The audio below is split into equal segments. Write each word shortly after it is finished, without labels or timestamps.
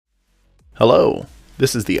Hello,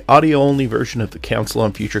 this is the audio-only version of the Council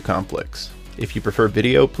on Future Conflicts. If you prefer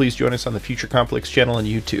video, please join us on the Future Conflicts channel on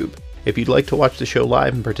YouTube. If you'd like to watch the show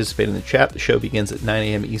live and participate in the chat, the show begins at 9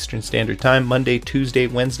 a.m. Eastern Standard Time, Monday, Tuesday,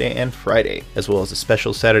 Wednesday, and Friday, as well as a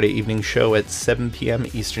special Saturday evening show at 7 p.m.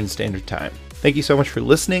 Eastern Standard Time. Thank you so much for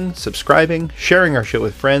listening, subscribing, sharing our show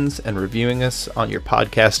with friends, and reviewing us on your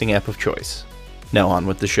podcasting app of choice. Now on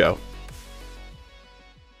with the show.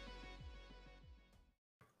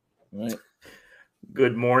 All right.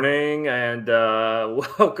 Good morning and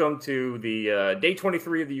welcome to the day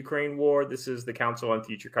 23 of the Ukraine war. This is the Council on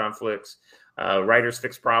Future Conflicts, Writers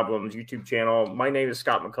Fix Problems YouTube channel. My name is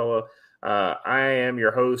Scott McCullough. I am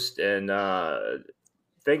your host, and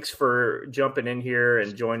thanks for jumping in here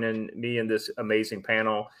and joining me in this amazing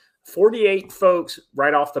panel. 48 folks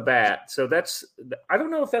right off the bat. So I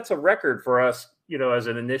don't know if that's a record for us, as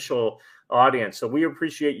an initial audience. So we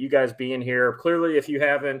appreciate you guys being here. Clearly, if you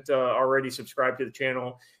haven't already subscribed to the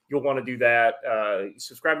channel, you'll want to do that.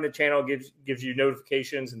 Subscribing to the channel gives you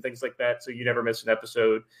notifications and things like that, so you never miss an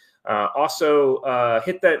episode. Also,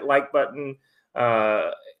 hit that like button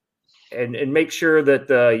and make sure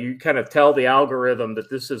that you kind of tell the algorithm that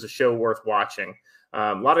this is a show worth watching.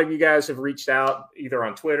 A lot of you guys have reached out either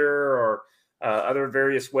on Twitter or other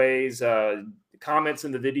various ways. Comments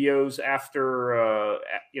in the videos after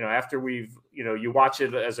we've you watch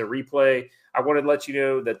it as a replay. I wanted to let you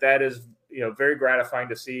know that is very gratifying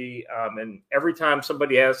to see, and every time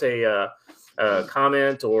somebody has a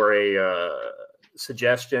comment or a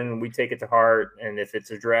suggestion, we take it to heart, and if it's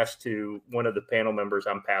addressed to one of the panel members,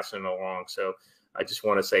 I'm passing it along. So I just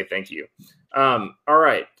want to say thank you. All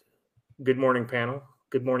right, good morning, panel.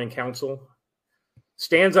 Good morning, council.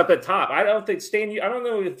 Stan's up at top. I don't think Stan. I don't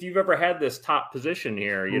know if you've ever had this top position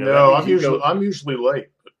here. No, I'm usually late.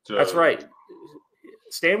 But, that's right.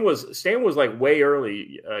 Stan was like way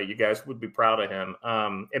early. You guys would be proud of him.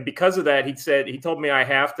 And because of that, he told me I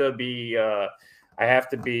have to be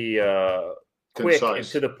quick concise and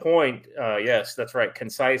to the point. Yes, that's right.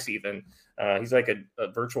 Concise even. He's like a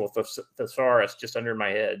virtual thesaurus just under my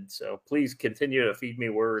head. So please continue to feed me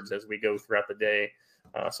words as we go throughout the day.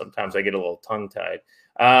 Sometimes I get a little tongue-tied.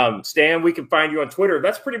 Stan, we can find you on Twitter.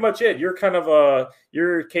 That's pretty much it. You're kind of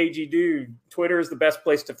you're a cagey dude. Twitter is the best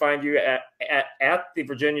place to find you at the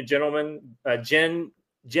Virginia Gentleman. No,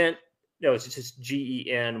 it's just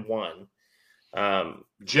GEN1.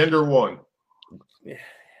 Gender one.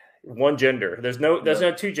 One gender. There's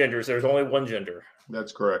no two genders. There's only one gender.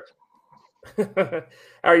 That's correct. How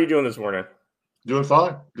are you doing this morning? Doing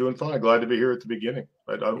fine. Glad to be here at the beginning.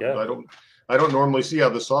 I don't normally see how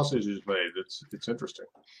the sausage is made. It's interesting.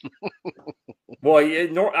 Well,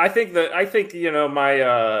 I think my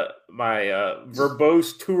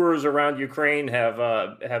verbose tours around Ukraine have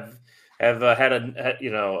had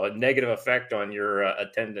a negative effect on your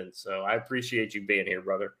attendance. So I appreciate you being here,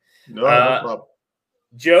 brother. No problem.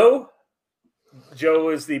 Joe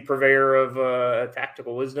is the purveyor of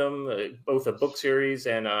Tactical Wisdom, both a book series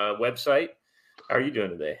and a website. How are you doing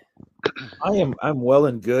today? I'm well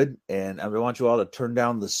and good, and I want you all to turn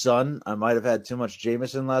down the sun. I might have had too much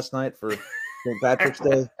Jameson last night for St. Patrick's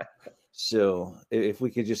Day, so if we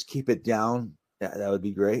could just keep it down, that would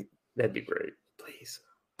be great. That'd be great, please.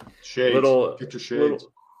 Shades. Get your shades.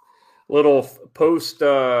 Little post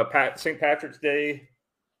St. Patrick's Day,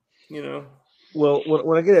 Well,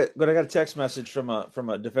 when I got a text message from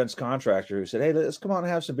a defense contractor who said, "Hey, let's come on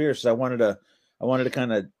and have some beer." So I wanted to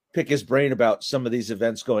kind of pick his brain about some of these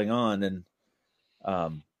events going on, and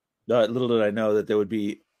little did I know that there would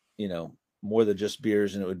be more than just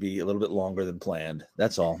beers, and it would be a little bit longer than planned.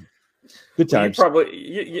 That's all. Good times.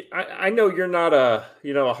 I know you're not a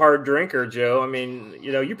hard drinker, Joe. I mean,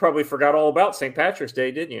 you probably forgot all about St. Patrick's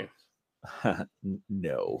Day, didn't you?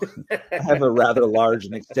 No, I have a rather large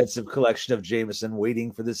and extensive collection of Jameson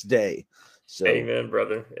waiting for this day. So, amen,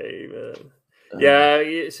 brother. Amen.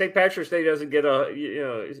 Yeah, St. Patrick's Day doesn't get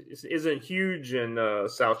isn't huge in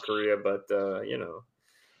South Korea, but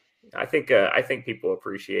I think people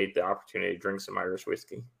appreciate the opportunity to drink some Irish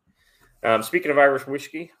whiskey. Speaking of Irish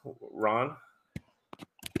whiskey, Ron.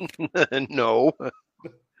 No.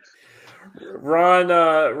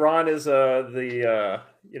 Ron is he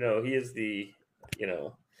is the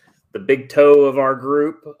big toe of our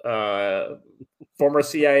group, former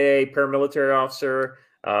CIA paramilitary officer,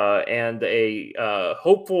 and a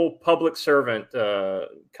hopeful public servant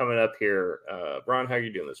coming up here. Ron, how are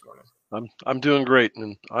you doing this morning? I'm doing great,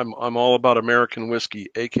 and I'm all about American whiskey,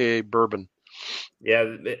 aka bourbon.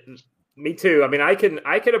 Yeah, me too. I mean, I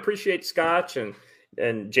can appreciate Scotch and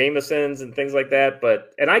Jamesons and things like that,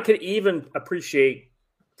 and I could even appreciate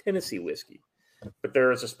Tennessee whiskey. but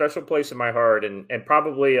there is a special place in my heart, and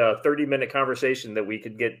probably a 30-minute conversation that we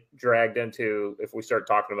could get dragged into if we start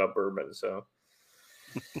talking about bourbon. So,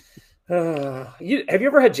 have you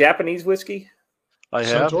ever had Japanese whiskey? I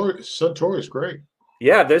have. Suntory is great.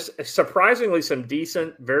 Yeah, there's surprisingly some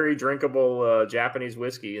decent, very drinkable Japanese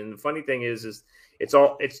whiskey. And the funny thing is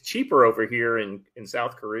it's cheaper over here in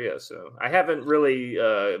South Korea. So I haven't really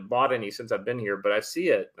bought any since I've been here, but I see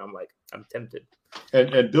it and I'm tempted.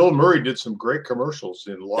 And Bill Murray did some great commercials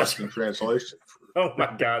in Lost in Translation. Oh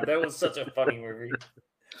my God, that was such a funny movie.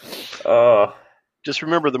 Just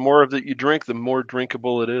remember, the more of it you drink, the more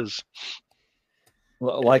drinkable it is.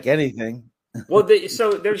 Well, like anything. Well,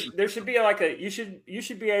 so there should be like you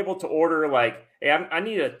should be able to order like, hey, I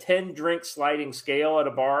need a 10 drink sliding scale at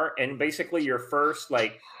a bar, and basically your first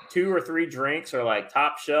like 2 or 3 drinks are like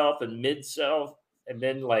top shelf and mid shelf, and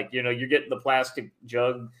then like you're getting the plastic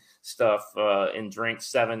jug stuff in drinks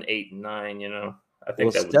 7, 8, and 9. I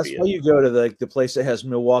think that's why you go to the place that has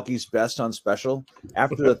Milwaukee's Best on special.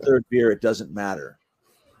 After the third beer, it doesn't matter.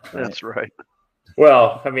 Right? That's right.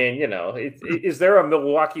 Well, I mean, is there a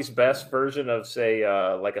Milwaukee's Best version of, say,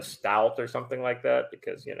 like a stout or something like that?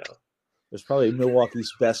 Because, there's probably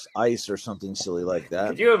Milwaukee's Best Ice or something silly like that.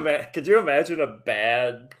 Could you imagine a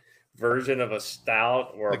bad version of a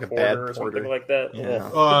stout or like a porter or something like that?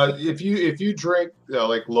 Yeah. If you drink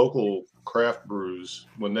like local craft brews,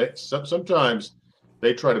 when sometimes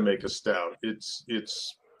they try to make a stout, it's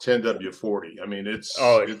 10W40. I mean, it's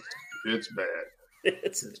bad.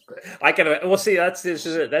 It's I can well see that's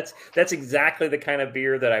exactly the kind of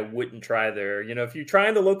beer that I wouldn't try there. If you're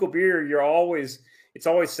trying the local beer, it's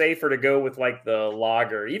always safer to go with like the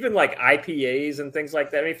lager, even like IPAs and things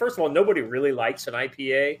like that. I mean, first of all, nobody really likes an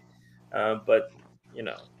IPA, but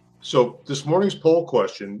So this morning's poll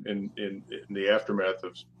question in the aftermath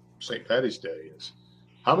of St. Paddy's Day is: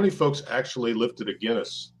 how many folks actually lifted a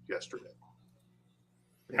Guinness yesterday?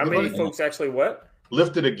 How many folks actually what?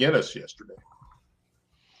 Lifted a Guinness yesterday.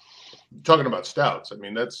 Talking about stouts, I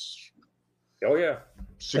mean that's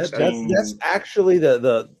 16. That's actually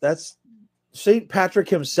that's St. Patrick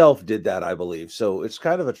himself did that, I believe. So it's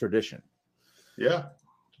kind of a tradition. Yeah,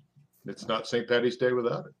 it's not St. Paddy's Day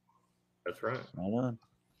without it. That's right. Right on.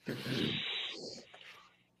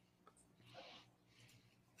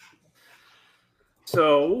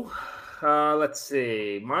 So let's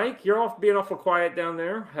see, Mike, you're being awful quiet down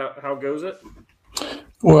there. How goes it?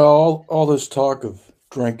 Well, all this talk of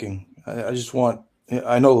drinking. I just want,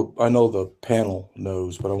 I know the panel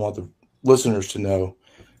knows, but I want the listeners to know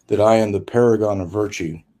that I am the paragon of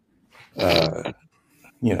virtue, because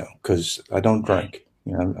I don't drink.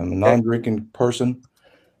 I'm a non-drinking person,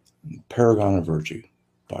 paragon of virtue,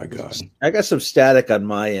 by God. I got some static on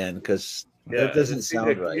my end because that doesn't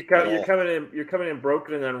sound right. You're coming in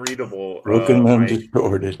broken and unreadable. Broken and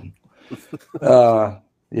distorted.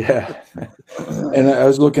 Yeah. And I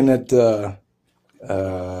was looking at,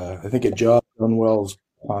 I think at John Dunwell's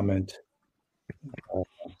comment.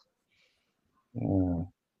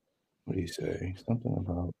 What do you say? Something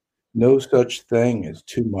about no such thing as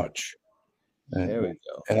too much. And, there we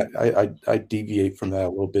go. And I deviate from that a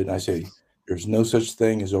little bit, and I say there's no such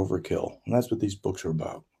thing as overkill, and that's what these books are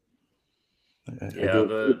about. I'm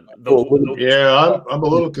a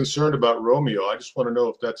little concerned about Romeo. I just want to know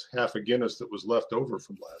if that's half a Guinness that was left over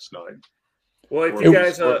from last night. Well, if you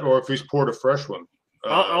guys, or if he's poured a fresh one.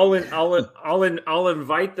 I'll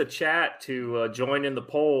invite the chat to join in the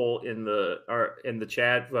poll in the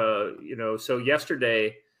chat. So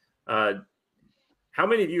yesterday, how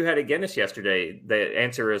many of you had a Guinness yesterday? The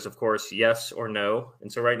answer is, of course, yes or no. And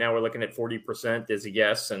so right now we're looking at 40% is a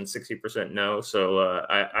yes and 60% no. So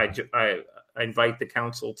I invite the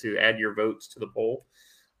council to add your votes to the poll.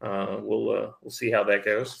 We'll see how that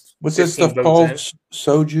goes. What's this stuff called?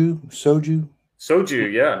 Soju?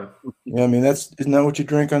 Soju, yeah. Yeah, I mean isn't that what you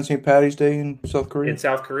drink on St. Paddy's Day in South Korea? In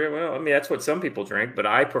South Korea, well, I mean that's what some people drink, but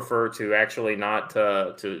I prefer to actually not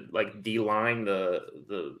to like de-line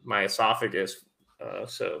my esophagus,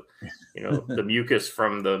 so the mucus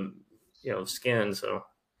from the skin. So,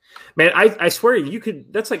 man, I swear you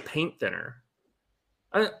could. That's like paint thinner.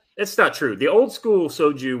 It's not true. The old school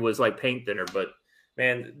soju was like paint thinner, but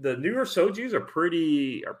man, the newer sojus are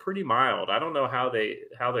pretty mild. I don't know how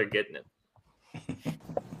they're getting it.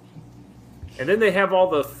 And then they have all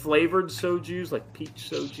the flavored sojus like peach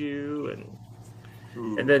soju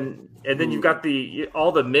and then you've got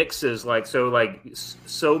all the mixes like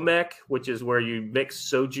somek, which is where you mix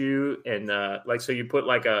soju and so you put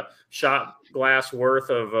like a shot glass worth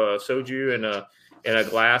of soju in a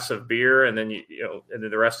glass of beer, and then and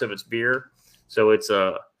then the rest of it's beer. So it's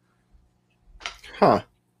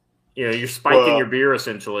you're spiking your beer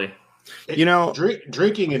essentially.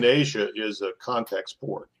 Drinking in Asia is a contact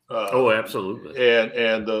sport. Oh, absolutely.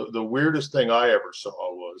 And the weirdest thing I ever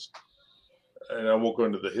saw was, and I won't go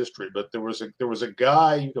into the history, but there was a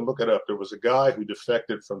guy, you can look it up. There was a guy who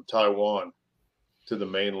defected from Taiwan to the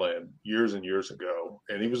mainland years and years ago,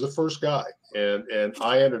 and he was the first guy. And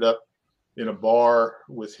I ended up in a bar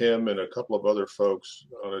with him and a couple of other folks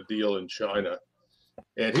on a deal in China.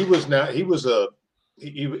 And he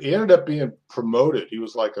ended up being promoted. He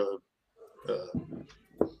was like a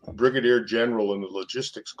brigadier general in the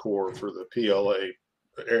logistics corps for the PLA,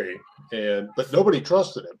 but nobody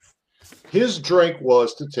trusted him. His drink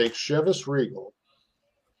was to take Chivas Regal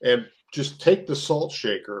and just take the salt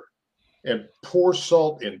shaker and pour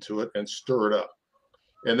salt into it and stir it up.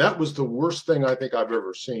 And that was the worst thing I think I've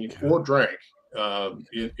ever seen or drank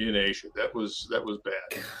in Asia. That was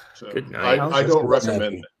bad. So good night. I don't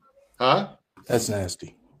recommend it. Huh? That's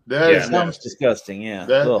nasty. That is sounds disgusting. Yeah.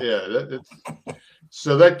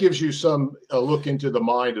 So that gives you a look into the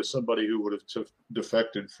mind of somebody who would have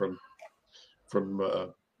defected from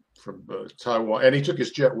Taiwan, and he took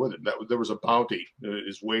his jet with him. There was a bounty,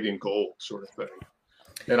 his weight in gold, sort of thing.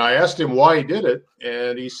 And I asked him why he did it,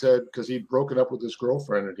 and he said because he'd broken up with his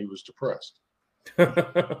girlfriend and he was depressed. Okay.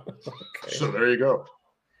 So there you go.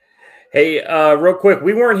 Hey, real quick,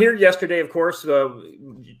 we weren't here yesterday, of course.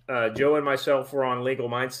 Joe and myself were on Legal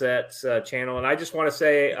Mindset's channel, and I just want to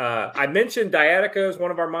say I mentioned Diatica as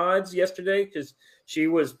one of our mods yesterday because she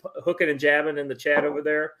was hooking and jabbing in the chat over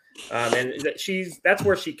there, and that's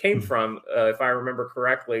where she came from, if I remember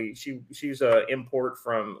correctly. She's an import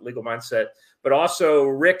from Legal Mindset, but also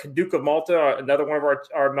Rick, Duke of Malta, another one of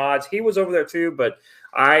our mods. He was over there too, but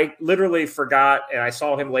I literally forgot, and I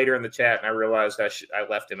saw him later in the chat, and I realized I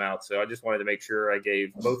left him out. So I just wanted to make sure I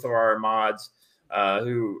gave both of our mods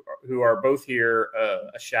who are both here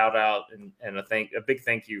a shout out and a big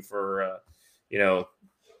thank you for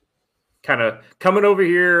kind of coming over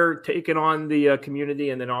here, taking on the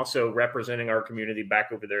community, and then also representing our community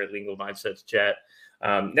back over there at Legal Mindsets chat.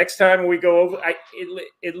 Next time we go over,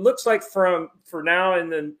 it looks like for now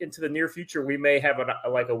and into the near future, we may have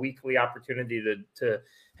a weekly opportunity to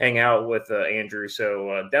hang out with Andrew.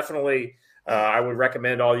 So definitely, I would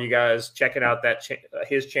recommend all you guys checking out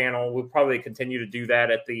his channel. We'll probably continue to do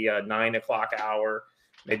that at the 9 o'clock hour,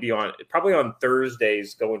 probably on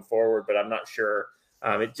Thursdays going forward, but I'm not sure.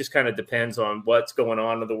 It just kind of depends on what's going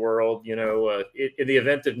on in the world. In the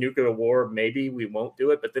event of nuclear war, maybe we won't do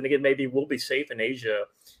it. But then again, maybe we'll be safe in Asia,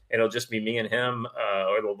 and it'll just be me and him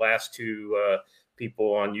or the last two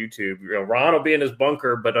people on YouTube. Ron will be in his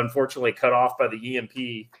bunker, but unfortunately cut off by the EMP.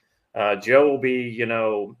 Joe will be,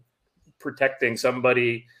 protecting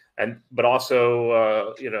somebody, but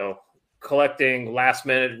also, collecting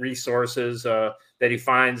last-minute resources that he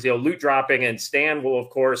finds, loot dropping. And Stan will, of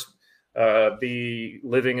course, be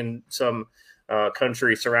living in some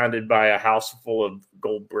country surrounded by a house full of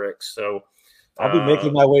gold bricks. So I'll be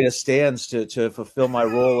making my way to Stan's to fulfill my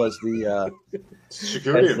role as the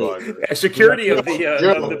security advisor. Security of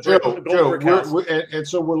the gold brick house. And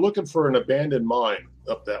so we're looking for an abandoned mine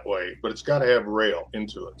up that way, but it's got to have rail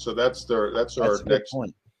into it. So that's our next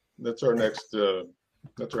point. That's our next deal.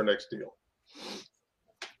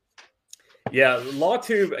 Yeah,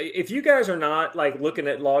 LawTube. If you guys are not looking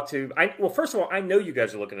at LawTube, first of all, I know you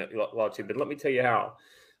guys are looking at LawTube, but let me tell you how.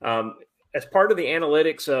 As part of the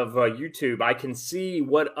analytics of YouTube, I can see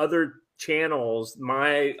what other channels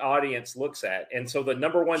my audience looks at, and so the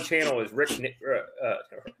number one channel is Nick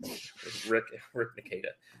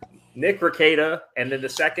Rekieta, and then the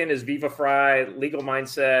second is Viva Fry, Legal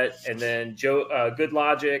Mindset, and then Joe Good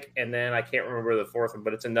Logic, and then I can't remember the fourth one,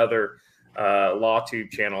 but it's another LawTube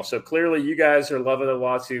channel. So clearly you guys are loving the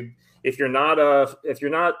LawTube. If you're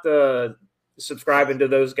not subscribing to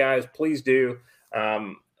those guys, please do.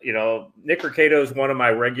 Nick Rekieta is one of my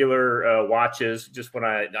regular watches just when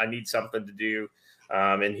I need something to do.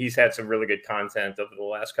 And he's had some really good content over the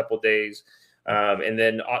last couple of days. And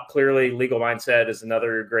then clearly Legal Mindset is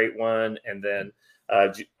another great one. And then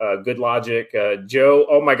Good Logic, Joe.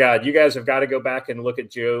 Oh my God, you guys have got to go back and look at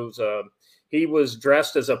Joe's. He was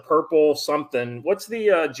dressed as a purple something. What's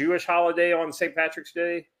the Jewish holiday on St. Patrick's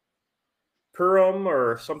Day? Purim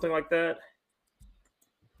or something like that?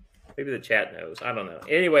 Maybe the chat knows. I don't know.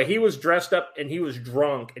 Anyway, he was dressed up and he was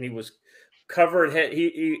drunk and he was covered.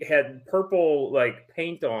 He had purple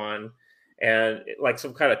paint on and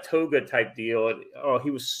some kind of toga type deal. And, he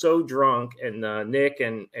was so drunk. And Nick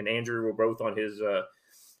and Andrew were both on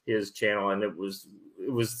his channel, and it was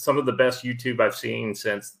some of the best YouTube I've seen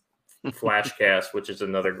since Flashcast, which is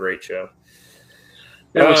another great show.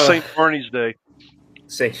 It was St. Barney's Day.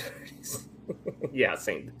 Yeah,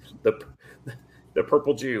 the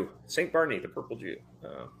Purple Jew, Saint Barney, the Purple Jew.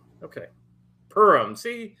 Okay, Purim.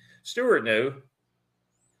 See, Stuart knew.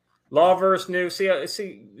 Lawverse knew. See,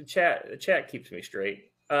 the chat keeps me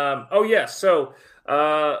straight. Oh yes, so we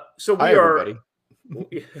Hi, are everybody.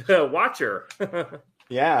 Watcher.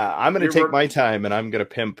 Yeah, I'm going to take my time and I'm going to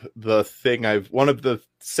pimp the thing one of the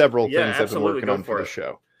several things I've been working on for the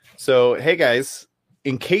show. So, hey guys,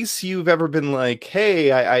 in case you've ever been like,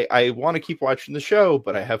 hey, I want to keep watching the show,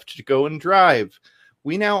 but I have to go and drive,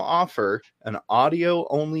 we now offer an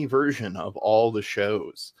audio-only version of all the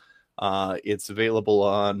shows. It's available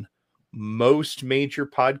on most major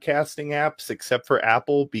podcasting apps except for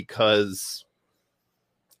Apple, because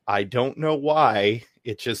I don't know why.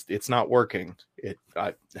 It's not working.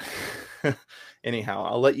 Anyhow,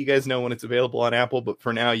 I'll let you guys know when it's available on Apple, but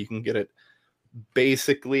for now you can get it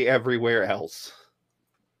basically everywhere else.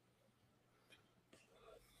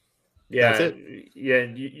 Yeah, that's it. Yeah,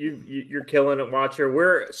 you're killing it, Watcher.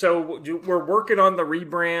 We're working on the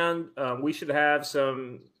rebrand. We should have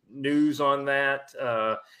some news on that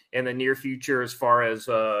in the near future, as far as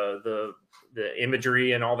the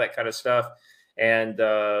imagery and all that kind of stuff. And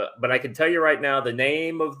but I can tell you right now, the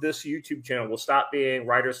name of this YouTube channel will stop being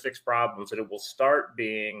Writers Fix Problems, and it will start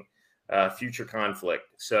being Future Conflict.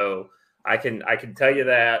 So I can tell you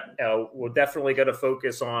that we're definitely going to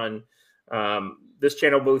focus on this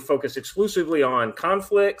channel. Will focus exclusively on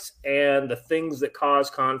conflicts and the things that cause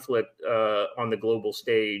conflict on the global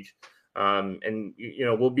stage. And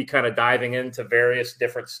we'll be kind of diving into various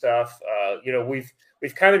different stuff.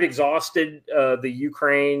 We've kind of exhausted the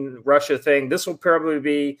Ukraine-Russia thing. This will probably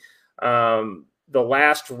be the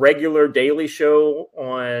last regular daily show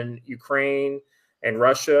on Ukraine and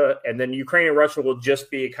Russia. And then Ukraine and Russia will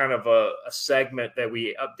just be kind of a segment that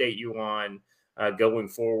we update you on going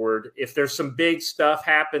forward. If there's some big stuff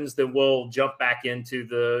happens, then we'll jump back into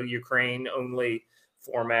the Ukraine-only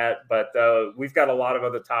format. But we've got a lot of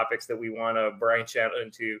other topics that we want to branch out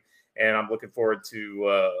into. And I'm looking forward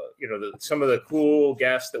to, some of the cool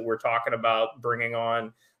guests that we're talking about bringing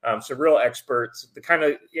on, some real experts.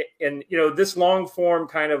 This long form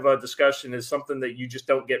kind of a discussion is something that you just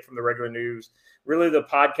don't get from the regular news. Really, the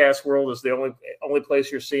podcast world is the only place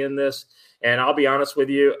you're seeing this. And I'll be honest with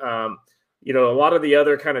you, a lot of the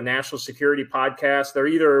other kind of national security podcasts, they're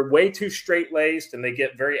either way too straight-laced and they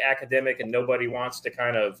get very academic and nobody wants to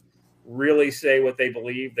kind of really say what they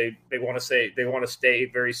believe. They want to stay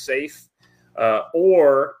very safe,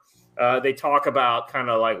 or they talk about kind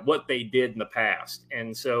of like what they did in the past.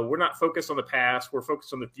 And so we're not focused on the past, we're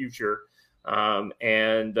focused on the future. I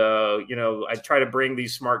try to bring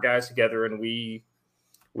these smart guys together and we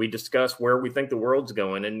discuss where we think the world's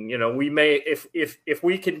going. And, we may, if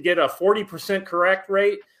we can get a 40% correct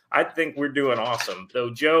rate, I think we're doing awesome.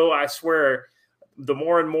 Though, Joe, I swear, the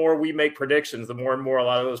more and more we make predictions, the more and more a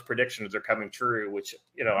lot of those predictions are coming true, which,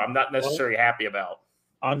 I'm not necessarily happy about.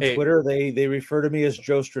 On Twitter, they refer to me as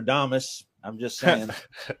Joe Stradamus. I'm just saying.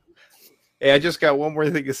 Hey, I just got one more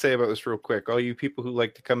thing to say about this real quick. All you people who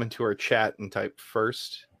like to come into our chat and type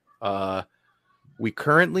first, we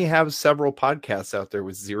currently have several podcasts out there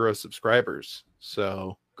with 0 subscribers.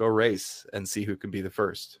 So go race and see who can be the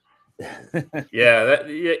first. If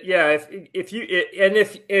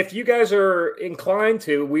you guys are inclined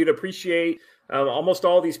to, we'd appreciate almost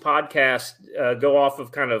all these podcasts go off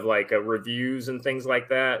of kind of like reviews and things like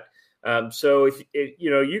that. So if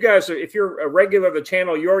you guys if you're a regular of the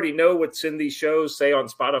channel, you already know what's in these shows, say on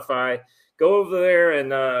Spotify. Go over there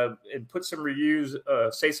and put some reviews,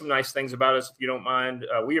 say some nice things about us if you don't mind.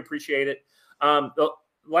 We appreciate it. The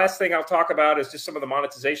last thing I'll talk about is just some of the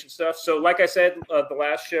monetization stuff. So like I said, the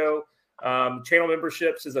last show, channel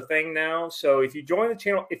memberships is a thing now. So if you join the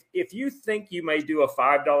channel, if you think you may do a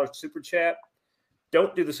 $5 super chat,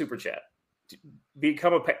 don't do the super chat.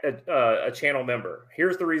 Become a channel member.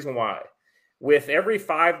 Here's the reason why. With every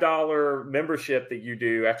 $5 membership that you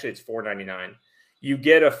do, actually it's $4.99, you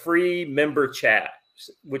get a free member chat,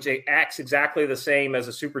 which acts exactly the same as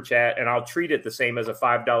a super chat, and I'll treat it the same as a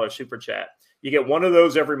 $5 super chat. You get one of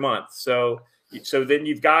those every month. So then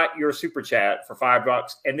you've got your super chat for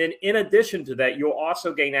 $5. And then in addition to that, you'll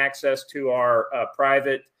also gain access to our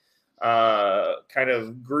private kind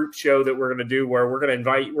of group show that we're going to do, where we're going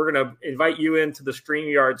to invite you into the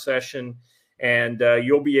StreamYard session, and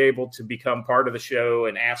you'll be able to become part of the show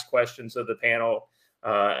and ask questions of the panel,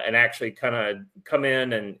 and actually kind of come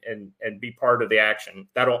in and be part of the action.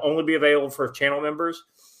 That'll only be available for channel members.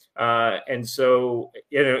 And so,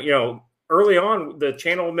 early on, the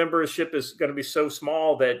channel membership is going to be so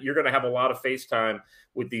small that you're going to have a lot of FaceTime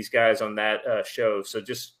with these guys on that show. So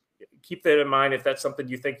just keep that in mind. If that's something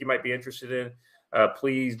you think you might be interested in,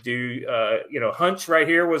 please do. Hunch right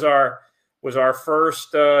here was our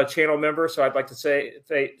first channel member, so I'd like to say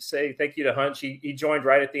thank you to Hunch. He joined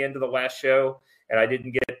right at the end of the last show, and I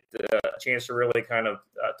didn't get a chance to really kind of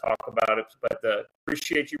talk about it, but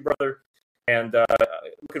appreciate you, brother, and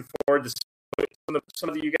looking forward to some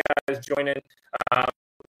of you guys joining.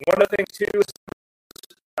 One of the things too is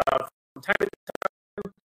from time to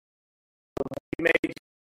time we made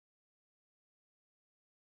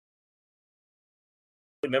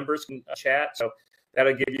members can chat, so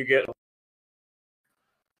that'll give you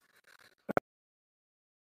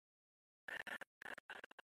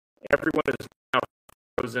everyone is now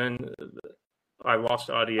frozen. I lost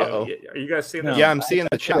audio. Uh-oh. Are you guys seeing that? Yeah, I'm seeing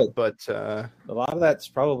the chat, but a lot of that's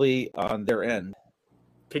probably on their end.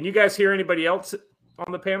 Can you guys hear anybody else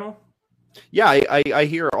on the panel? Yeah, I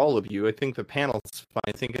hear all of you. I think the panel's fine.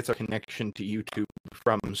 I think it's a connection to YouTube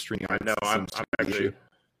from StreamYard. No, I'm actually.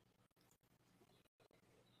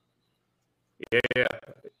 Yeah.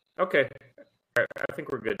 Okay. I think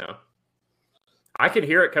we're good now. I can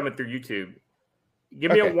hear it coming through YouTube.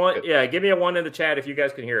 Give me a one. Good. Yeah, give me a one in the chat if you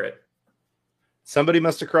guys can hear it. Somebody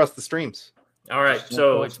must have crossed the streams. All right,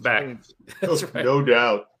 so it's back. That's right. No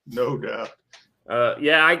doubt.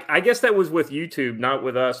 Yeah, I guess that was with YouTube, not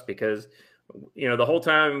with us, because the whole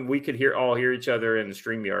time we could all hear each other in the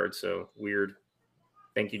StreamYard. So weird.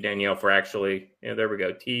 Thank you, Danielle, for actually. There we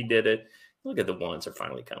go. T did it. Look at the ones are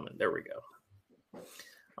finally coming. There we go.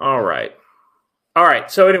 All right.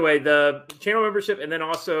 So anyway, the channel membership and then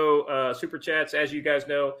also super chats. As you guys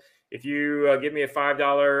know, if you give me a $5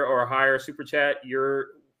 or a higher super chat,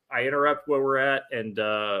 I interrupt where we're at and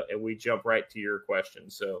we jump right to your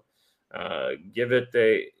questions. So give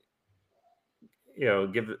that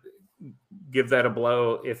a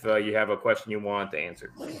blow if you have a question you want to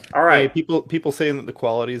answer. All right. Hey, people saying that the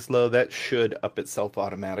quality is low, that should up itself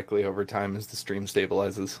automatically over time as the stream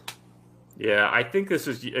stabilizes. Yeah, I think this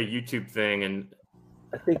is a YouTube thing, and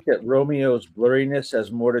I think that Romeo's blurriness has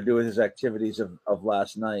more to do with his activities of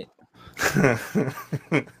last night.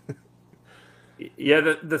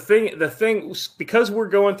 Yeah, the thing, because we're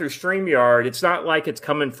going through StreamYard, it's not like it's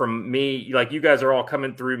coming from me. Like you guys are all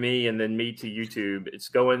coming through me and then me to YouTube. It's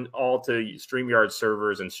going all to StreamYard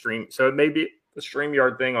servers and stream. So it may be the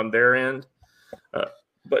StreamYard thing on their end,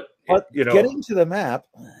 but getting to the map.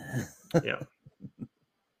 Yeah.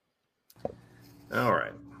 All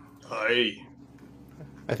right.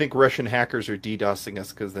 I think Russian hackers are DDoSing us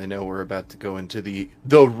because they know we're about to go into the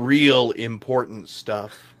real important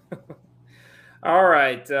stuff. All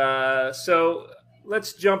right. So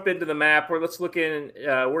let's jump into the map. We're going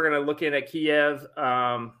to look in at Kiev.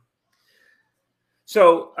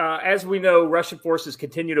 As we know, Russian forces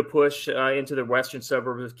continue to push into the western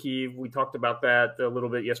suburbs of Kyiv. We talked about that a little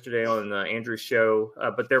bit yesterday on Andrew's show,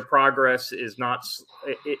 but their progress is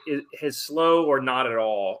is slow or not at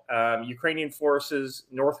all. Ukrainian forces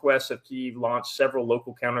northwest of Kyiv launched several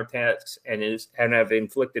local counterattacks and have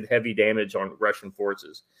inflicted heavy damage on Russian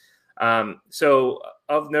forces. So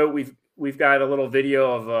of note, we've got a little video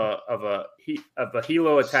of a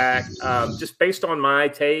helo attack. Just based on my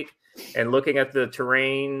take and looking at the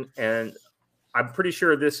terrain, and I'm pretty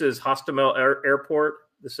sure this is Hostomel Airport.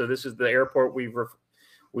 So this is the airport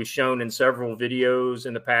we've shown in several videos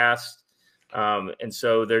in the past, and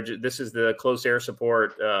so this is the close air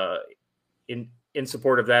support in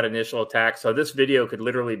support of that initial attack. So this video could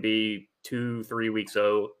literally be 2-3 weeks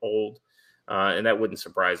old. And that wouldn't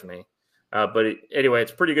surprise me. Anyway,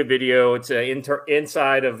 it's a pretty good video. It's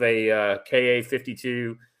inside of a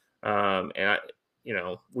KA-52, and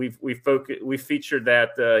we've featured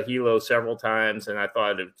that helo several times, and I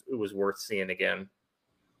thought it was worth seeing again.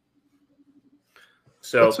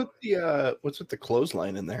 So what's with the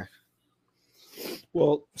clothesline in there?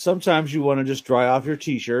 Well, sometimes you want to just dry off your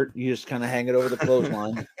T-shirt. You just kind of hang it over the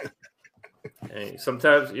clothesline. Hey,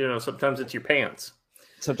 sometimes it's your pants.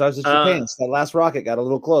 Sometimes it's your pants. That last rocket got a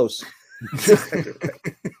little close.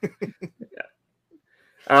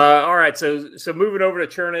 All right. So moving over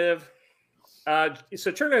to Chernihiv.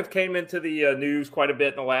 So Chernihiv came into the news quite a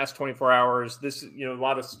bit in the last 24 hours. This, a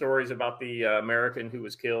lot of stories about the American who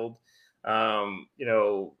was killed. A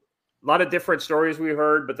lot of different stories we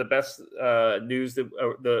heard, but the best news,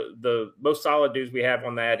 the most solid news we have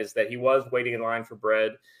on that is that he was waiting in line for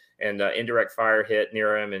bread, and indirect fire hit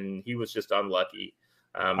near him, and he was just unlucky.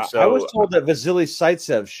 I was told that Vasily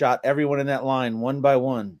Zaitsev shot everyone in that line one by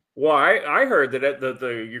one. Well, I heard that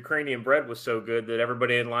the Ukrainian bread was so good that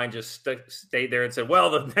everybody in line just stayed there and said,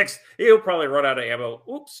 well, he'll probably run out of ammo.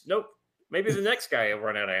 Oops, nope. Maybe the next guy will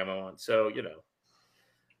run out of ammo on. So,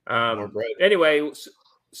 More bread. Anyway,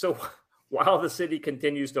 So while the city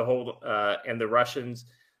continues to hold and the Russians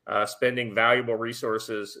spending valuable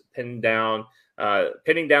resources pinning down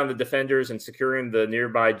the defenders and securing the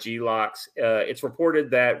nearby G-locks, it's reported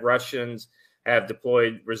that Russians have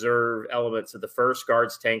deployed reserve elements of the 1st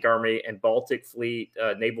Guards Tank Army and Baltic Fleet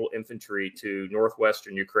Naval Infantry to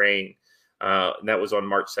northwestern Ukraine. And that was on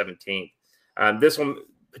March 17th. This one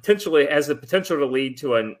potentially has the potential to lead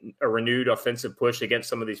to a renewed offensive push against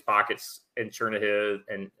some of these pockets in Chernihiv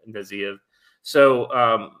and Naziev.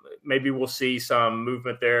 So maybe we'll see some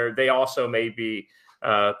movement there. They also may be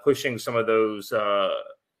pushing some of those to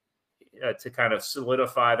kind of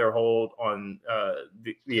solidify their hold on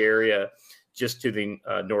the area just to the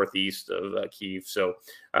northeast of Kyiv. So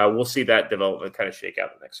we'll see that development kind of shake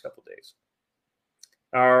out in the next couple of days.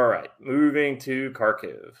 All right, moving to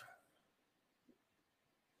Kharkiv.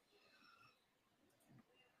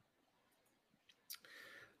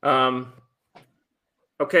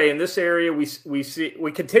 Okay, in this area,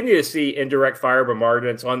 we continue to see indirect fire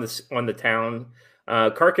bombardments on the town.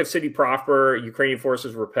 Kharkiv city proper, Ukrainian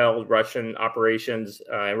forces repelled Russian operations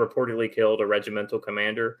and reportedly killed a regimental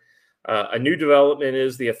commander. A new development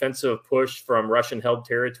is the offensive push from Russian-held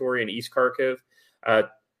territory in East Kharkiv.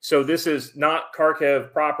 So this is not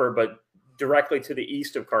Kharkiv proper, but directly to the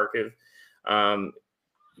east of Kharkiv.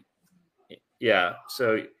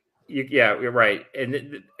 You're right,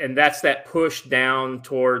 and that's that push down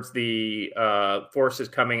towards the forces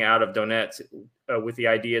coming out of Donetsk with the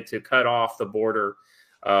idea to cut off the border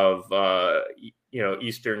of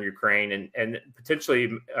eastern Ukraine and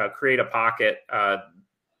potentially create a pocket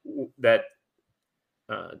that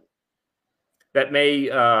may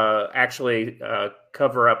actually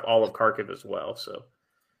cover up all of Kharkiv as well. So,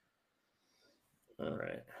 all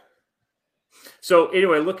right. So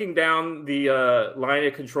anyway, looking down the line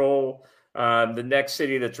of control, the next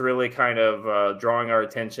city that's really kind of drawing our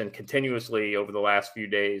attention continuously over the last few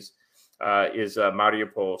days is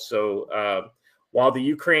Mariupol. So while the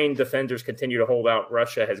Ukraine defenders continue to hold out,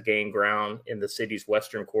 Russia has gained ground in the city's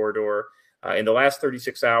western corridor. In the last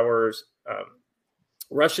 36 hours,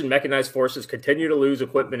 Russian mechanized forces continue to lose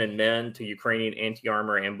equipment and men to Ukrainian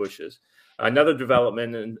anti-armor ambushes. Another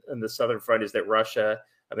development in the southern front is that Russia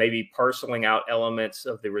may be parceling out elements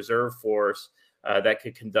of the reserve force that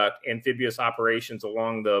could conduct amphibious operations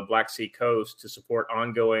along the Black Sea coast to support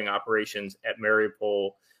ongoing operations at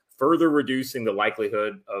Mariupol, further reducing the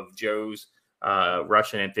likelihood of Joe's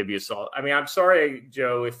Russian amphibious assault. I mean, I'm sorry,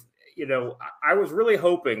 Joe, if I was really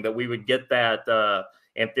hoping that we would get that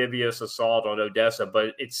amphibious assault on Odessa,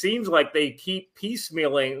 but it seems like they keep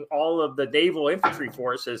piecemealing all of the naval infantry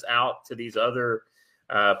forces out to these other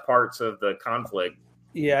parts of the conflict.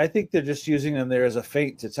 Yeah, I think they're just using them there as a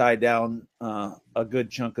feint to tie down a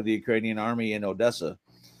good chunk of the Ukrainian army in Odessa.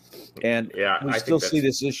 And we still see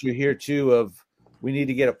this issue here, too, of we need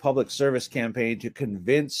to get a public service campaign to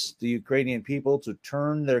convince the Ukrainian people to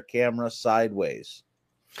turn their camera sideways.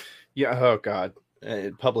 Yeah. Oh, God.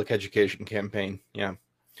 Public education campaign. Yeah.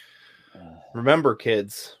 Remember,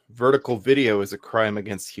 kids, vertical video is a crime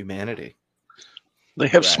against humanity. They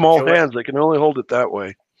have small hands. They can only hold it that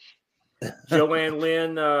way. Joanne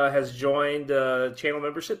Lynn has joined channel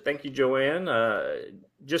membership. Thank you, Joanne.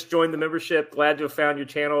 Just joined the membership. Glad to have found your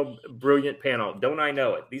channel. Brilliant panel. Don't I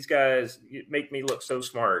know it? These guys make me look so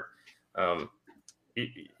smart. But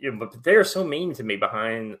they are so mean to me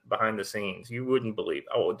behind the scenes. You wouldn't believe.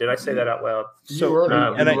 Oh, did I say that out loud? So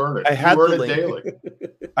I had the link. Daily.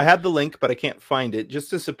 I had the link, but I can't find it.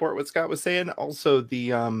 Just to support what Scott was saying. Also,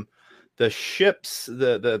 the ships,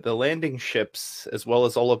 the landing ships, as well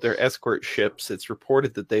as all of their escort ships, it's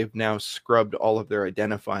reported that they've now scrubbed all of their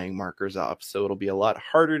identifying markers off. So it'll be a lot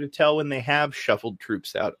harder to tell when they have shuffled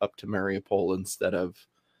troops out up to Mariupol instead of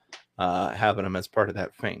having them as part of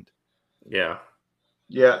that feint. Yeah.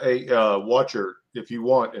 Yeah, a Watcher, if you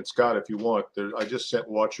want, and Scott, if you want, I just sent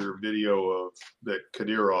Watcher video of that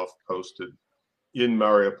Kadyrov posted in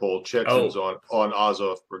Mariupol, Chechens on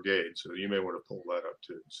Azov Brigade. So you may want to pull that up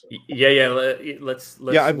too. So. Yeah. Let's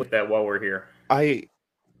look at that while we're here.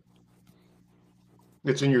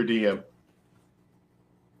 It's in your DM.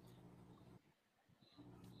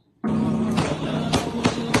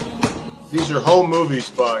 These are home movies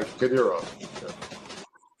by Kadyrov.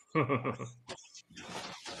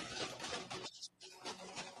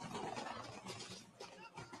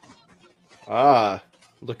 Yeah.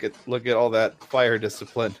 Look at all that fire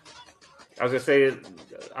discipline. I was gonna say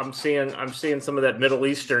I'm seeing some of that Middle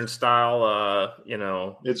Eastern style.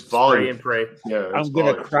 It's volume and pray. Yeah, I'm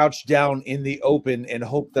going to crouch down in the open and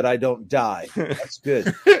hope that I don't die. That's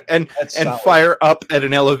good. and fire up at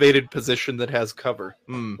an elevated position that has cover.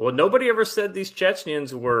 Well, nobody ever said these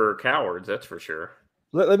Chechens were cowards. That's for sure.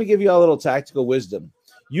 Let me give you a little tactical wisdom.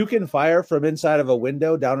 You can fire from inside of a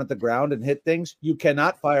window down at the ground and hit things. You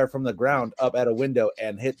cannot fire from the ground up at a window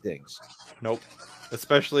and hit things. Nope.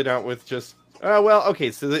 Especially not with just... well, okay,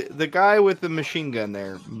 so the guy with the machine gun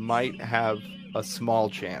there might have a small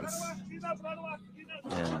chance.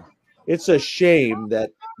 Yeah. It's a shame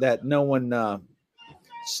that no one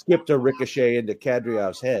skipped a ricochet into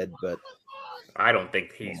Kadriov's head, but... I don't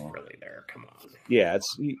think he's really there. Come on. Yeah,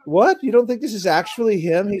 what? You don't think this is actually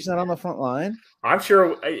him? He's not on the front line? I'm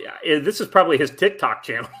sure this is probably his TikTok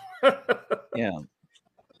channel. Yeah.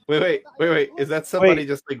 Wait. Is that somebody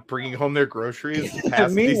just like bringing home their groceries?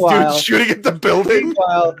 Past Meanwhile, these dudes shooting at the building?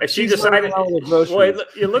 She decided. Well,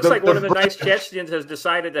 it looks like one of the nice Chechens has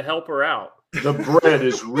decided to help her out. The bread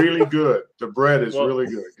is really good. The bread is really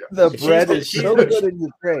good. The bread is so good in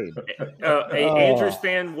Ukraine. Andrew's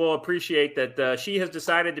fan will appreciate that she has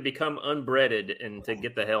decided to become unbreaded and to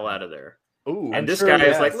get the hell out of there. Ooh, and this guy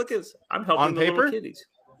is like, look, I'm helping on the paper? little kiddies.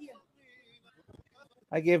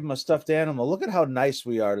 I gave him a stuffed animal. Look at how nice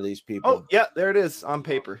we are to these people. Oh, yeah, there it is on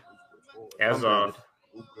paper.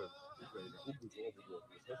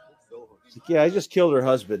 Yeah, I just killed her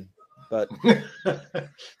husband, but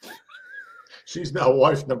she's now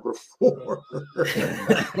wife number 4.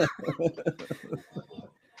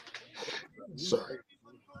 Sorry.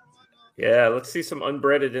 Yeah, let's see some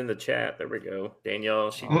unbreaded in the chat. There we go.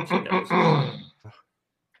 Danielle, she knows.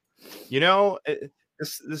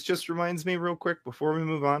 This just reminds me real quick before we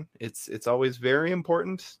move on. It's always very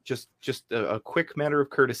important. Just a quick matter of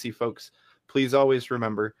courtesy, folks. Please always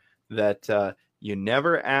remember that you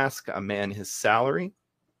never ask a man his salary.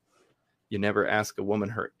 You never ask a woman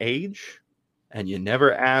her age. And you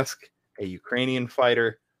never ask a Ukrainian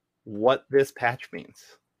fighter what this patch means.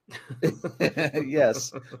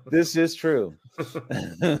 Yes, this is true.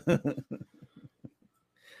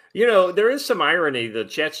 There is some irony. The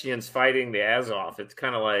Chechens fighting the Azov. It's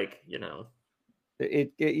kind of like,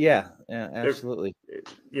 yeah, absolutely.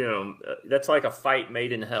 That's like a fight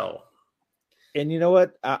made in hell. And you know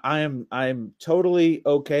what? I'm totally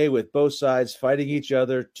okay with both sides fighting each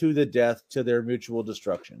other to the death, to their mutual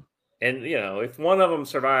destruction. And if one of them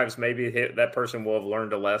survives, maybe that person will have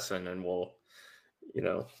learned a lesson and will,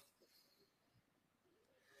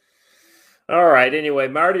 All right. Anyway,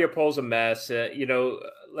 Mariupol's a mess. Let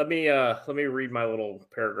me read my little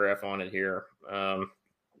paragraph on it here.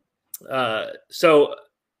 So,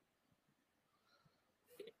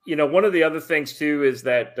 one of the other things too is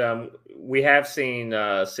that we have seen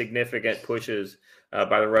significant pushes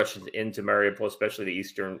by the Russians into Mariupol, especially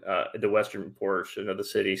the western portion of the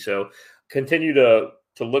city. So, continue to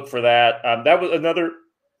look for that. That was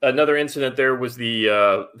another incident. There was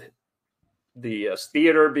the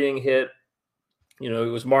theater being hit. It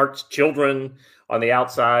was marked children on the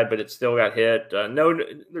outside, but it still got hit.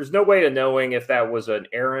 There's no way of knowing if that was an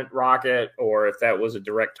errant rocket or if that was a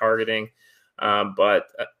direct targeting. But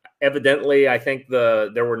evidently, I think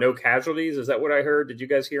there were no casualties. Is that what I heard? Did you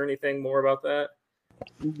guys hear anything more about that?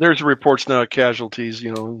 There's reports now of casualties,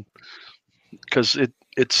 because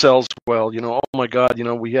it sells well. Oh my God,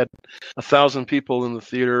 we had 1,000 people in the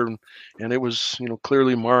theater and it was,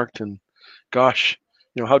 clearly marked. And gosh,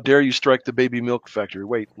 how dare you strike the baby milk factory?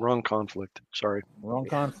 Wait, wrong conflict. Sorry. Wrong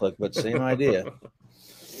conflict, but same idea.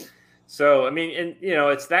 So,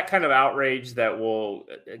 it's that kind of outrage that will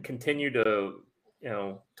continue to,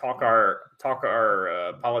 talk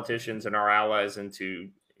our politicians and our allies into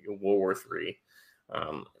World War III.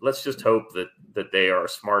 Let's just hope that they are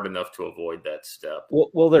smart enough to avoid that step.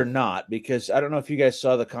 Well, they're not, because I don't know if you guys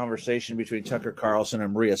saw the conversation between Tucker Carlson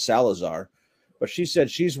and Maria Salazar. But she said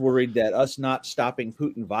she's worried that us not stopping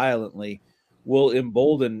Putin violently will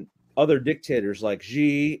embolden other dictators like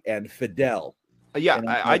Xi and Fidel. Yeah,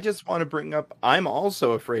 I just want to bring up, I'm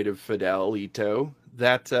also afraid of Fidel, Ito.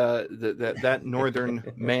 That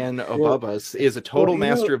northern man above us is a total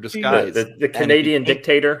master of disguise. The Canadian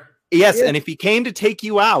dictator? Yes, yeah. And if he came to take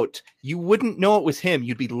you out, you wouldn't know it was him.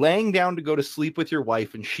 You'd be laying down to go to sleep with your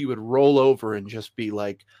wife, and she would roll over and just be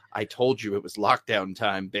like, I told you it was lockdown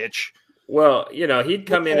time, bitch. Well, he'd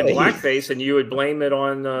come in blackface and you would blame it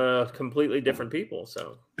on completely different people.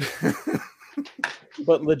 So,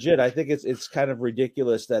 but legit, I think it's kind of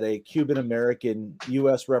ridiculous that a Cuban American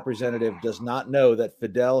U.S. representative does not know that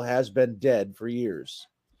Fidel has been dead for years.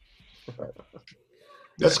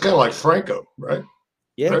 That's kind of like Franco, right?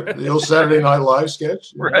 Yeah. Right? The old Saturday Night Live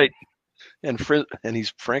sketch. Yeah. Right. And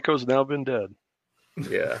Franco's now been dead.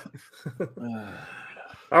 Yeah.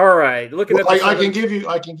 All right. Looking at I can give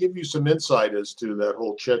you some insight as to that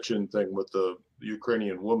whole Chechen thing with the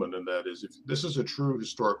Ukrainian woman, and that is, if this is a true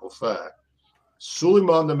historical fact,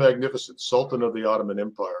 Suleiman the Magnificent, Sultan of the Ottoman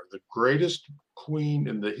Empire, the greatest queen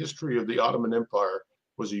in the history of the Ottoman Empire,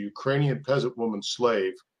 was a Ukrainian peasant woman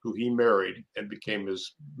slave who he married and became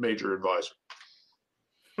his major advisor.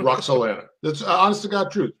 Roxolana. That's honest to God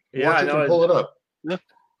truth. Yeah, Watch it and pull it up.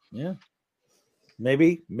 Yeah.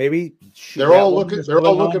 Maybe they're all looking. They're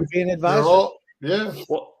all looking. To be an advisor. Yeah.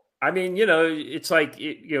 Well, I mean, it's like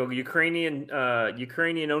Ukrainian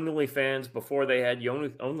OnlyFans before they had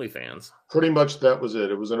OnlyFans. Pretty much that was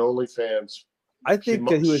it. It was an OnlyFans. I think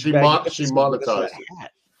that she monetized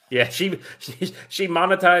it. Yeah, she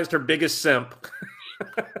monetized her biggest simp.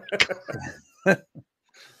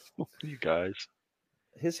 You guys.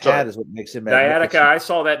 His hat is what makes him magnificent. Diatica, I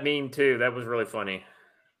saw that meme too. That was really funny.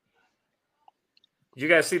 Did you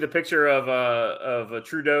guys see the picture of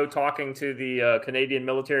Trudeau talking to the Canadian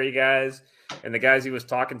military guys, and the guys he was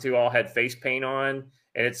talking to all had face paint on,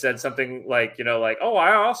 and it said something like, oh,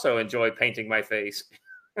 I also enjoy painting my face.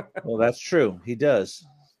 Well, that's true. He does.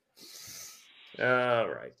 All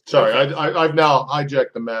right. Sorry, okay. I've now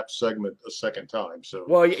hijacked the map segment a second time. So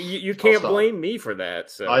well, you can't blame me for that.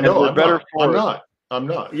 So I know I'm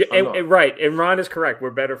not. Yeah, and right, and Ron is correct.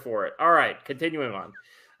 We're better for it. All right, continuing on.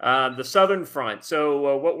 The Southern Front.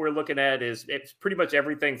 So what we're looking at is it's pretty much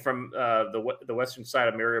everything from the western side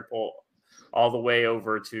of Mariupol all the way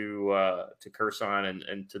over to Kherson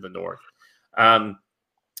and to the north. All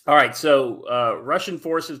right. So Russian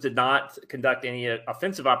forces did not conduct any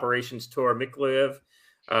offensive operations toward Mykolaiv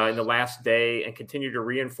in the last day and continue to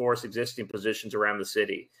reinforce existing positions around the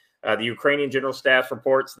city. The Ukrainian General Staff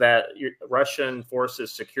reports that Russian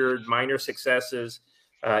forces secured minor successes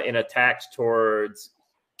in attacks towards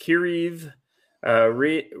Kyiv, I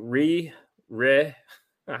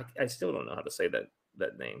still don't know how to say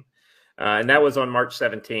that name. And that was on March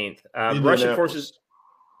 17th. Russian forces.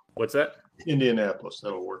 What's that? Indianapolis.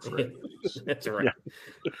 That'll work for any of these. That's right.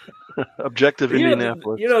 Yeah. Objective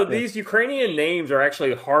Indianapolis. These Ukrainian names are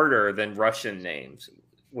actually harder than Russian names,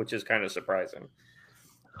 which is kind of surprising.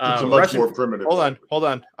 It's a much more primitive. Hold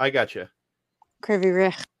on. I got you. Kryvyi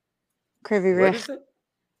Rih.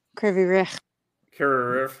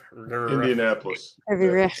 Indianapolis.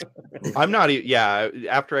 I'm not. Yeah.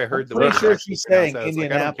 After I heard the pretty sure she's saying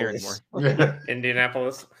Indianapolis.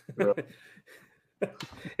 Indianapolis.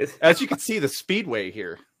 As you can see, the speedway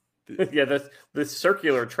here. Yeah, the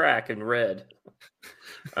circular track in red.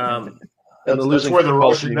 That's where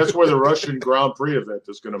the Russian Grand Prix event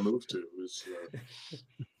is going to move to. Is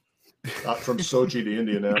from Sochi to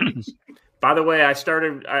Indianapolis. By the way, I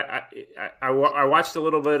watched a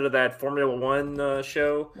little bit of that Formula One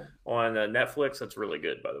show on Netflix. That's really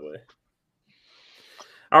good, by the way.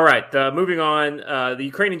 All right, moving on. The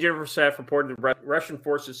Ukrainian General Staff reported that Russian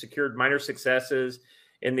forces secured minor successes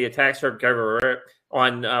in the attacks on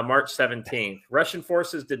March 17th. Russian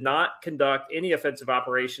forces did not conduct any offensive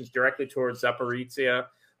operations directly towards Zaporizhia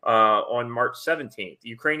on March 17th. The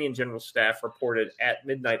Ukrainian General Staff reported at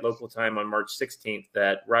midnight local time on March 16th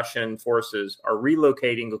that Russian forces are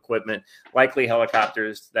relocating equipment, likely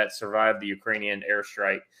helicopters that survived the Ukrainian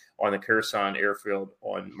airstrike on the Kherson airfield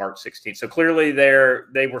on March 16th. So clearly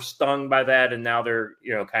they were stung by that, and now they're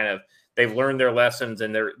they've learned their lessons,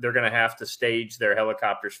 and they're going to have to stage their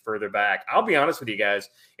helicopters further back. I'll be honest with you guys,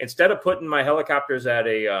 instead of putting my helicopters at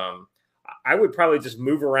I would probably just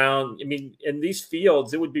move around. I mean, in these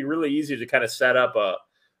fields, it would be really easy to kind of set up a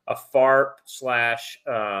FARP /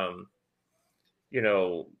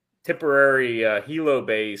 temporary helo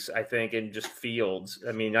base, I think, in just fields.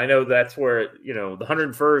 I mean, I know that's where, the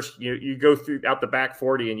 101st, you go through out the back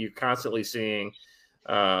 40 and you're constantly seeing,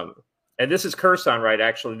 and this is Kherson, right?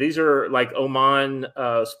 Actually, these are like Oman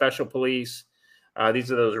special police.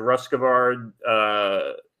 These are those Ruskavard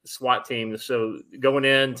SWAT team. So going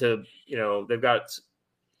in to, they've got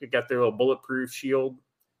their little bulletproof shield.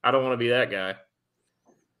 I don't want to be that guy.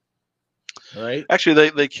 Right. Actually,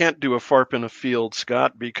 they can't do a FARP in a field,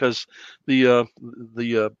 Scott, because the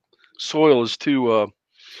soil is too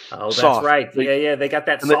that's soft. Right. They got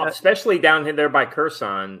that soft, especially down there by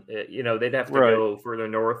Kherson. They'd have to go further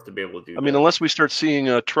north to be able to do that. I mean, unless we start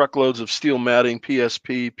seeing truckloads of steel matting,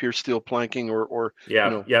 PSP, pure steel planking, or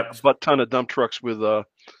a butt ton of dump trucks with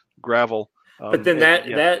gravel. But then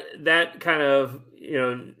that kind of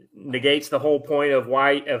negates the whole point of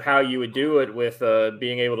how you would do it with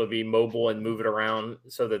being able to be mobile and move it around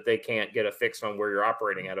so that they can't get a fix on where you're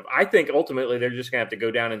operating out of. I think ultimately they're just going to have to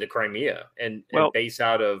go down into Crimea and base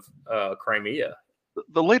out of Crimea.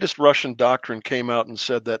 The latest Russian doctrine came out and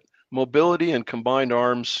said that mobility and combined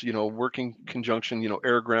arms, working conjunction,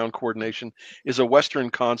 air-ground coordination is a Western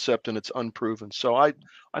concept and it's unproven. So I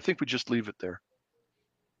think we just leave it there.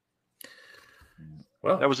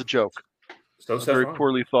 Well, that was a joke. So a very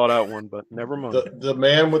poorly thought out one, but never mind. The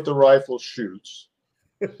man with the rifle shoots.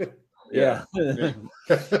 Yeah.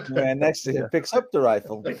 Man next to him picks up the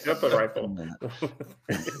rifle. Picks up the rifle.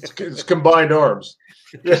 It's combined arms.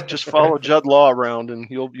 Just follow Judd Law around and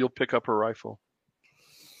you'll pick up a rifle.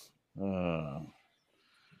 This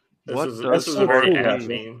is a very apt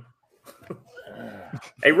meme.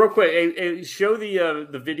 Hey, real quick, show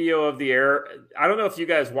the video of the air. I don't know if you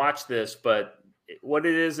guys watched this, but what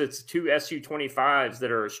it is, it's two Su-25s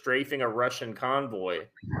that are strafing a Russian convoy,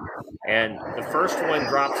 and the first one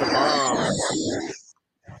drops a bomb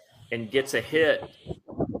and gets a hit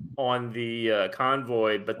on the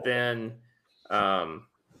convoy, but then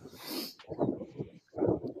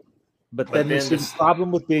there's this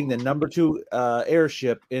problem with being the number 2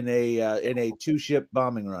 airship in a 2-ship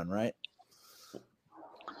bombing run, right?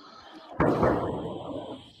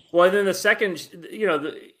 Well, and then the second,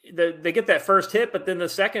 they get that first hit, but then the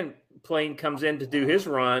second plane comes in to do his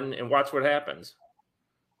run, and watch what happens.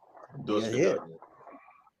 I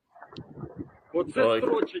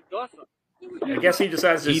guess he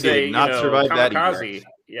decides to say, did not survive kamikaze.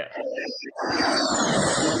 That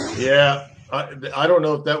Yeah. I don't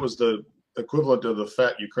know if that was the equivalent of the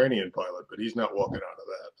fat Ukrainian pilot, but he's not walking out of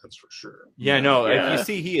that. That's for sure. Yeah, no. Yeah. If you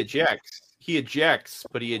see, he ejects,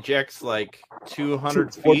 but he ejects like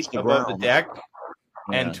 200 feet above the deck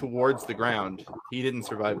and towards the ground. He didn't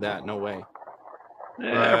survive that. No way.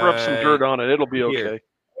 Rub some dirt on it. It'll be okay. Here.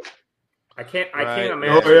 I can't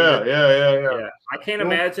imagine. Oh yeah. I can't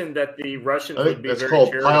imagine that the Russians I think would be that's very called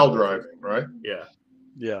charitable. pile driving, right?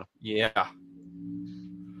 Yeah. Yeah.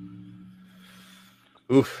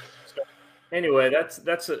 Oof. Anyway, that's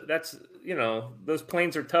those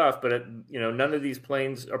planes are tough, but none of these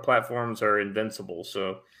planes or platforms are invincible.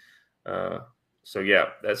 So yeah,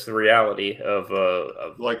 that's the reality of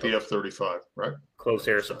like the F-35, right? Close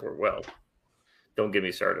air support. Well, don't get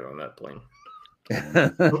me started on that plane.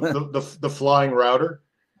 the flying router.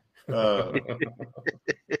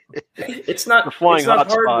 It's not the flying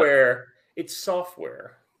hardware. It's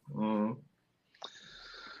software. Mm.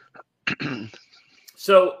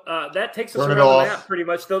 So that takes us Turn it around off. the map pretty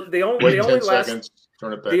much. The 10 only seconds.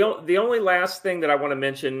 Turn it back. the only last thing that I want to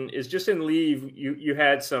mention is just in Lviv, you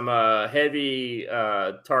had some heavy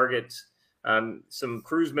targets, some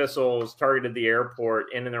cruise missiles targeted the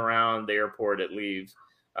airport in and around the airport at Lviv.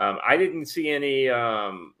 I didn't see any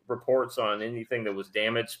reports on anything that was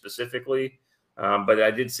damaged specifically, but I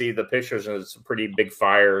did see the pictures and it's a pretty big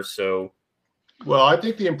fire. So, well, I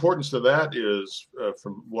think the importance of that is,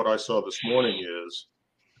 from what I saw this morning, is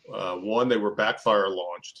one, they were backfire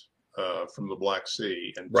launched from the Black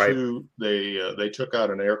Sea, and two, they took out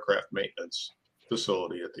an aircraft maintenance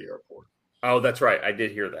facility at the airport. Oh, that's right. I did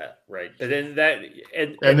hear that. Right, and then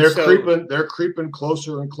and they're creeping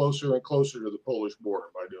closer and closer and closer to the Polish border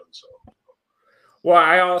by doing so. Well,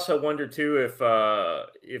 I also wonder too if there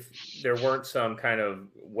weren't some kind of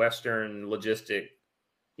Western logistic.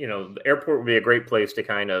 The airport would be a great place to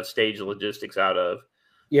kind of stage logistics out of.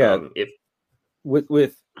 Yeah, if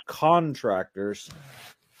with contractors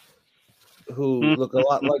who look a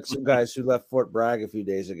lot like some guys who left Fort Bragg a few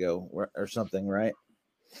days ago or something, right?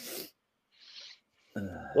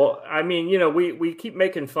 Well, I mean, we keep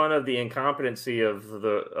making fun of the incompetency of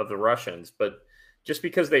the Russians, but just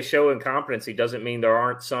because they show incompetency doesn't mean there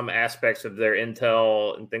aren't some aspects of their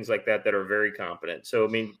intel and things like that are very competent. So, I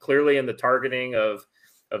mean, clearly in the targeting of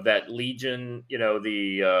that Legion,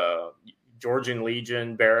 the Georgian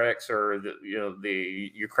Legion barracks or the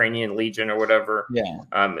Ukrainian Legion or whatever. Yeah,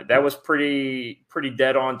 that was pretty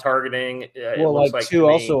dead on targeting. Well,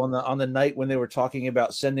 also on the night when they were talking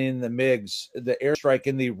about sending in the MiGs, the airstrike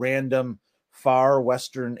in the random far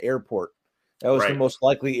western airport. That was the most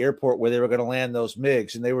likely airport where they were going to land those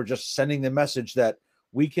MiGs, and they were just sending the message that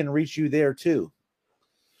we can reach you there too.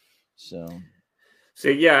 So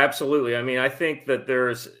yeah, absolutely. I mean, I think that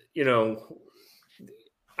there's,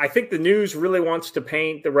 I think the news really wants to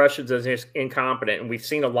paint the Russians as incompetent, and we've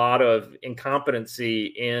seen a lot of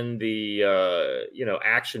incompetency in the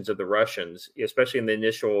actions of the Russians, especially in the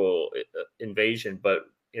initial invasion. But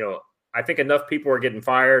I think enough people are getting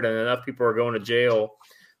fired and enough people are going to jail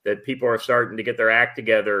that people are starting to get their act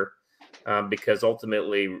together because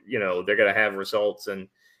ultimately, they're going to have results. And,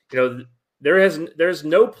 there's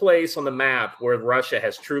no place on the map where Russia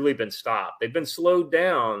has truly been stopped. They've been slowed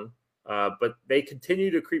down, but they continue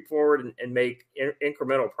to creep forward and make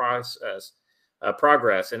incremental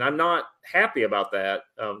progress. And I'm not happy about that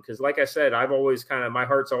because, like I said, I've always my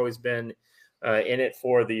heart's always been in it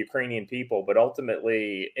for the Ukrainian people. But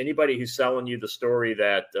ultimately, anybody who's selling you the story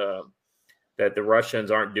that the Russians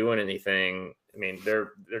aren't doing anything, I mean,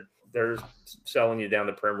 they're selling you down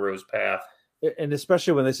the primrose path. And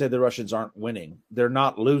especially when they say the Russians aren't winning, they're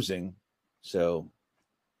not losing. So,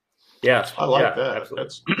 yes, I like that.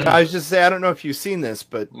 I was just saying, I don't know if you've seen this,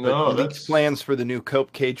 but leaked plans for the new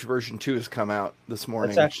Cope Cage version 2 has come out this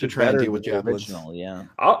morning. It's actually to try and better deal with than the javelins. original. Yeah,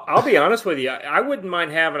 I'll be honest with you. I wouldn't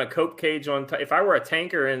mind having a Cope Cage on. If I were a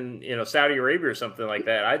tanker in Saudi Arabia or something like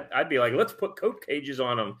that, I'd be like, let's put Cope Cages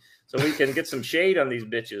on them so we can get some shade on these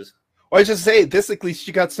bitches. Well, I was just saying, this at least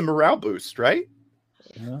you got some morale boost, right?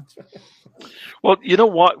 yeah. Well, you know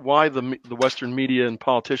what? Why the Western media and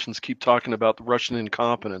politicians keep talking about the Russian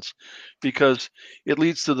incompetence? Because it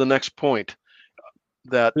leads to the next point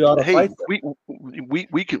that we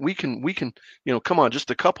can come on, just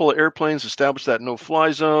a couple of airplanes, establish that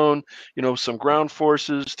no-fly zone, some ground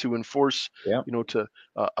forces to enforce, to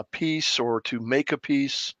a peace or to make a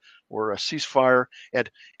peace or a ceasefire. And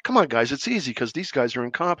come on, guys, it's easy because these guys are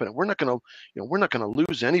incompetent. We're not going to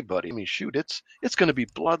lose anybody. I mean, shoot, it's going to be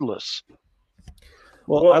bloodless.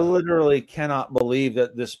 Well, I literally cannot believe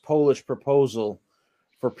that this Polish proposal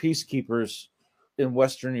for peacekeepers in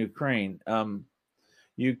Western Ukraine,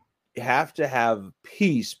 you have to have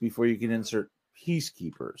peace before you can insert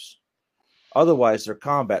peacekeepers. Otherwise, they're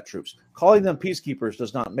combat troops. Calling them peacekeepers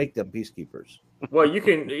does not make them peacekeepers. Well,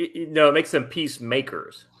 it makes them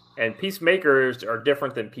peacemakers. And peacemakers are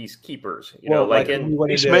different than peacekeepers.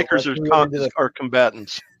 Peacemakers are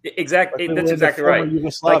combatants. Exactly, that's exactly right.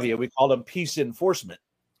 Yugoslavia, we call them peace enforcement,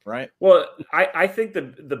 right? Well, I think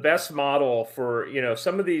the best model for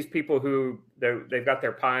some of these people who they've got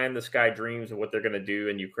their pie in the sky dreams of what they're going to do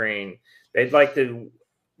in Ukraine, they'd like to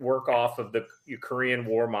work off of the Korean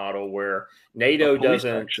War model where NATO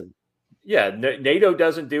doesn't. Action. Yeah, NATO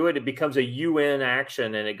doesn't do it. It becomes a UN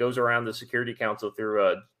action, and it goes around the Security Council through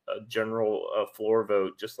a general floor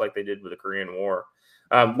vote, just like they did with the Korean War,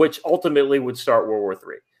 which ultimately would start World War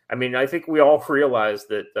III. I mean, I think we all realize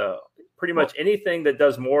that pretty much anything that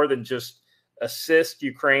does more than just assist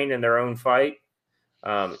Ukraine in their own fight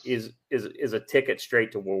is a ticket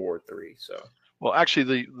straight to World War III. So. Well,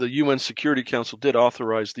 actually, the UN Security Council did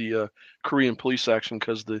authorize the Korean police action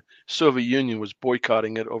because the Soviet Union was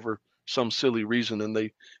boycotting it over some silly reason, and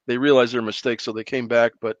they realized their mistake, so they came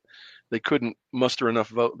back, but they couldn't muster enough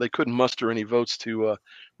vote. They couldn't muster any votes to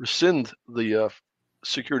rescind the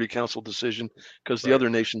Security Council decision because the other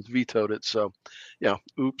nations vetoed it. So, yeah,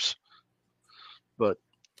 oops. But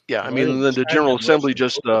yeah, I mean, then the General Assembly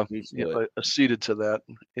just acceded to that,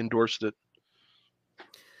 endorsed it.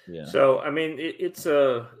 Yeah. So I mean, it's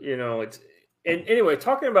and anyway,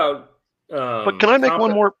 talking about. But can I make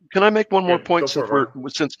one more? Can I make one more point?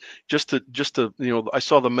 Since just to I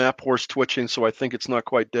saw the map horse twitching, so I think it's not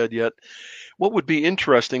quite dead yet. What would be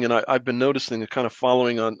interesting, and I've been noticing, kind of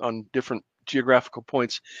following on different geographical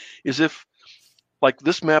points, is if, like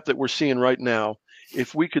this map that we're seeing right now,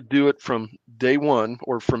 if we could do it from day one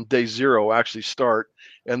or from day zero, actually start,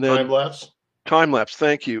 and then time lapse.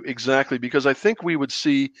 Thank you. Exactly, because I think we would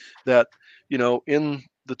see that in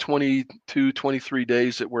the 22, 23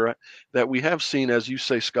 days that we have seen, as you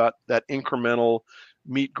say, Scott, that incremental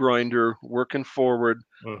meat grinder working forward,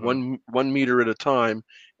 1 meter at a time.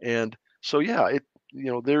 And so, yeah,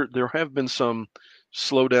 there have been some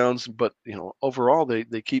slowdowns, but overall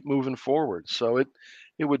they keep moving forward. So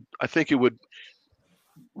I think it would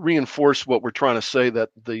reinforce what we're trying to say, that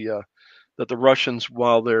the Russians,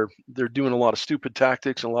 while they're doing a lot of stupid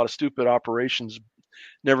tactics and a lot of stupid operations,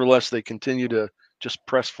 nevertheless they continue to just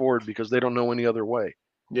press forward because they don't know any other way.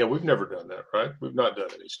 Yeah, we've never done that, right? We've not done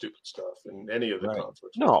any stupid stuff in any of the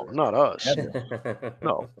conflicts. No, not us.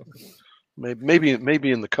 No, maybe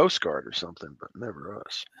in the Coast Guard or something, but never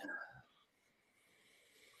us.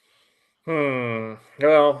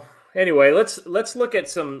 Well, anyway, let's look at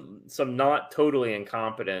some not totally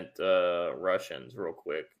incompetent Russians real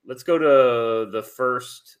quick. Let's go to the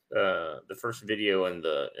first video in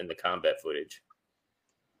the combat footage.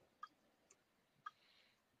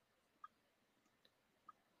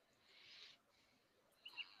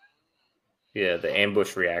 Yeah, the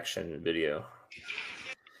ambush reaction video.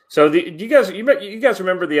 So do you guys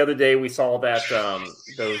remember the other day we saw that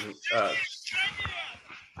those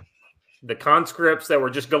the conscripts that were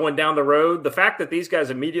just going down the road. The fact that these guys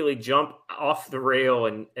immediately jump off the rail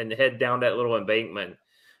and head down that little embankment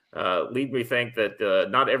lead me to think that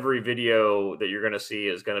not every video that you're going to see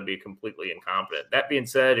is going to be completely incompetent. That being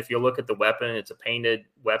said, if you look at the weapon, it's a painted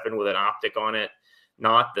weapon with an optic on it,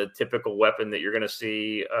 not the typical weapon that you're going to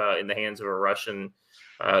see in the hands of a Russian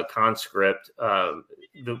conscript.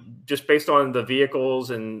 Just based on the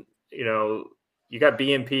vehicles and, you got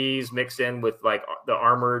BMPs mixed in with like the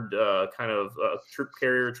armored kind of troop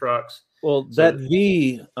carrier trucks. Well, that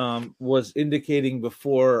V was indicating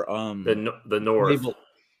before the North.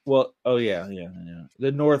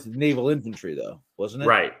 The North Naval Infantry, though, wasn't it?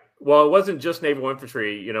 Right. Well, it wasn't just naval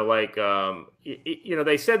infantry.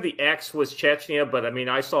 They said the X was Chechnya, but I mean,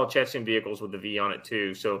 I saw Chechen vehicles with the V on it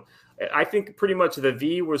too. So I think pretty much the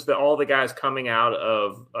V was all the guys coming out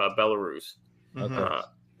of Belarus. Okay.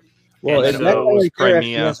 And that guy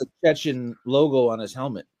Crimea has a Chechen logo on his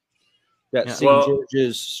helmet. That St.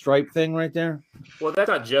 George's stripe thing right there. Well, that's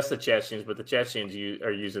not just the Chechens, but the Chechens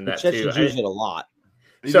are using that too. The Chechens use it a lot.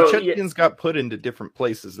 So the Chechens got put into different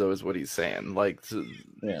places, though, is what he's saying. Like the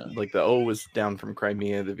O was down from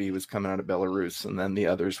Crimea, the V was coming out of Belarus, and then the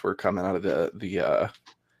others were coming out of the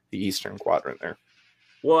eastern quadrant there.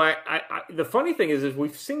 Well, the funny thing is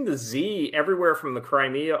we've seen the Z everywhere from the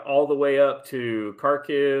Crimea all the way up to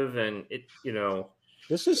Kharkiv, and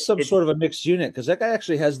this is some sort of a mixed unit because that guy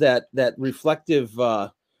actually has that reflective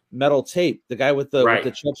metal tape. The guy with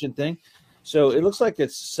the Chechen thing, so it looks like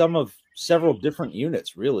it's several different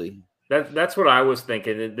units, really. That's what I was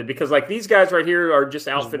thinking, because like these guys right here are just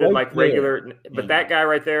outfitted like regular, but that guy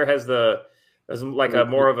right there has like a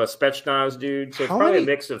more of a Spetsnaz dude. So it's probably a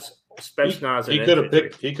mix of Spetsnaz and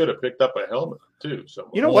he could have picked up a helmet too.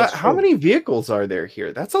 Somewhere. You know what? How many vehicles are there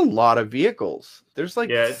here? That's a lot of vehicles. There's like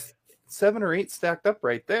 7 or 8 stacked up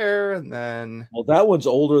right there, and then that one's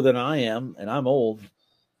older than I am, and I'm old,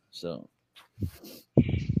 so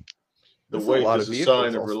the weight is a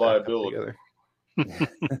sign of reliability.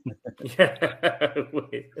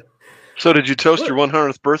 So did you toast your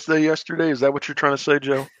 100th birthday yesterday? Is that what you're trying to say,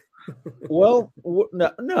 Joe? Well,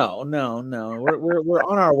 no. We're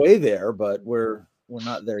on our way there, but we're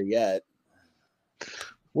not there yet.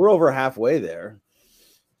 We're over halfway there.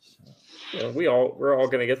 Well, we're all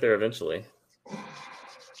going to get there eventually.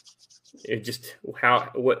 It just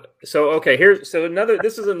this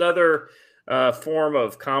is another form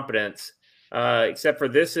of competence. Except for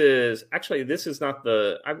this is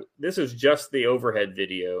just the overhead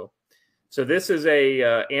video. So this is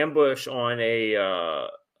a ambush on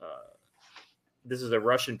this is a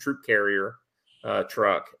Russian troop carrier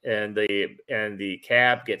truck, and the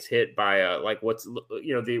cab gets hit by what is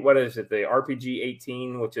it, the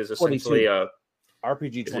RPG-18, which is essentially a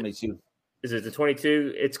RPG-22. Is it the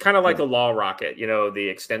 22? It's kind of like a law rocket, the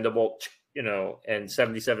extendable, and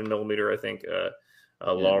 77 millimeter, I think.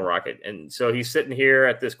 Law rocket. And so he's sitting here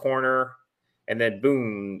at this corner, and then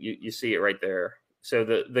boom, you see it right there. So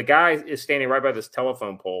the guy is standing right by this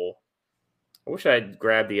telephone pole. I wish I'd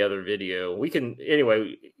grabbed the other video.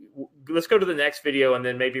 Anyway, let's go to the next video, and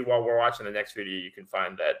then maybe while we're watching the next video, you can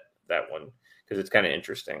find that one, because it's kind of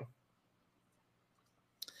interesting.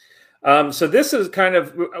 So this is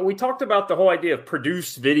we talked about the whole idea of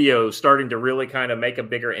produced video starting to really kind of make a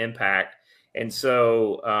bigger impact. And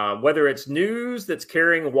so whether it's news that's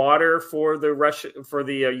carrying water for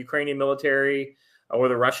the Ukrainian military or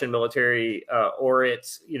the Russian military, or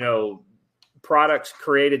it's, products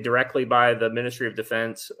created directly by the Ministry of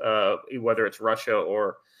Defense, whether it's Russia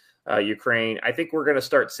or Ukraine, I think we're going to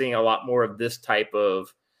start seeing a lot more of this type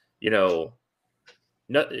of,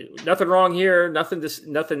 nothing wrong here, nothing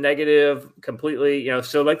negative, completely,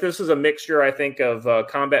 so like this is a mixture, I think, of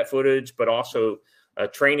combat footage, but also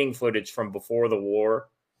training footage from before the war,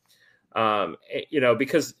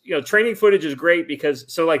 because training footage is great because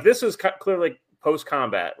this is clearly post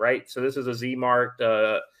combat, right? So this is a Z marked.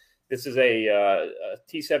 This is a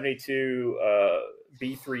T-72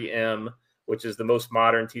 B3M, which is the most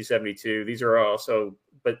modern T-72. These are also,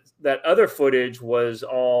 but that other footage was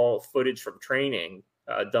all footage from training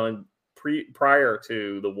done prior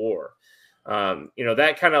to the war.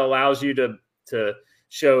 That kind of allows you to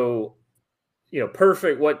show.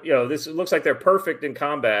 Perfect. This looks like they're perfect in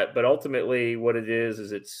combat, but ultimately what it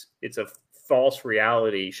is it's a false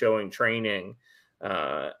reality showing training.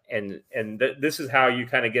 This is how you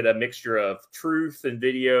kind of get a mixture of truth and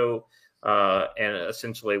video, and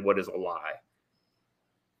essentially what is a lie.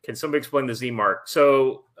 Can somebody explain the Z mark?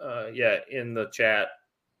 So, in the chat.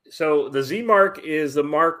 So the Z mark is the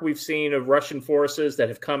mark we've seen of Russian forces that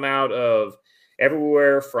have come out of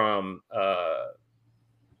everywhere from,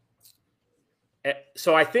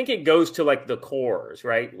 So I think it goes to like the cores,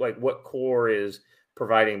 right? Like what core is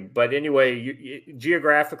providing. But anyway,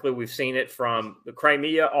 geographically, we've seen it from the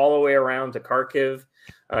Crimea all the way around to Kharkiv.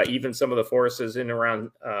 Even some of the forces in around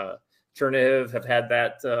Chernihiv have had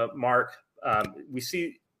that mark.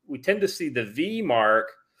 We tend to see the V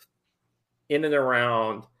mark in and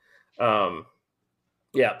around.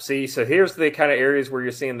 See, so here's the kind of areas where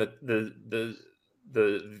you're seeing the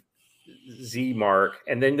Z mark,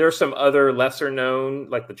 and then there's some other lesser known,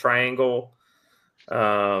 like the triangle,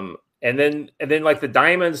 and then like the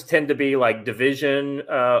diamonds tend to be like division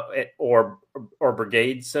or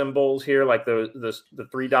brigade symbols here, like the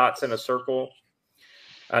three dots in a circle.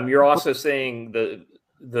 You're also seeing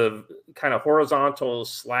the kind of horizontal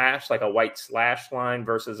slash, like a white slash line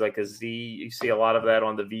versus like a Z. You see a lot of that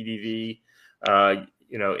on the VDV,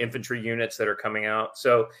 infantry units that are coming out.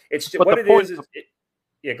 So it's go ahead.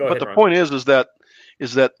 But the point is that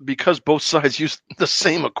because both sides use the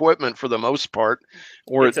same equipment for the most part,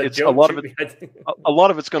 or it's a lot of it, a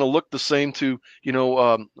lot of it's going to look the same to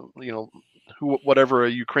whatever a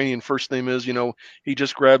Ukrainian first name is. He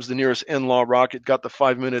just grabs the nearest NLAW rocket, got the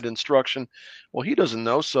 5-minute instruction. Well, he doesn't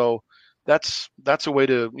know, so that's a way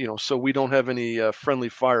to so we don't have any friendly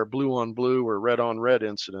fire, blue on blue or red on red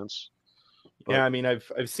incidents. But, yeah, I mean, I've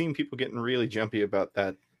seen people getting really jumpy about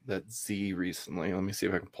that Z recently. Let me see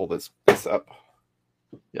if I can pull this up.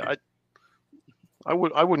 Yeah, I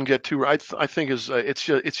wouldn't get too. I think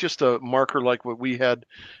it's just a marker like what we had.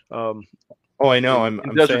 I know. I'm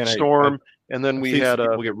Desert Storm, and then we had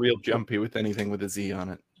people get real jumpy with anything with a Z on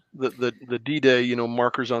it. The D-Day,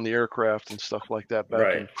 markers on the aircraft and stuff like that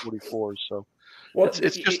back in '44. So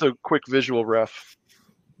it's just a quick visual ref.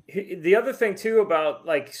 The other thing too about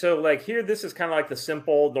here, this is kind of like the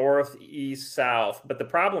simple north, east, south. But the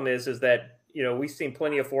problem is that, we've seen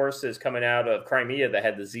plenty of forces coming out of Crimea that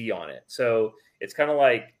had the Z on it. So it's kind of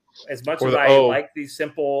like, as much as I like these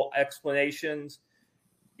simple explanations,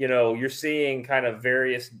 you're seeing kind of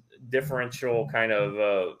various differential kind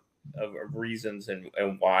of reasons and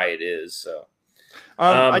why it is. So.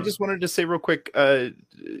 I just wanted to say real quick,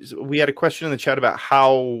 we had a question in the chat about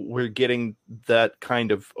how we're getting that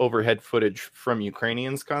kind of overhead footage from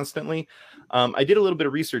Ukrainians constantly. I did a little bit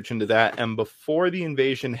of research into that, and before the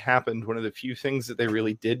invasion happened, one of the few things that they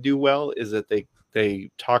really did do well is that they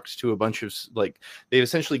talked to a bunch of, they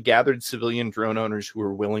essentially gathered civilian drone owners who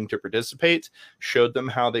were willing to participate, showed them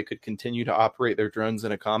how they could continue to operate their drones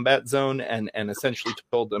in a combat zone, and essentially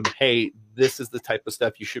told them, hey, this is the type of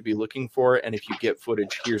stuff you should be looking for, and if you get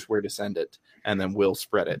footage, here's where to send it, and then we'll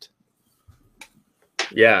spread it.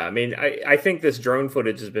 Yeah, I mean, I think this drone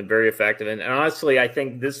footage has been very effective, and honestly, I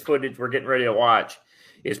think this footage we're getting ready to watch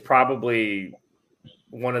is probably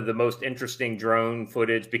one of the most interesting drone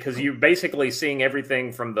footage, because you're basically seeing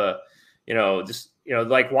everything from the,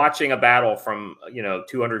 like watching a battle from,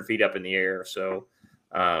 200 feet up in the air. So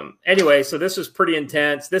anyway, so this is pretty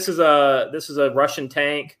intense. This is a Russian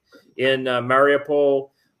tank in Mariupol,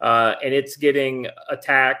 and it's getting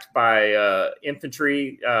attacked by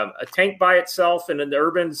infantry. A tank by itself in an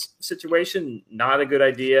urban situation, not a good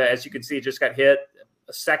idea. As you can see, it just got hit,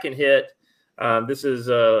 a second hit. This is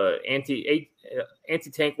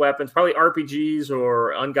anti-tank weapons, probably RPGs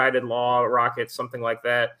or unguided law rockets, something like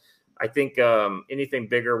that. I think anything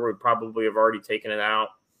bigger would probably have already taken it out.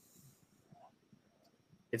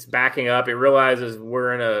 It's backing up. It realizes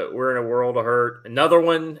we're in a world of hurt. Another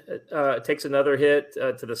one takes another hit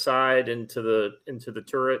to the side into the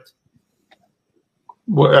turret.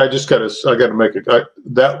 Well, I got to make it.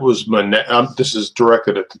 That was this is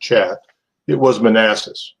directed at the chat. It was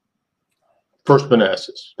Manassas. First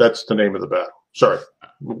Manassas. That's the name of the battle. Sorry.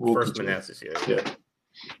 First Manassas, yeah.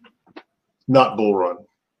 Not Bull Run.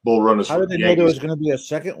 Bull Run is. How did they know there was going to be a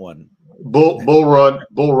second one? Bull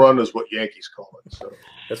Run is what Yankees call it. So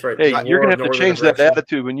that's right. Hey, you're going to have to change that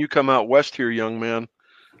attitude when you come out west here, young man.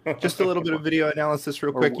 Just a little bit of video analysis,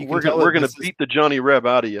 real quick. We're going to beat the Johnny Reb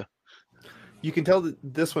out of you. You can tell that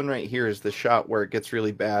this one right here is the shot where it gets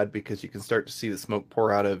really bad, because you can start to see the smoke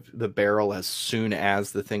pour out of the barrel as soon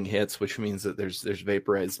as the thing hits, which means that there's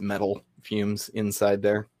vaporized metal fumes inside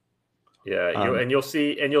there. Yeah, and you'll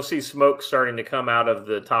see smoke starting to come out of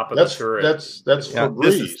the top of the turret. That's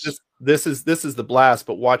Febreze. This is the blast,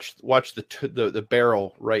 but watch the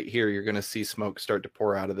barrel right here. You're going to see smoke start to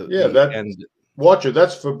pour out of the end. Watch it.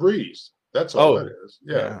 That's Febreze. That's all that is.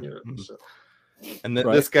 Yeah. So. And then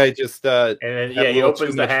this guy just and then he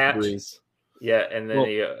opens the hatch. Febreze. Yeah, and then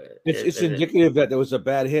it's indicative that there was a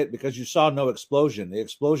bad hit because you saw no explosion. The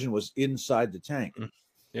explosion was inside the tank.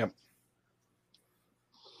 Yep.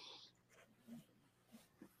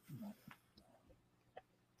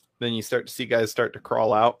 then you start to see guys start to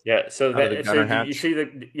crawl out. Yeah. So that so you see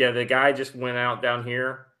the guy just went out down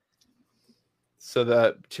here. So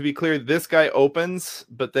to be clear, this guy opens,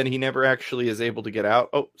 but then he never actually is able to get out.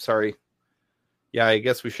 Oh, sorry. Yeah, I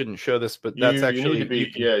guess we shouldn't show this, but that's actually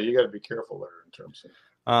you got to be careful there in terms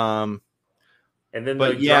of. And then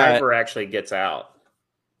the driver actually gets out.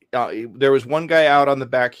 There was one guy out on the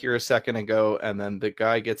back here a second ago, and then the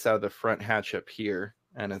guy gets out of the front hatch up here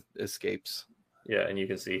and escapes. Yeah, and you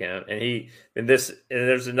can see him. And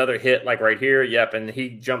there's another hit like right here. Yep, and he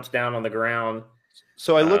jumps down on the ground.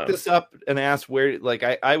 So I looked this up and asked where, like,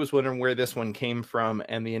 I was wondering where this one came from,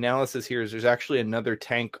 and the analysis here is there's actually another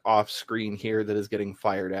tank off screen here that is getting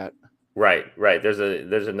fired at. Right. There's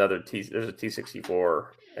another there's a T-64,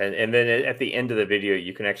 and then at the end of the video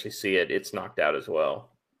you can actually see it. It's knocked out as well.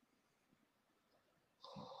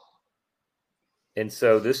 And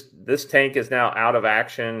so this tank is now out of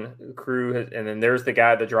action. The crew has, and then there's the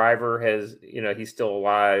guy, the driver has, he's still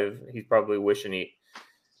alive. He's probably wishing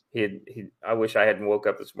I wish I hadn't woke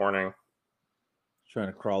up this morning. Trying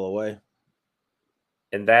to crawl away.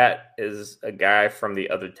 And that is a guy from the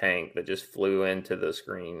other tank that just flew into the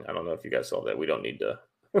screen. I don't know if you guys saw that. We don't need to.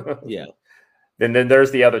 Yeah. Then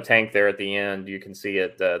there's the other tank there at the end. You can see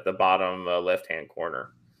it at the bottom left-hand corner.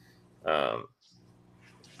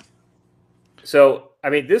 So, I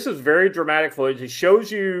mean, this is very dramatic footage. It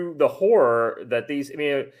shows you the horror that these,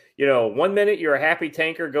 1 minute you're a happy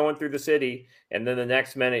tanker going through the city, and then the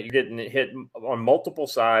next minute you're getting hit on multiple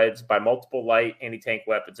sides by multiple light anti-tank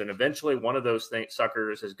weapons. And eventually one of those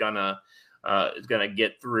suckers is gonna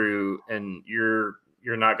get through, and you're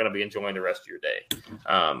not going to be enjoying the rest of your day.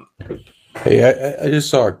 Hey, I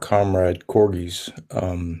just saw Comrade Corgi's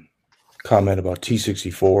comment about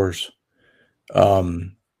T-64s.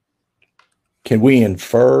 Can we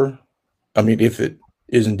infer, I mean, if it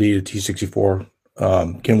is indeed a T-64,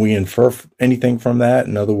 can we infer anything from that?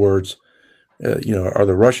 In other words, are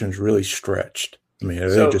the Russians really stretched? I mean,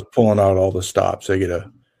 are they just pulling out all the stops? They get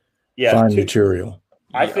to find material.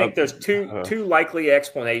 I think there's two likely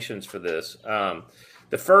explanations for this.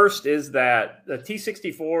 The first is that the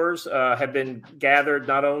T-64s have been gathered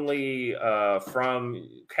not only from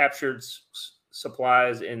captured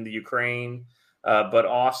supplies in the Ukraine, but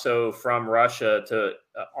also from Russia to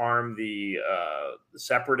arm the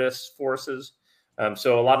separatist forces.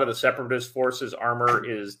 So a lot of the separatist forces' armor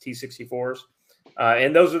is T-64s.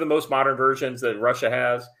 And those are the most modern versions that Russia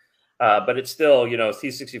has. But it's still,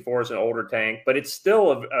 T-64 is an older tank, but it's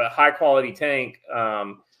still a high-quality tank,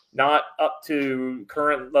 not up to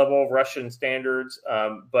current level Russian standards.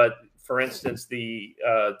 But, for instance, the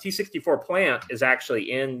T-64 plant is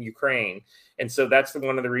actually in Ukraine. And so that's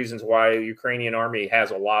one of the reasons why the Ukrainian army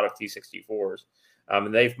has a lot of T-64s.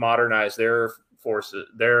 And they've modernized their forces,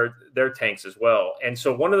 their tanks as well. And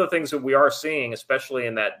so one of the things that we are seeing, especially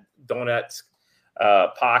in that Donetsk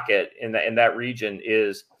pocket in that region,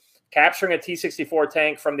 is capturing a T-64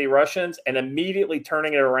 tank from the Russians and immediately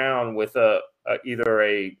turning it around with either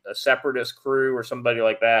a separatist crew or somebody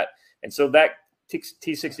like that. And so that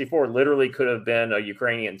T-64 literally could have been a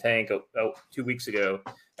Ukrainian tank 2 weeks ago,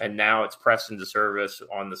 and now it's pressed into service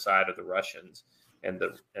on the side of the Russians and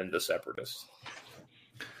the separatists.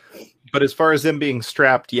 But as far as them being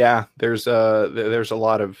strapped, yeah, there's a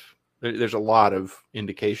lot of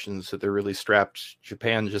indications that they're really strapped.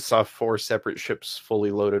 Japan just saw 4 separate ships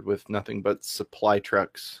fully loaded with nothing but supply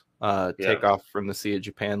trucks take off from the Sea of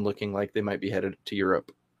Japan, looking like they might be headed to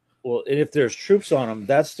Europe. Well, and if there's troops on them,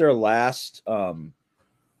 that's their last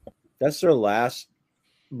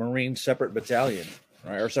Marine separate battalion,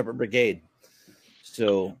 right, or separate brigade.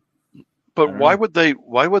 So, but why would they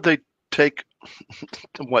take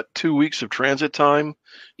 2 weeks of transit time?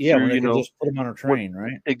 Yeah, when they can just put them on a train,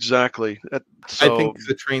 right? Exactly. I think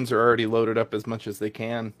the trains are already loaded up as much as they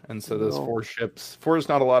can, and so those 4 ships. 4 is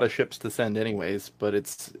not a lot of ships to send, anyways, but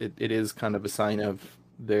it is kind of a sign of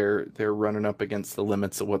they're running up against the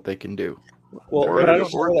limits of what they can do. Well, but I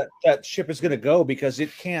don't know that ship is going to go because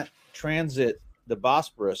it can't transit the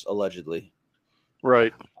Bosporus, allegedly.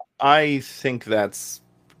 Right. I think that's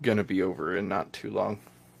going to be over in not too long.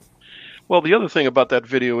 Well, the other thing about that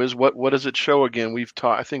video is what does it show again?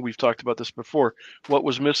 I think we've talked about this before. What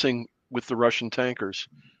was missing with the Russian tankers?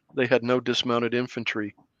 They had no dismounted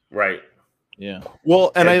infantry. Right. Yeah.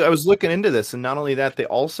 Well, and I was looking into this, and not only that, they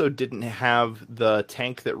also didn't have the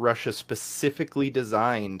tank that Russia specifically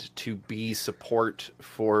designed to be support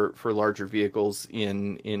for larger vehicles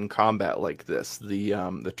in combat like this,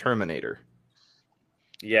 the Terminator.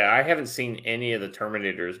 Yeah, I haven't seen any of the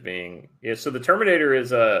Terminators being. Yeah, so the Terminator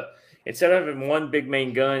is instead of having one big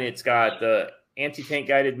main gun, it's got the anti-tank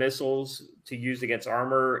guided missiles to use against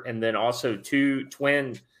armor, and then also 2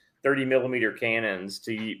 twin 30mm cannons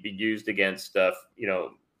to be used against stuff,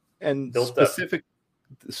 and built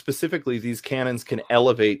specifically these cannons can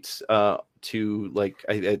elevate to like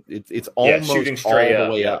it's almost shooting all straight the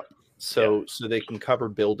up, way up. So they can cover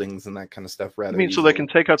buildings and that kind of stuff rather. I mean, easily. so they can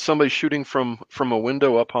take out somebody shooting from a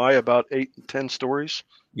window up high about 8-10 stories.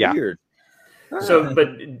 Yeah. Weird. So,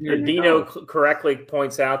 but Dino correctly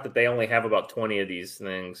points out that they only have about 20 of these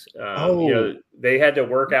things. They had to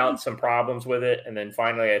work out some problems with it, and then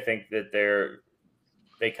finally, I think that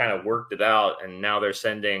they kind of worked it out, and now they're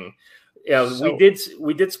sending.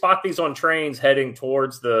 We did spot these on trains heading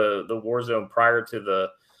towards the war zone prior to the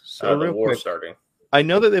war starting. I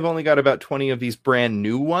know that they've only got about 20 of these brand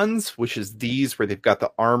new ones, which is these where they've got the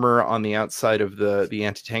armor on the outside of the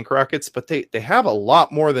anti-tank rockets, but they have a lot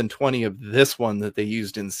more than 20 of this one that they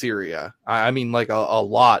used in Syria. I mean, like a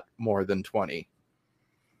lot more than 20.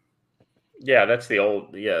 Yeah, that's the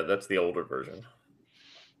older version.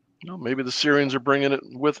 No, maybe the Syrians are bringing it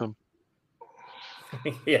with them.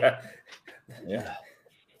 Yeah. Yeah.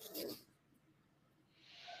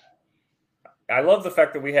 I love the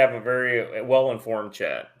fact that we have a very well-informed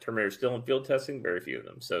chat. Terminator still in field testing, very few of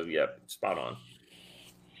them. So, yeah, spot on.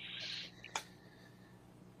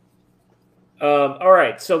 All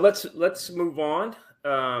right, so let's move on.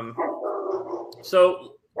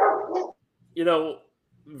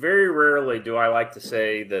 Very rarely do I like to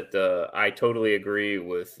say that I totally agree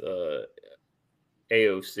with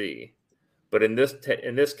AOC, but in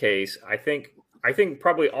this case, I think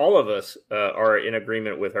probably all of us are in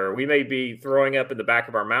agreement with her. We may be throwing up in the back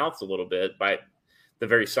of our mouths a little bit by the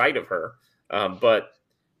very sight of her, but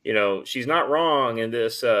she's not wrong in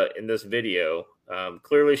this video.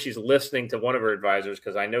 Clearly, she's listening to one of her advisors,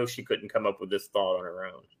 because I know she couldn't come up with this thought on her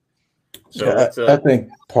own. So I think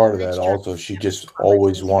part of that also, she just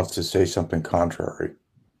always wants to say something contrary.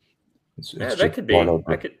 That could be.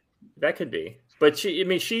 That could be. But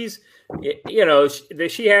she's,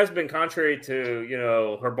 she has been contrary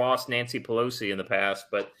to, her boss, Nancy Pelosi, in the past,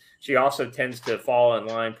 but she also tends to fall in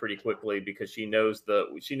line pretty quickly because she knows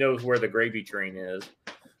where the gravy train is.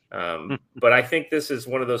 But I think this is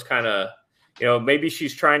one of those kind of, maybe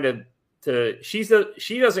she's trying she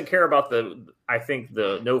doesn't care about the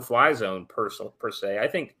no-fly zone per se. I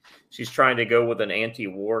think she's trying to go with an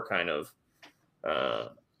anti-war kind of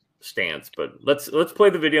stance, but let's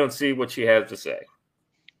play the video and see what she has to say.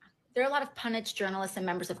 There are a lot of pundits, journalists, and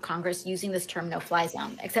members of Congress using this term no-fly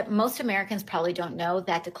zone, except most Americans probably don't know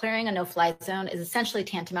that declaring a no-fly zone is essentially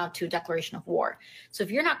tantamount to a declaration of war. So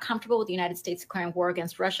if you're not comfortable with the United States declaring war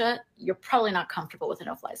against Russia, you're probably not comfortable with a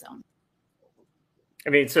no-fly zone. I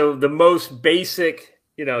mean, so the most basic,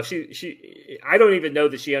 I don't even know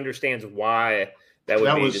that she understands why that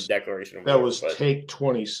would be the declaration of war. That was take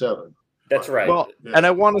 27. That's right. Well, and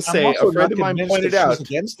I want to say, a friend of mine pointed out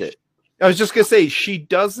against it. I was just going to say, she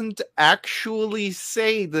doesn't actually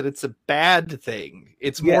say that it's a bad thing.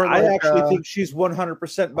 It's more like, I actually think she's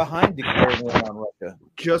 100% behind declaring war on Russia.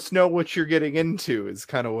 Just know what you're getting into is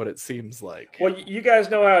kind of what it seems like. Well, you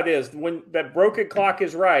guys know how it is. When that broken clock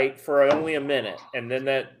is right for only a minute, and then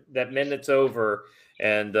that minute's over,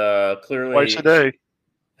 and clearly... Twice a day.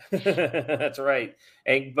 That's right.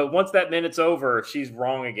 But once that minute's over, she's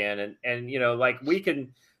wrong again. And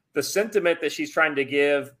the sentiment that she's trying to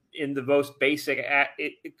give in the most basic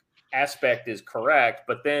aspect is correct,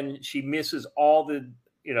 but then she misses all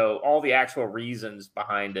the actual reasons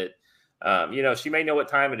behind it. She may know what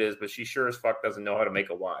time it is, but she sure as fuck doesn't know how to make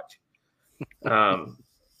a watch.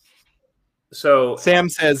 So Sam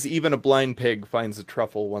says even a blind pig finds a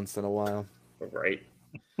truffle once in a while. Right.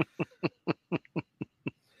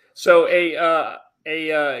 So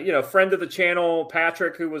a friend of the channel,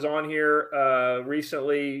 Patrick, who was on here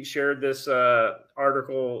recently, shared this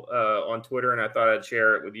article on Twitter, and I thought I'd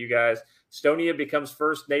share it with you guys. Estonia becomes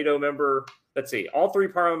first NATO member. Let's see, all three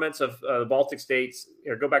parliaments of the Baltic states.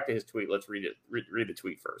 Here, go back to his tweet. Let's read it. Read the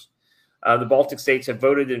tweet first. The Baltic states have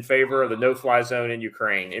voted in favor of the no-fly zone in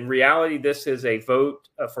Ukraine. In reality, this is a vote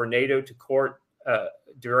for NATO to court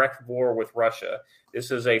direct war with Russia.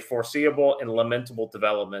 This is a foreseeable and lamentable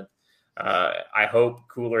development. I hope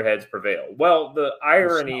cooler heads prevail. Well, the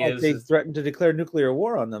irony is they threatened to declare nuclear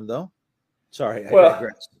war on them, though. Sorry, I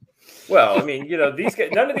digress. Well, I mean, these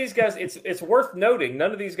guys, none of these guys. It's worth noting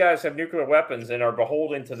none of these guys have nuclear weapons and are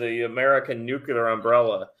beholden to the American nuclear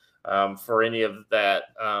umbrella for any of that.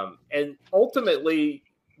 And ultimately,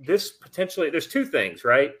 there's two things,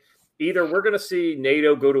 right? Either we're going to see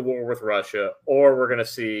NATO go to war with Russia, or we're going to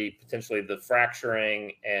see potentially the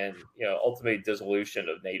fracturing and ultimately dissolution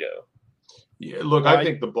of NATO. Yeah, look, I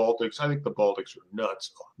think the Baltics are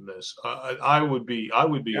nuts on this. I would be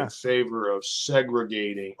in favor of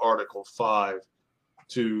segregating Article 5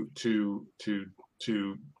 to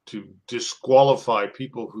disqualify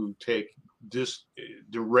people who take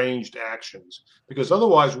deranged actions, because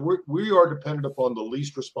otherwise we are dependent upon the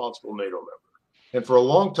least responsible NATO member. And for a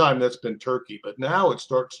long time, that's been Turkey. But now it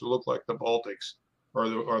starts to look like the Baltics are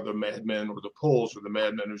the madmen, or the Poles are the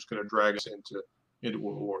madmen who's going to drag us into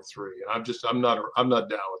World War III. And I'm not down with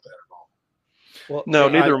that at all. Well, no,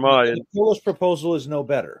 neither am I. The Polish proposal is no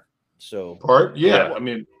better. So, I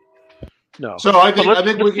mean, no. So I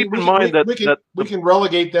think we can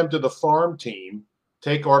relegate them to the farm team,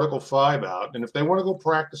 take Article 5 out, and if they want to go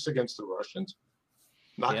practice against the Russians,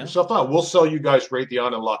 knock yourself out. We'll sell you guys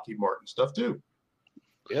Raytheon and Lockheed Martin stuff too.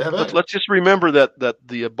 Yeah, let's just remember that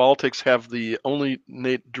the Baltics have the only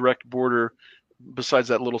direct border, besides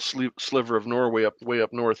that little sliver of Norway way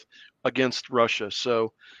up north, against Russia.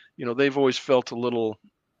 So, they've always felt a little,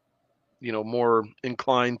 more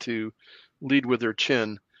inclined to lead with their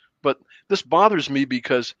chin. But this bothers me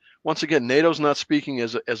because, once again, NATO's not speaking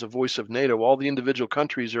as a voice of NATO. All the individual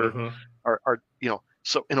countries are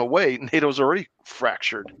so in a way, NATO's already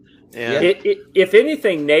fractured. And if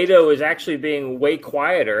anything, NATO is actually being way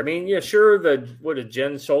quieter. I mean, sure,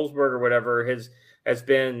 Jens Stoltenberg or whatever has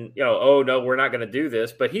been, oh no, we're not going to do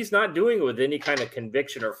this, but he's not doing it with any kind of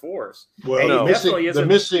conviction or force. Well, he definitely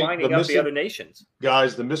isn't lining up the other nations.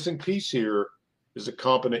 Guys, the missing piece here is a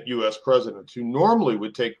competent U.S. president who normally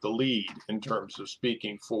would take the lead in terms of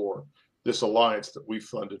speaking for this alliance that we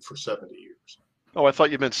funded for 70 years. Oh, I thought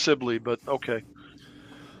you meant Sibley, but okay.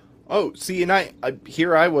 Oh, see, and I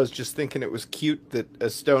was just thinking it was cute that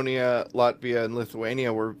Estonia, Latvia, and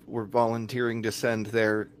Lithuania were volunteering to send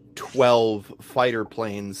their 12 fighter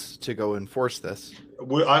planes to go enforce this.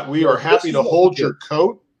 We are happy to hold your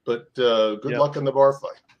coat, but good luck in the bar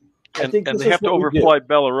fight. And they have to overfly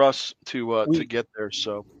Belarus to get there.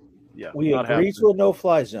 So, we agree to a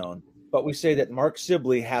no-fly zone, but we say that Mark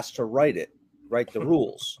Sibley has to write the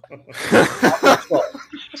rules.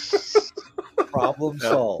 Problem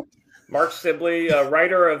solved. Mark Sibley,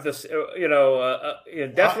 writer of this,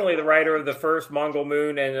 definitely the writer of the first Mongol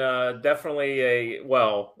Moon, and definitely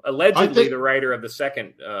allegedly the writer of the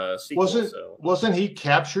second sequel. Wasn't he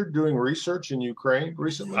captured doing research in Ukraine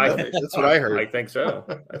recently? That's what I heard. I think so.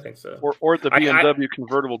 Or at the BMW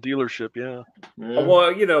convertible dealership, yeah.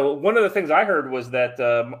 Well, one of the things I heard was that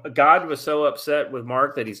God was so upset with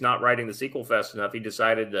Mark that he's not writing the sequel fast enough. He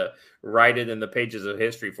decided to write it in the pages of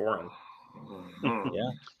history for him.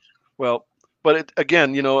 Yeah. Well, but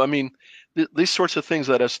again, these sorts of things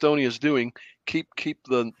that Estonia is doing keep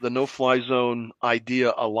the no-fly zone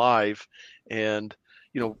idea alive. And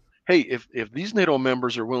hey, if these NATO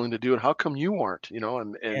members are willing to do it, how come you aren't?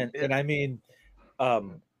 And I mean,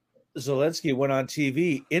 Zelensky went on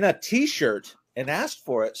TV in a T-shirt and asked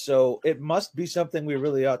for it, so it must be something we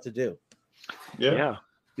really ought to do. Yeah.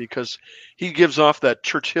 Because he gives off that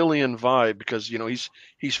Churchillian vibe, because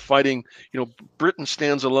he's fighting. Britain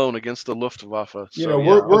stands alone against the Luftwaffe. So,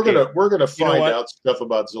 we're gonna find out stuff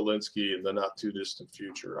about Zelensky in the not too distant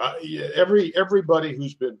future. Everybody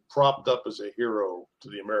who's been propped up as a hero to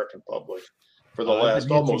the American public for the last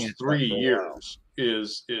almost 3 years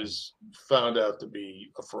is found out to be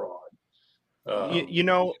a fraud.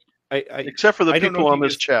 Except for the people on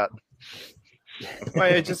this chat.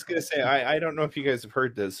 I was just gonna say, I don't know if you guys have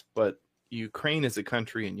heard this, but Ukraine is a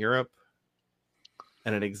country in Europe,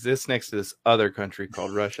 and it exists next to this other country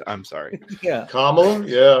called Russia. I'm sorry. Yeah, Kamala.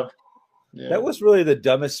 Yeah. That was really the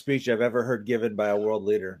dumbest speech I've ever heard given by a world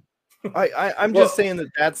leader. I'm just saying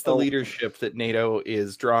that's the leadership that NATO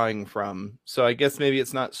is drawing from. So I guess maybe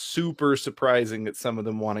it's not super surprising that some of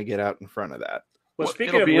them want to get out in front of that. Well,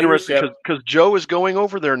 it'll be interesting because Joe is going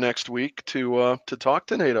over there next week to talk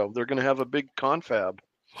to NATO. They're going to have a big confab.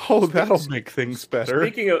 Oh, that'll make things better.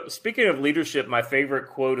 Speaking of leadership, my favorite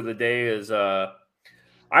quote of the day is, "I'm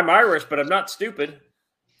Irish, but I'm not stupid."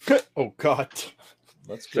 Oh God,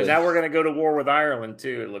 that's good. So now we're going to go to war with Ireland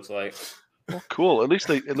too. It looks like. Well, cool. At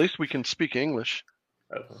least we can speak English.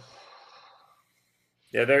 Okay.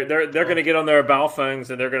 Yeah, they're going to get on their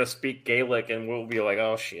balphones and they're going to speak Gaelic, and we'll be like,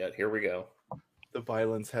 "Oh shit, here we go." The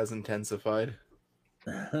violence has intensified.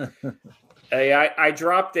 Hey, I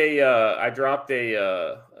dropped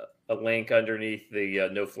a link underneath the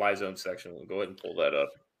no-fly zone section. We'll go ahead and pull that up.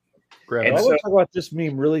 I want to talk about this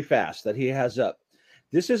meme really fast that he has up.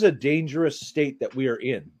 This is a dangerous state that we are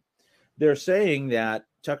in. They're saying that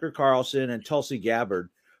Tucker Carlson and Tulsi Gabbard,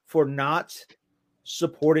 for not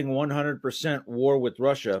supporting 100% war with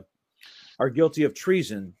Russia, are guilty of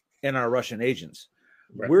treason and are Russian agents.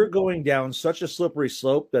 we're going down such a slippery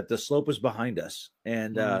slope that the slope is behind us,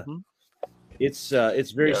 and it's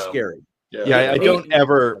very scary. Yeah, I don't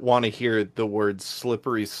ever want to hear the word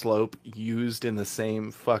slippery slope used in the same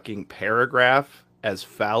fucking paragraph as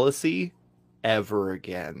fallacy ever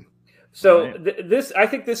again. So I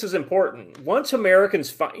think this is important. Once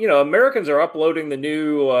Americans, Americans are uploading the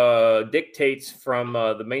new dictates from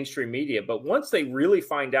the mainstream media, but once they really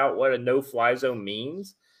find out what a no-fly zone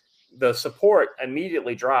means, the support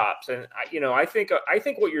immediately drops. And I think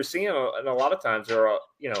what you're seeing in a lot of times are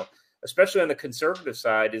especially on the conservative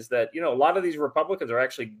side, is that, a lot of these Republicans are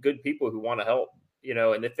actually good people who want to help,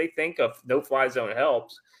 and if they think of no-fly zone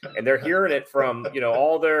helps and they're hearing it from,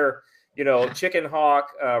 all their, chicken hawk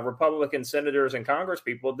Republican senators and Congress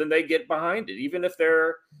people, then they get behind it, even if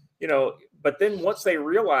they're, but then once they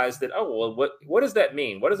realize that, what does that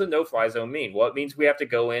mean? What does a no-fly zone mean? Well, it means we have to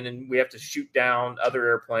go in and we have to shoot down other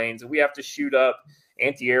airplanes, and we have to shoot up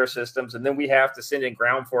anti-air systems, and then we have to send in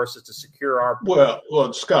ground forces to secure our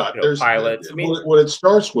Scott, there's pilots. What it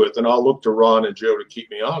starts with, and I'll look to Ron and Joe to keep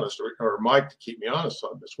me honest, or Mike to keep me honest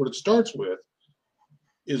on this. What it starts with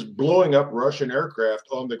is blowing up Russian aircraft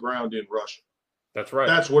on the ground in Russia. That's right.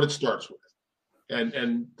 That's what it starts with,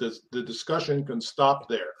 and the discussion can stop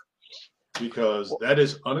there, because that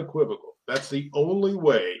is unequivocal. That's the only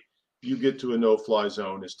way you get to a no-fly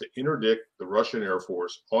zone, is to interdict the Russian Air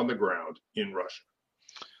Force on the ground in Russia.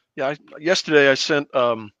 Yeah, yesterday I sent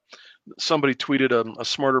somebody tweeted a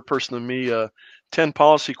smarter person than me 10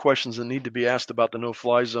 policy questions that need to be asked about the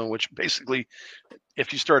no-fly zone, which basically,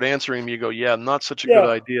 if you start answering them, you go, yeah, not such a good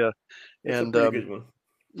idea. That's and a pretty good one.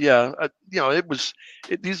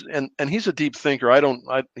 He's a deep thinker.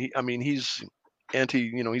 He's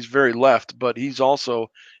he's very left, but he's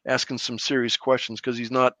also asking some serious questions, because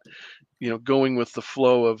he's not, going with the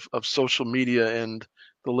flow of social media and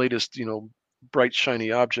the latest, bright,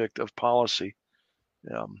 shiny object of policy.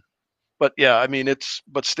 But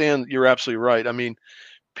Stan, you're absolutely right. I mean,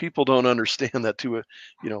 people don't understand that to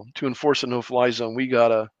enforce a no-fly zone, we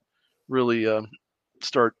gotta really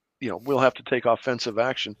start. We'll have to take offensive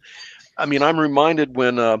action. I mean, I'm reminded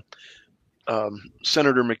when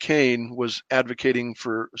Senator McCain was advocating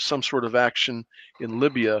for some sort of action in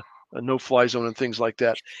Libya, a no-fly zone and things like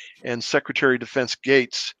that, and Secretary of Defense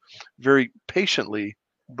Gates very patiently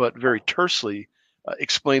but very tersely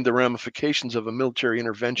explained the ramifications of a military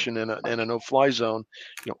intervention and a no-fly zone,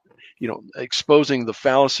 exposing the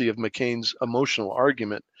fallacy of McCain's emotional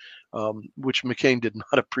argument, which McCain did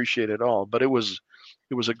not appreciate at all. But it was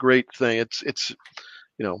a great thing. It's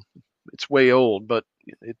way old, but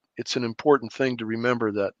it's an important thing to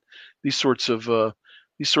remember, that these sorts of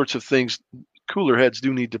things, cooler heads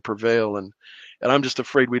do need to prevail, and I'm just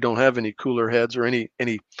afraid we don't have any cooler heads or any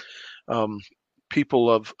people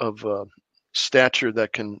of stature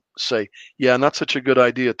that can say, yeah, not such a good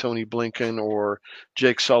idea, Tony Blinken or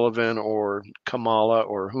Jake Sullivan or Kamala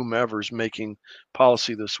or whomever's making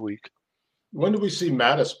policy this week. When do we see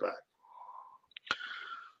Mattis back?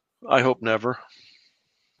 I hope never.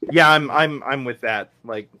 Yeah, I'm with that.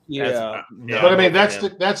 Like, but I mean, that's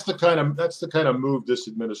the kind of move this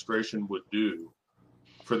administration would do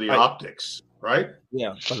for the optics, right?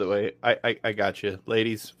 Yeah. By the way, I got you,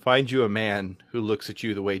 ladies. Find you a man who looks at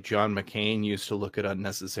you the way John McCain used to look at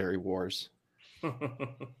unnecessary wars.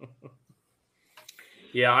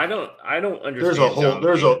 Yeah, I don't understand.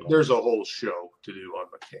 There's a whole show to do on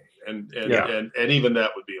McCain, and even that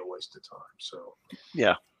would be a waste of time. So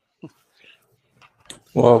yeah.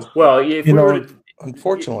 Well, if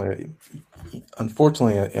unfortunately,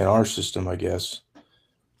 in our system, I guess,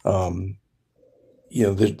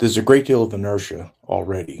 there's a great deal of inertia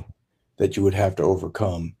already that you would have to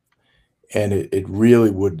overcome, and it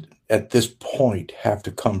really would, at this point, have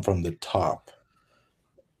to come from the top.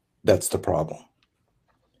 That's the problem,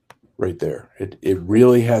 right there. It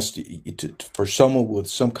really has to for someone with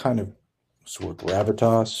some kind of sort of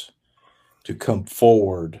gravitas to come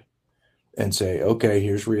forward and say, okay,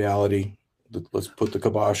 here's reality. Let's put the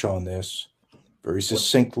kibosh on this very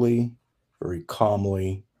succinctly, very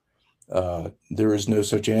calmly. There is no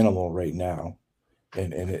such animal right now.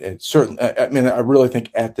 And it certainly, I mean, I really think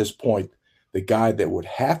at this point, the guy that would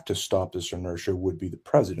have to stop this inertia would be the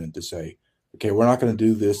president, to say, okay, we're not going to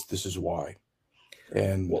do this. This is why.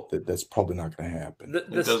 And that's probably not going to happen. It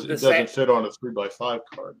doesn't fit on a 3x5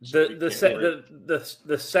 card. So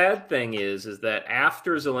the sad thing is that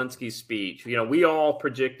after Zelensky's speech, we all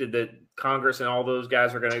predicted that Congress and all those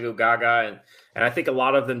guys were going to go gaga, and I think a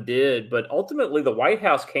lot of them did. But ultimately, the White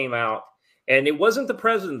House came out, and it wasn't the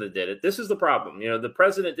president that did it. This is the problem. The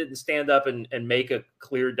president didn't stand up and make a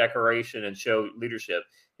clear declaration and show leadership.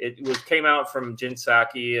 it came out from Jin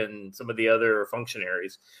Saki and some of the other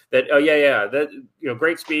functionaries that that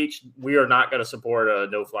great speech. We are not going to support a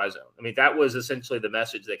no-fly zone. I mean, that was essentially the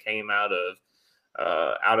message that came out of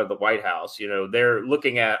the White House. They're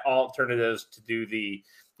looking at alternatives to do the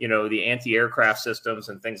anti-aircraft systems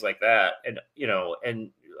and things like that, and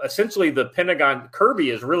essentially the Pentagon, Kirby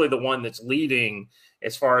is really the one that's leading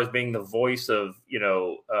as far as being the voice of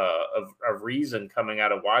reason coming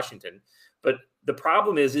out of Washington. But the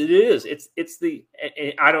problem is I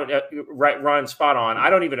don't right, Ron's spot on. I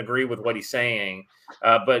don't even agree with what he's saying,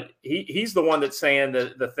 but he's the one that's saying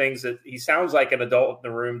the things that he sounds like an adult in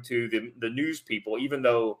the room to the news people, even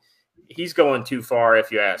though he's going too far,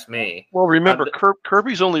 if you ask me. Well, remember,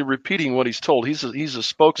 Kirby's only repeating what he's told. He's a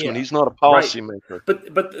spokesman. Yeah. He's not a policymaker.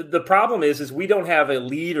 Right. But the problem is we don't have a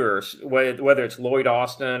leader, whether it's Lloyd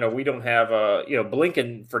Austin or we don't have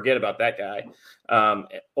Blinken. Forget about that guy,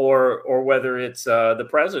 or whether it's the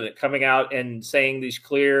president coming out and saying these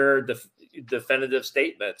clear, definitive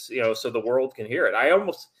statements. So the world can hear it.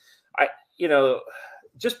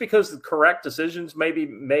 Just because the correct decisions may be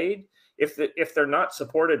made, if they're not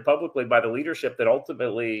supported publicly by the leadership, that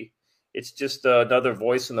ultimately it's just another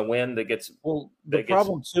voice in the wind that gets. Well, the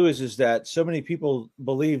problem too is that so many people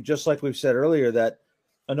believe, just like we've said earlier, that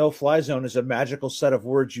a no-fly zone is a magical set of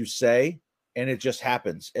words you say, and it just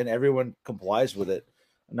happens, and everyone complies with it,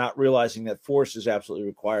 not realizing that force is absolutely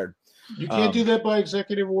required. You can't do that by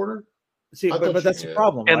executive order. See, but that's the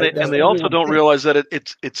problem, and right? they also don't realize that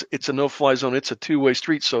it's a no-fly zone. It's a two-way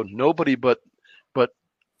street, so nobody but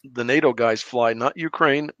the NATO guys fly, not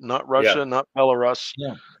Ukraine, not Russia, not Belarus.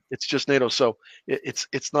 Yeah. It's just NATO. So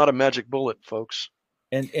it's not a magic bullet, folks.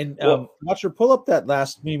 And Watcher, pull up that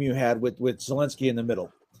last meme you had with Zelensky in the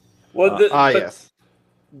middle. Well, yes.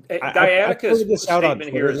 Dianica's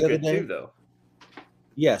statement here is good too, though.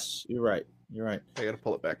 Yes, you're right. I got to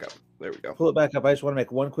pull it back up. There we go. Pull it back up. I just want to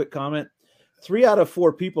make one quick comment. 3 out of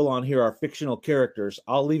 4 people on here are fictional characters.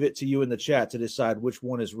 I'll leave it to you in the chat to decide which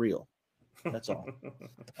one is real. That's all.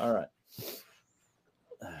 All right.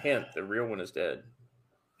 Hint: the real one is dead.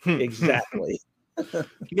 Exactly.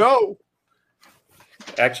 No.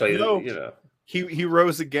 Actually, no. He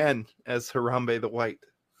rose again as Harambe the White.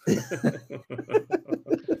 He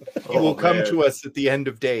will come to us at the end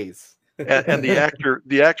of days. And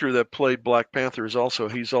the actor that played Black Panther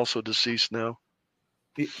he's also deceased now.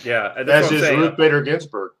 Yeah, as is Ruth Bader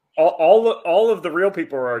Ginsburg. All of the real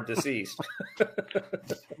people are deceased.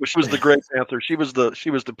 Which was the Grey Panther. She was the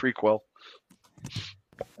prequel.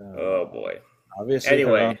 Oh boy. Obviously.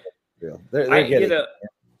 Anyway,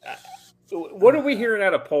 what are we hearing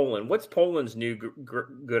out of Poland? What's Poland's new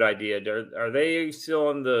good idea? Are they still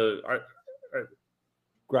on the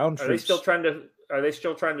ground troops? Are they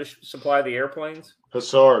still trying to supply the airplanes?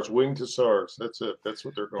 Hussars, winged hussars. That's it. That's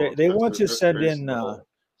what they're going. They want to send in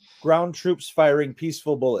ground troops firing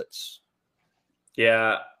peaceful bullets.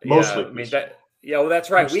 Yeah, mostly. I mean well, that's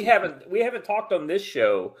right. Mostly. We haven't talked on this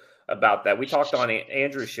show about that. We talked on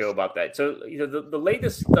Andrew's show about that. So the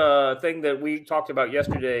latest thing that we talked about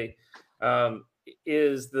yesterday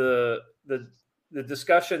is the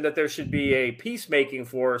discussion that there should be a peacemaking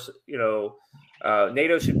force.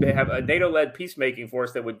 NATO should have a NATO-led peacemaking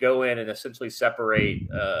force that would go in and essentially separate,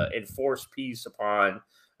 enforce peace upon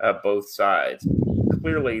both sides.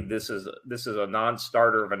 Clearly, this is a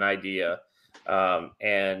non-starter of an idea,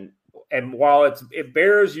 and while it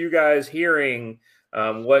bears you guys hearing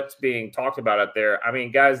what's being talked about out there, I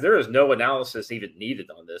mean, guys, there is no analysis even needed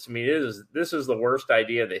on this. I mean, this is the worst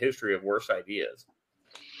idea in the history of worst ideas.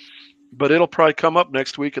 But it'll probably come up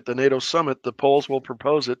next week at the NATO summit. The Poles will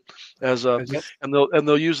propose it and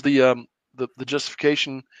they'll use the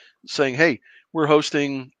justification saying, "Hey, we're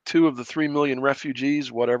hosting 2 of the 3 million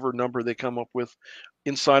refugees, whatever number they come up with,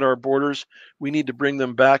 inside our borders. We need to bring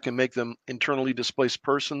them back and make them internally displaced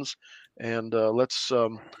persons, and we'll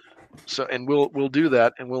do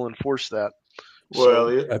that and we'll enforce that." Well,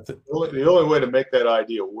 the only way to make that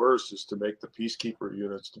idea worse is to make the peacekeeper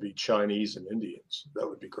units to be Chinese and Indians. That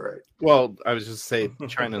would be great. Well, I was just saying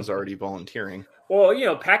China's already volunteering.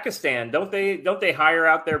 Well, Pakistan, don't they hire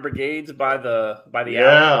out their brigades by the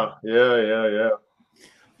hour? Yeah.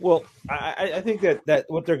 Well, I think that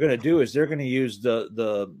what they're going to do is they're going to use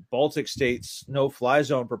the Baltic states no-fly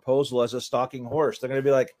zone proposal as a stalking horse. They're going to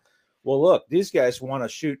be like, well, look, these guys want to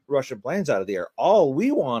shoot Russian planes out of the air. All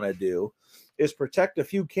we want to do is protect a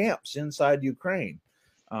few camps inside Ukraine,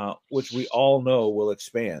 which we all know will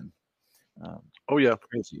expand.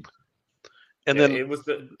 Crazy. And then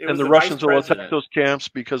the Russians will attack those camps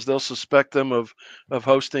because they'll suspect them of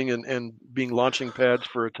hosting and being launching pads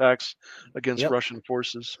for attacks against Russian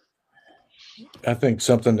forces. I think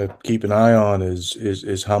something to keep an eye on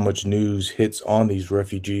is how much news hits on these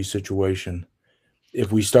refugee situation.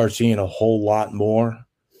 If we start seeing a whole lot more,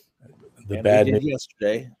 the bad news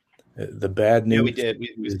yesterday. The bad news. Yeah,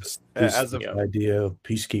 we did. As of idea of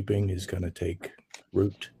peacekeeping is going to take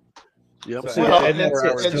root. Yep. Well,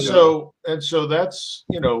 and so that's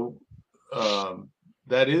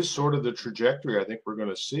that is sort of the trajectory I think we're going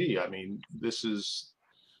to see. I mean, this is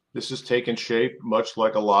taken shape much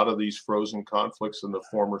like a lot of these frozen conflicts in the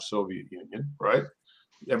former Soviet Union, right?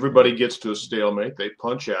 Everybody gets to a stalemate, they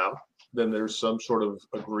punch out, then there's some sort of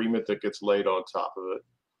agreement that gets laid on top of it,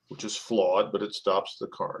 which is flawed, but it stops the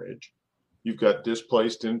carnage. You've got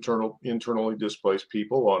internally displaced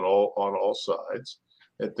people on all sides,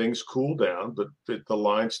 and things cool down, but the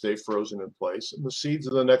lines stay frozen in place, and the seeds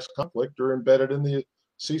of the next conflict are embedded in the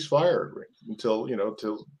ceasefire agreement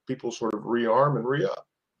until people sort of rearm and re-up.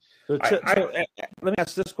 So let me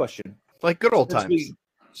ask this question: like good old times,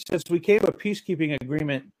 since we came to a peacekeeping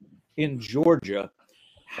agreement in Georgia,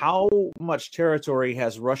 how much territory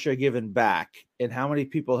has Russia given back, and how many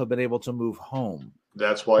people have been able to move home?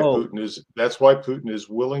 That's why Putin is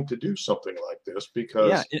willing to do something like this,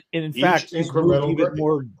 because in fact he's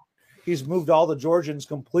moved all the Georgians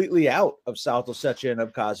completely out of South Ossetia and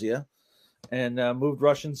Abkhazia, and moved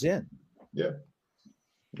Russians in. Yeah.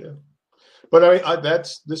 But I mean,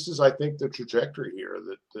 this is I think the trajectory here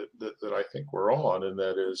that I think we're on, and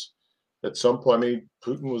that is at some point. I mean,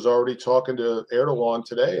 Putin was already talking to Erdogan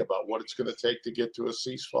today about what it's going to take to get to a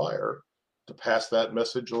ceasefire, to pass that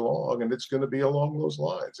message along, and it's going to be along those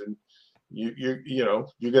lines. And you're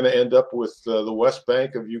going to end up with the West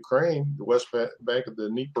Bank of Ukraine, the West Bank of the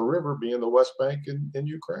Dnieper River being the West Bank in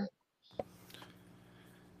Ukraine.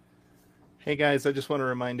 Hey guys, I just want to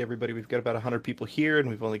remind everybody we've got about 100 people here, and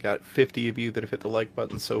we've only got 50 of you that have hit the like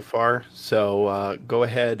button so far. So go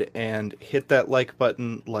ahead and hit that like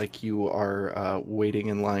button like you are waiting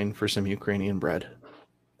in line for some Ukrainian bread.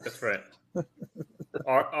 That's right.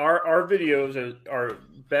 Our videos are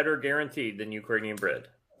better guaranteed than Ukrainian bread,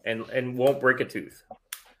 and won't break a tooth.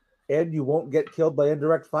 And you won't get killed by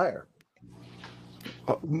indirect fire.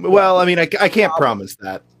 Well, I mean, I can't promise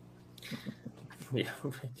that.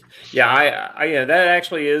 Yeah, that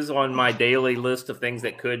actually is on my daily list of things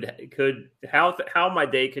that could how my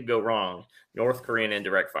day could go wrong. North Korean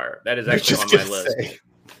indirect fire. That is actually on my list.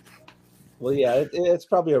 Well, yeah, it's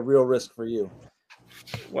probably a real risk for you.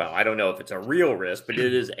 Well, I don't know if it's a real risk, but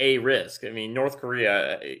it is a risk. I mean, North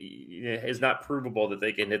Korea is not provable that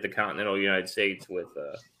they can hit the continental United States with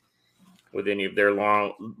any of their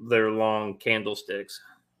long candlesticks.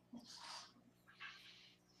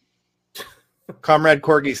 Comrade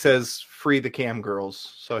Corgi says free the cam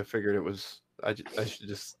girls, so I figured it was I should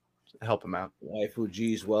just help him out. Waifu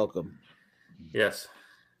G's welcome. Yes.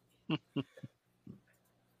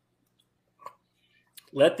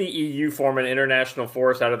 Let the EU form an international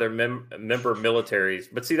force out of their member militaries.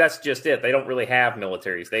 But see, that's just it. They don't really have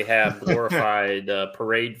militaries. They have glorified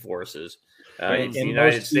parade forces. The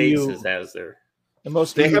United States has their... And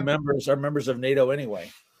most EU members are members of NATO anyway.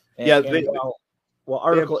 While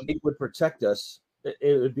Article 8 would protect us,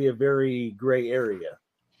 it would be a very gray area.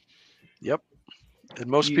 Yep. And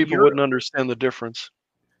most people wouldn't understand the difference.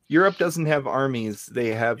 Europe doesn't have armies. They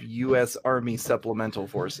have U.S. Army supplemental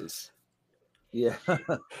forces. Yeah.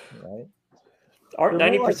 Right. Aren't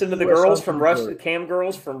 90% of the girls from Russia, cam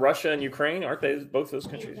girls from Russia and Ukraine, aren't they both those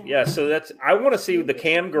countries? Yeah, so I want to see the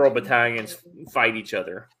cam girl battalions fight each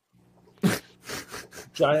other.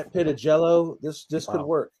 Giant pit of jello. This could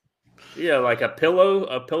work. Yeah, like a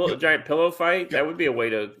giant pillow fight. That would be a way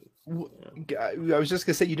to. I was just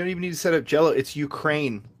gonna say, you don't even need to set up jello. It's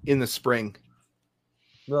Ukraine in the spring.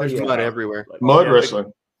 Well, there's mud everywhere. Mud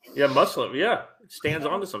wrestling. Yeah, muscle. Yeah, it stands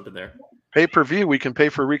on to something there. Pay-per-view. We can pay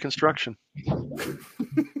for reconstruction.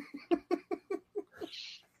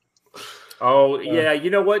 Oh yeah, you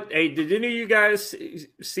know what? Hey, did any of you guys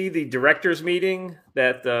see the directors meeting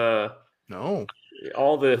that? No.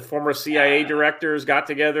 All the former CIA directors got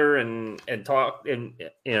together and talked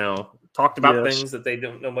about things that they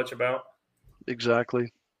don't know much about.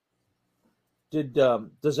 Exactly.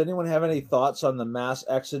 Does anyone have any thoughts on the mass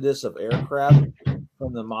exodus of aircraft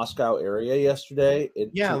from the Moscow area yesterday?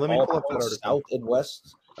 Yeah, let me pull up that article. South and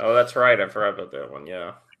west. Oh, that's right. I forgot about that one.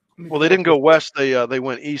 Yeah. Well, they didn't go west. They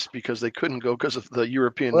went east because they couldn't go because of the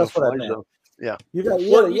European no-fly zone. Yeah. You got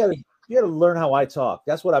to learn how I talk.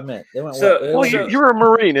 That's what I meant. They went. You're a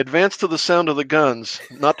Marine. Advance to the sound of the guns,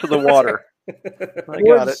 not to the water. I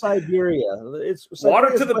got it. Siberia. It's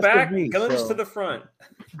water to the back, guns to the front.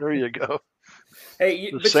 There you go.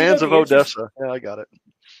 Hey, the sands of Odessa. Yeah, I got it.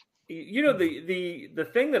 You know, the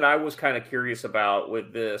thing that I was kind of curious about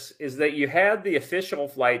with this is that you had the official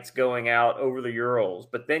flights going out over the Urals,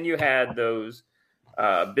 but then you had those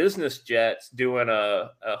business jets doing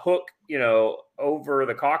a hook, you know, over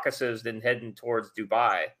the Caucasus and heading towards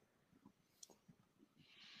Dubai.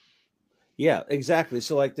 Yeah, exactly.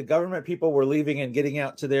 So like the government people were leaving and getting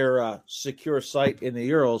out to their secure site in the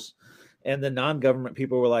Urals, and the non-government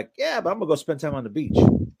people were like, yeah, but I'm gonna go spend time on the beach.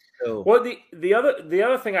 So, well, the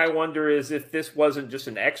other thing I wonder is if this wasn't just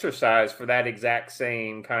an exercise for that exact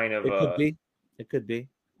same kind of. It could be. It could be.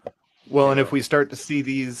 Well, and if we start to see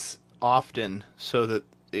these often, so that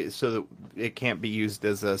it can't be used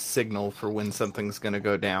as a signal for when something's going to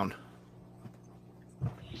go down.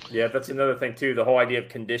 Yeah, that's another thing too. The whole idea of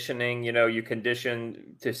conditioning. You know, you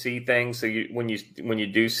condition to see things, so when you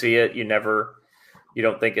do see it, you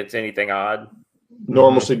don't think it's anything odd.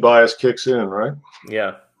 Normalcy bias kicks in, right?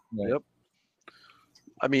 Yeah. Yep.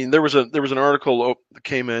 I mean, there was an article that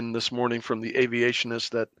came in this morning from the Aviationist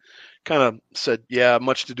that kind of said, yeah,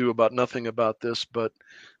 much to do about nothing about this, but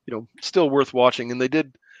you know, still worth watching. And they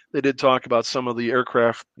did talk about some of the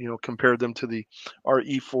aircraft, you know, compared them to our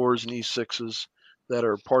E4s and E6s that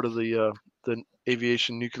are part of the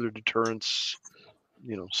aviation nuclear deterrence,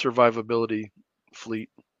 you know, survivability fleet.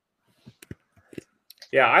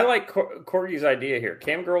 Yeah, I like Corgie's idea here.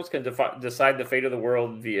 Cam girls can decide the fate of the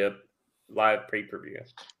world via live pay-per-view.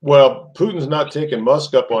 Well, Putin's not taking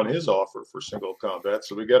Musk up on his offer for single combat,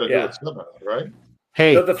 so we got to do it somehow, right?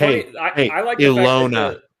 Hey, I like the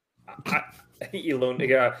Ilona. Ilona.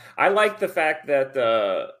 Yeah, I like the fact that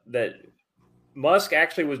that Musk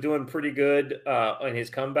actually was doing pretty good on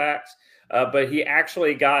his comebacks, but he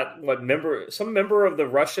actually got some member of the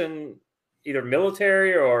Russian either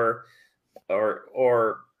military or I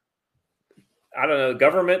don't know,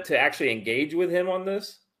 government to actually engage with him on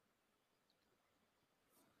this?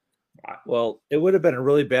 Well, it would have been a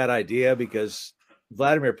really bad idea because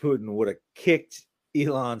Vladimir Putin would have kicked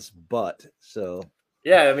Elon's butt. So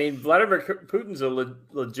yeah, I mean, Vladimir Putin's a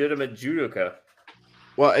legitimate judoka.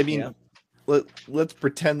 Well, I mean, let's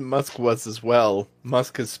pretend Musk was as well.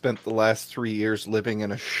 Musk has spent the last 3 years living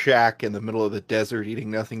in a shack in the middle of the desert,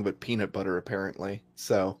 eating nothing but peanut butter, apparently.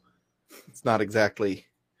 So it's not exactly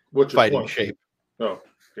fighting shape. Oh,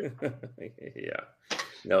 yeah,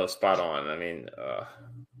 no, spot on. I mean,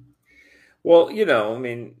 well, you know, I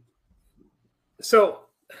mean, so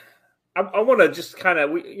I want to just kind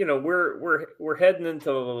of, we're heading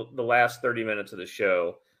into the last 30 minutes of the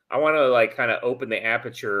show. I want to like kind of open the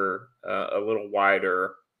aperture a little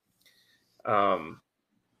wider,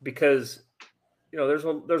 because you know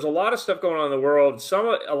there's a lot of stuff going on in the world.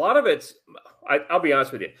 A lot of it's, I'll be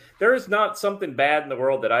honest with you, there is not something bad in the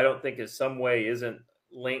world that I don't think in some way isn't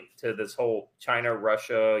linked to this whole China,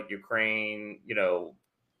 Russia, Ukraine, you know,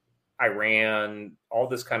 Iran, all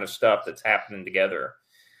this kind of stuff that's happening together.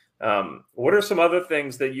 What are some other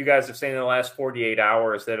things that you guys have seen in the last 48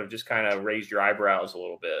 hours that have just kind of raised your eyebrows a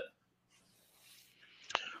little bit?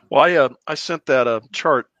 Well, I sent that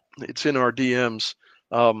chart. It's in our DMs.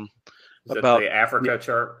 About the Africa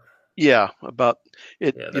chart. Yeah, about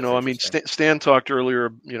it. Yeah, you know, I mean, Stan talked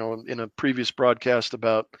earlier, you know, in a previous broadcast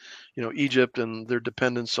about, you know, Egypt and their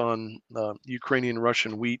dependence on Ukrainian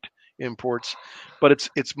Russian wheat imports, but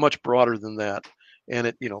it's much broader than that. And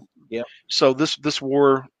it, you know, so this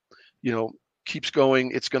war, you know, keeps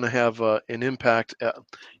going. It's going to have an impact.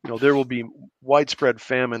 You know, there will be widespread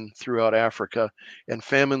famine throughout Africa, and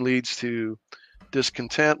famine leads to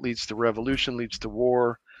discontent, leads to revolution, leads to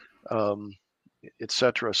war,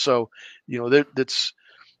 etc. So, you know, there's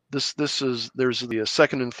the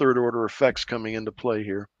second and third order effects coming into play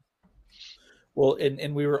here. Well,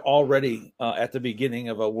 and we were already at the beginning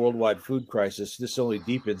of a worldwide food crisis. This only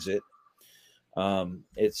deepens it.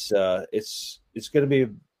 It's going to be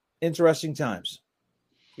interesting times.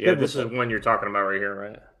 Yeah, this is one you're talking about right here,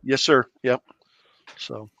 right? Yes, sir. Yep.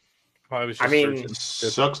 So, I mean,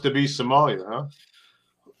 sucks to be Somalia, huh?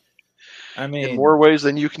 I mean, in more ways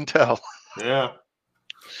than you can tell. Yeah.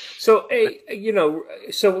 So, you know,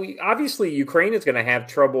 obviously Ukraine is going to have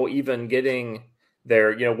trouble even getting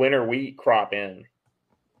their, you know, winter wheat crop in.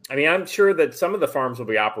 I mean, I'm sure that some of the farms will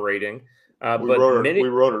be operating, we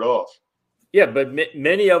wrote it off. Yeah, but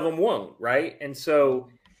many of them won't, right? And so,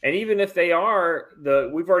 and even if they are,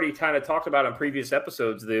 we've already kind of talked about on previous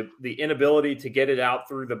episodes the inability to get it out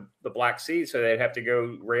through the Black Sea, so they'd have to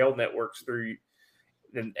go rail networks through,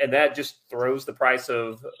 and that just throws the price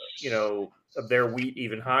of, you know, of their wheat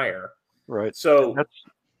even higher. Right. So,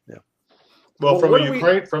 yeah. Well, from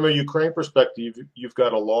a Ukraine perspective, you've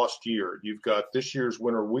got a lost year. You've got this year's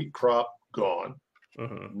winter wheat crop gone.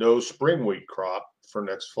 no spring wheat crop for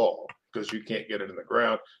next fall because you can't get it in the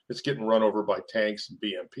ground. It's getting run over by tanks and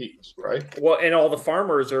BMPs, right? Well, and all the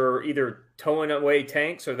farmers are either towing away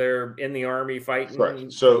tanks or they're in the army fighting.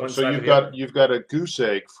 Right. So you've got a goose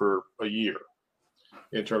egg for a year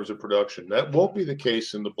in terms of production. That won't be the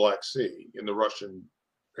case in the Black Sea, in the Russian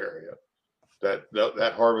area.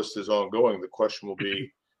 That harvest is ongoing. The question will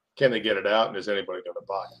be, can they get it out, and is anybody going to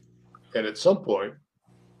buy it? And at some point,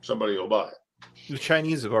 somebody will buy it. The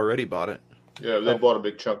Chinese have already bought it. Yeah, they bought a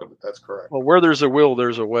big chunk of it. That's correct. Well, where there's a will,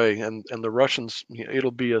 there's a way, and the Russians,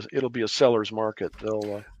 it'll be a seller's market.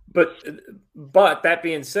 They'll. But that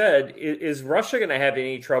being said, is Russia going to have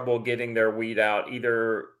any trouble getting their wheat out?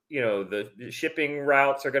 Either the shipping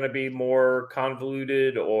routes are going to be more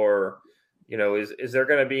convoluted, or is there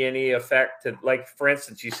going to be any effect to, like, for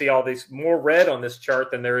instance, you see all these more red on this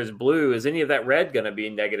chart than there is blue. Is any of that red going to be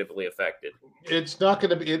negatively affected? It's not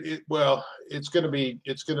going to be. It's going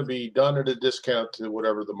to be done at a discount to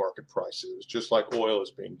whatever the market price is, just like oil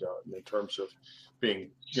is being done in terms of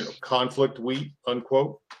being, conflict wheat,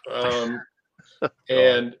 unquote. But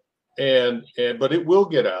it will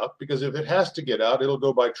get out, because if it has to get out, it'll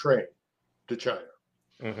go by train to China.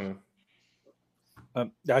 Mm-hmm.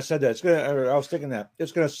 I said that I was thinking that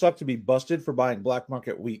it's going to suck to be busted for buying black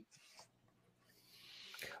market wheat.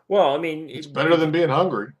 Well, I mean, it's better than being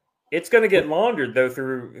hungry. It's going to get laundered though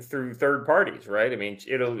through third parties, right? I mean,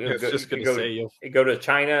 it'll go to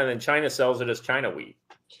China, and then China sells it as China wheat.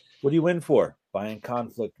 What do you win for buying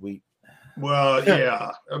conflict wheat? Well, yeah,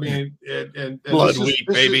 I mean, and blood wheat,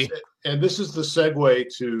 baby. And this is the segue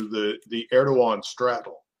to the Erdogan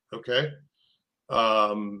straddle, okay?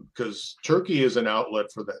 Because Turkey is an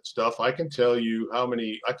outlet for that stuff. I can tell you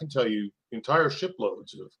entire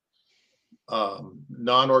shiploads of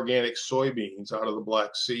non-organic soybeans out of the Black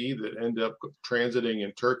Sea that end up transiting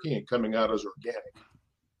in Turkey and coming out as organic.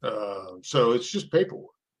 So it's just paperwork.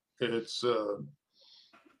 It's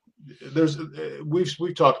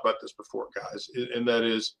we've talked about this before, guys, and that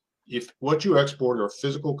is, if what you export are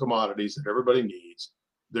physical commodities that everybody needs,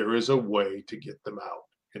 there is a way to get them out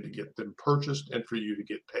and to get them purchased and for you to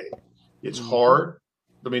get paid. It's hard.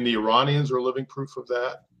 I mean, the Iranians are living proof of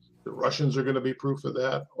that. The Russians are going to be proof of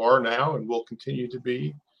that, are now, and will continue to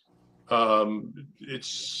be.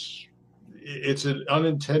 It's an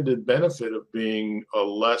unintended benefit of being a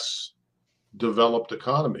less developed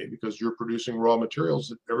economy, because you're producing raw materials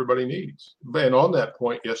that everybody needs. And on that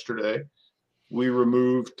point, yesterday, we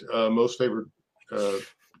removed most favored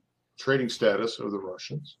trading status of the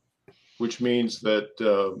Russians, which means that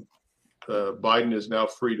Biden is now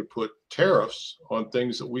free to put tariffs on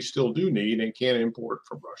things that we still do need and can't import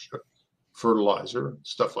from Russia, fertilizer,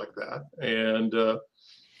 stuff like that. And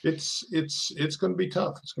it's going to be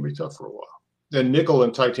tough. It's going to be tough for a while. And nickel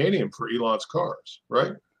and titanium for Elon's cars,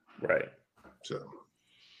 right? Right. So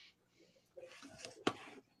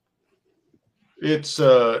it's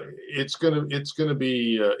going to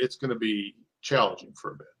be challenging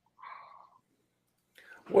for a bit.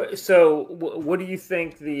 So what do you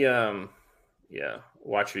think the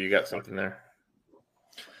Watcher, you got something there?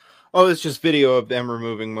 Oh, it's just video of them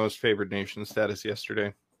removing most favored nation status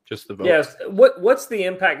yesterday. Just the vote. Yes. What's the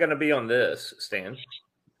impact going to be on this, Stan?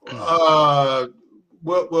 Well,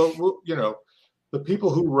 the people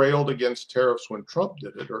who railed against tariffs when Trump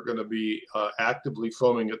did it are going to be actively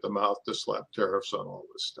foaming at the mouth to slap tariffs on all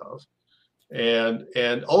this stuff. And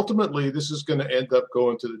ultimately, this is going to end up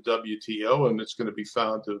going to the WTO, and it's going to be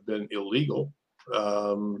found to have been illegal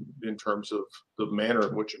in terms of the manner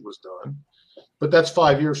in which it was done. But that's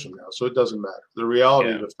 5 years from now, so it doesn't matter. The reality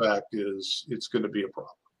of the fact is it's going to be a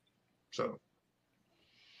problem. So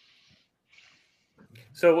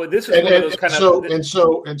this is one of those kind of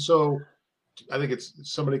so I think it's,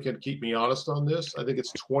 somebody can keep me honest on this. I think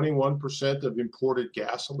it's 21% of imported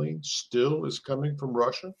gasoline still is coming from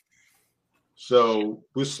Russia. So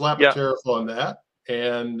we slap a tariff on that,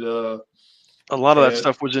 and a lot of that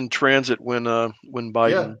stuff was in transit when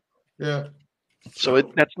Biden. Yeah. So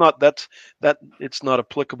it's not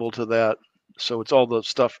applicable to that. So it's all the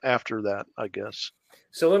stuff after that, I guess.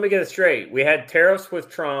 So let me get it straight. We had tariffs with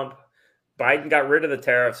Trump. Biden got rid of the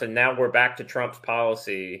tariffs, and now we're back to Trump's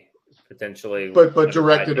policy potentially. But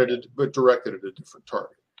directed at a different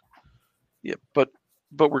target. Yeah, but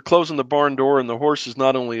we're closing the barn door, and the horses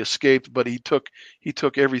not only escaped, but he took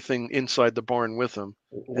everything inside the barn with him.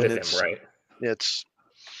 Right? It's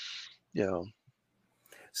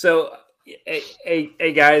So,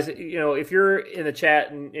 hey guys, if you're in the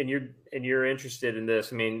chat and you're interested in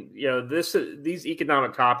this, I mean, these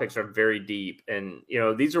economic topics are very deep, and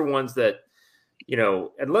these are ones that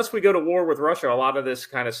unless we go to war with Russia, a lot of this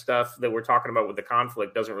kind of stuff that we're talking about with the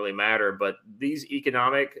conflict doesn't really matter. But these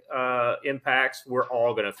economic impacts, we're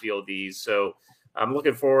all going to feel these. So I'm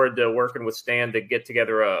looking forward to working with Stan to get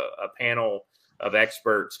together a panel of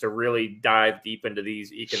experts to really dive deep into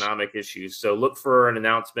these economic issues. So look for an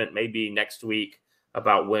announcement maybe next week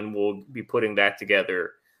about when we'll be putting that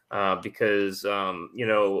together. Because,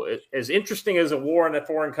 as interesting as a war in a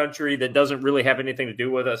foreign country that doesn't really have anything to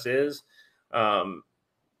do with us is,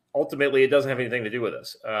 ultimately it doesn't have anything to do with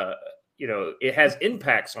us. It has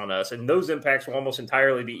impacts on us, and those impacts will almost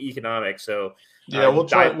entirely be economic. So we'll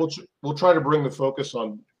try to bring the focus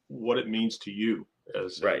on what it means to you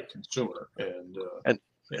as a consumer, and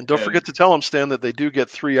don't forget to tell them, Stan, that they do get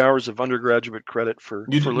 3 hours of undergraduate credit for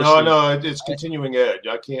listening. No, it's continuing ed.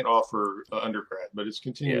 I can't offer undergrad, but it's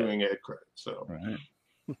continuing ed credit. So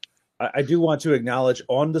I do want to acknowledge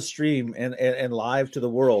on the stream and live to the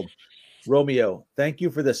world, Romeo, thank you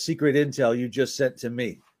for the secret intel you just sent to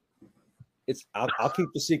me. I'll keep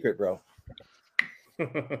the secret, bro.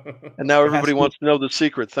 And now everybody wants to know the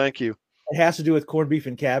secret. Thank you. It has to do with corned beef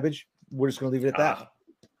and cabbage. We're just going to leave it at that.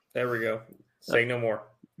 There we go. Say no more.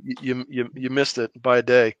 You missed it by a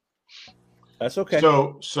day. That's okay.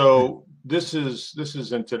 So this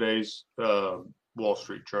is in today's Wall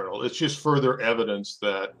Street Journal. It's just further evidence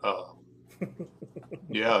that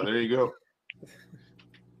there you go.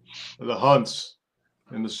 The hunts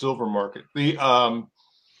in the silver market.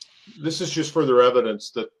 This is just further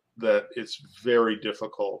evidence that it's very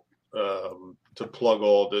difficult to plug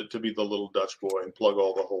to be the little Dutch boy and plug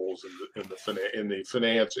all the holes in the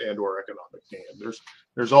finance and or economic dam.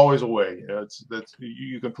 There's always a way.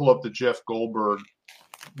 You can pull up the Jeff Goldberg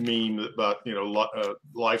meme about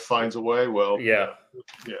life finds a way. Well, yeah.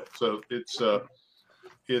 So it's tough.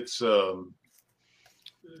 It's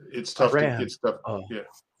tough.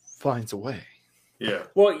 Finds a way. Yeah.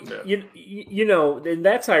 Well, and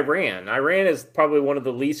that's Iran. Iran is probably one of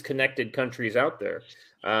the least connected countries out there.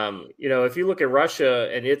 If you look at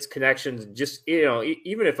Russia and its connections, just,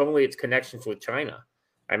 even if only its connections with China,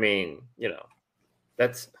 I mean,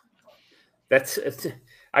 that's,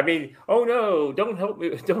 I mean, oh no, don't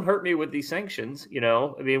hurt me with these sanctions.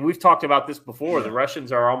 I mean, we've talked about this before. Yeah. The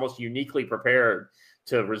Russians are almost uniquely prepared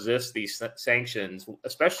to resist these sanctions,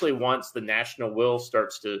 especially once the national will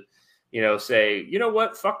starts to, say, you know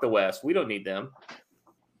what, fuck the West, we don't need them.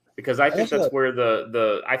 Because I think that's where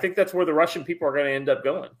the Russian people are going to end up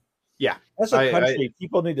going. Yeah, as a country,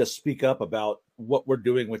 people need to speak up about what we're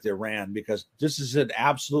doing with Iran, because this is an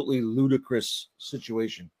absolutely ludicrous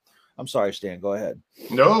situation. I'm sorry, Stan. Go ahead.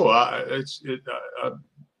 No, I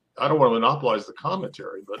don't want to monopolize the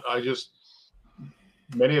commentary, but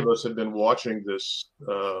many of us have been watching this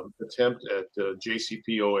attempt at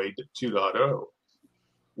JCPOA 2.0.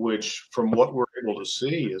 which from what we're able to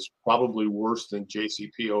see is probably worse than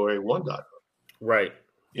JCPOA 1.0. Right.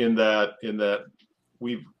 In that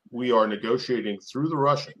we are negotiating through the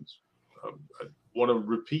Russians. I want to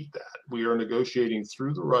repeat that. We are negotiating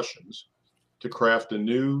through the Russians to craft a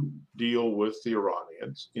new deal with the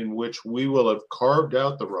Iranians in which we will have carved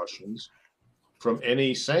out the Russians from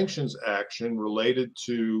any sanctions action related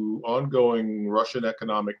to ongoing Russian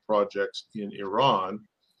economic projects in Iran,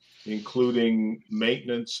 including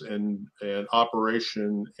maintenance and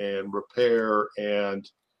operation and repair and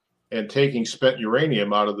taking spent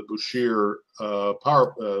uranium out of the Bushehr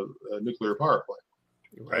nuclear power plant.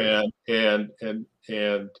 Right. And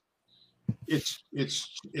it's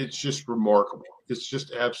just remarkable. It's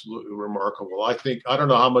just absolutely remarkable. I don't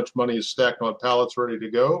know how much money is stacked on pallets ready to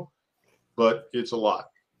go, but it's a lot.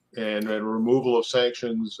 And removal of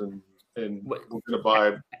sanctions and we're going to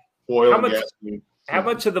buy oil and gas. How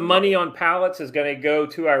much of the money on pallets is going to go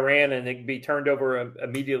to Iran and it be turned over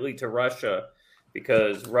immediately to Russia,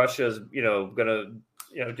 because Russia's, going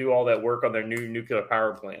to, do all that work on their new nuclear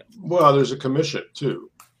power plant? Well, there's a commission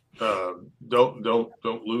too. Don't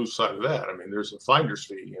lose sight of that. I mean, there's a finder's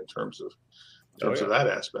fee in terms of that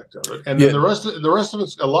aspect of it, and then the rest of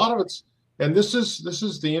it's a lot of it's. And this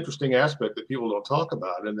is the interesting aspect that people don't talk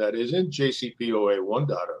about, and that is in JCPOA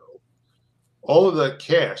 1.0, all of that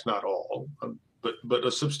cash, not all, but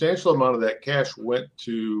a substantial amount of that cash went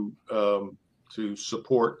to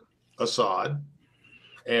support Assad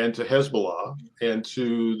and to Hezbollah and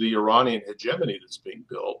to the Iranian hegemony that's being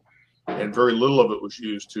built, and very little of it was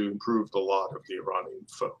used to improve the lot of the Iranian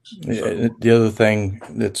folks. Yeah, the other thing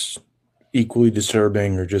that's equally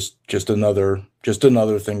disturbing, or just another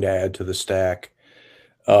thing to add to the stack,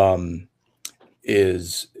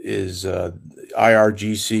 is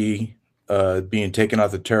IRGC being taken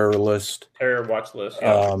off the terror list. Terror watch list.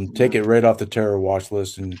 Yeah. Take it right off the terror watch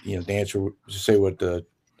list, and to answer, to say what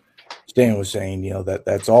Stan was saying,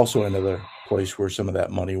 that's also another place where some of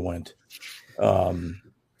that money went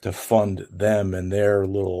to fund them and their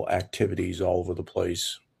little activities all over the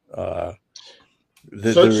place.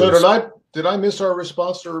 Did I miss our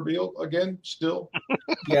response to Reveal again? Still?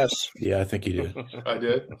 Yes. Yeah, I think you did. I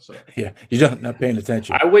did. So. Yeah, you're not paying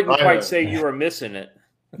attention. I wouldn't quite say you were missing it.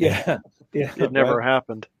 Yeah. It never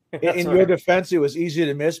happened. In your defense, it was easy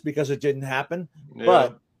to miss because it didn't happen.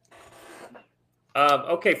 Yeah. But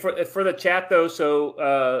okay, for the chat though,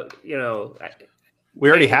 so we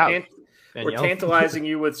already have. We're tantalizing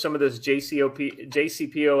you with some of this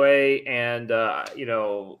JCPOA and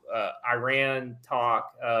Iran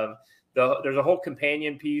talk. There's a whole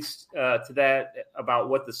companion piece to that about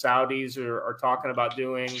what the Saudis are talking about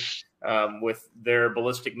doing with their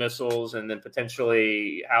ballistic missiles, and then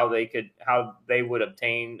potentially how they would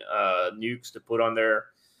obtain nukes to put on there,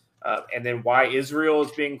 and then why Israel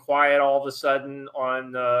is being quiet all of a sudden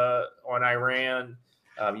on Iran.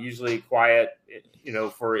 Usually quiet,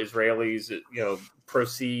 for Israelis,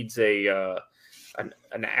 precedes an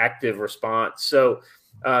active response. So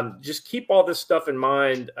just keep all this stuff in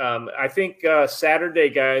mind. I think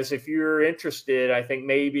Saturday, guys, if you're interested, I think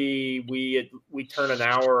maybe we turn an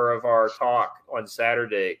hour of our talk on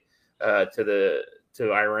Saturday to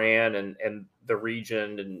Iran and the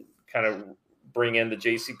region, and kind of bring in the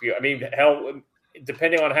JCPOA. I mean, hell,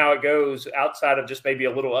 depending on how it goes, outside of just maybe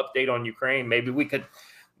a little update on Ukraine, maybe we could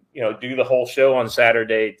do the whole show on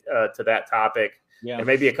Saturday to that topic. Yeah. And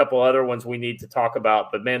maybe a couple other ones we need to talk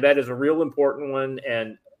about. But man, that is a real important one.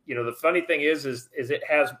 And the funny thing is it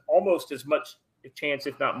has almost as much chance,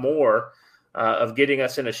 if not more, of getting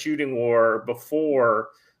us in a shooting war before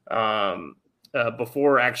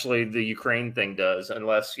actually the Ukraine thing does,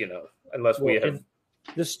 unless we have.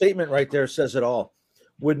 This statement right there says it all.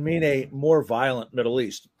 Would mean a more violent Middle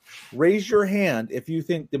East. Raise your hand if you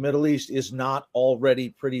think the Middle East is not already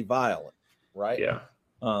pretty violent, right? Yeah.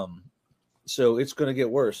 So it's going to get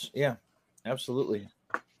worse. Yeah, absolutely.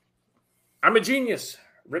 I'm a genius.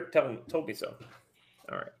 Rick told me so.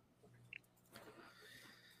 All right.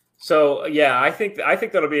 So yeah, I think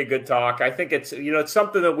that'll be a good talk. I think it's it's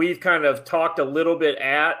something that we've kind of talked a little bit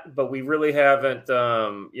at, but we really haven't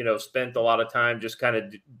spent a lot of time just kind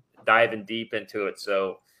of diving deep into it.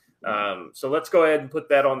 So let's go ahead and put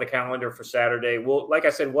that on the calendar for Saturday. Like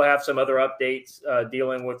I said, we'll have some other updates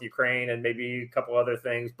dealing with Ukraine and maybe a couple other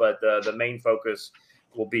things, but the main focus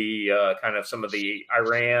will be kind of some of the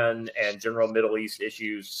Iran and general Middle East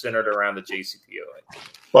issues centered around the JCPOA.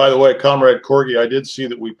 By the way, Comrade Corgi, I did see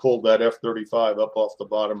that we pulled that F-35 up off the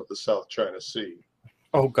bottom of the South China Sea.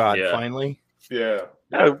 Oh God! Yeah. Finally. Yeah.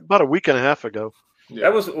 About a week and a half ago. Yeah.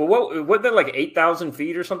 That was wasn't that like 8,000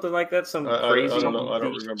 feet or something like that? Some crazy. I don't know. I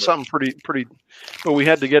don't remember. Something pretty. But we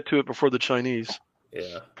had to get to it before the Chinese.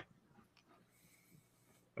 Yeah.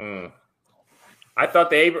 I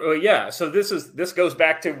thought So this goes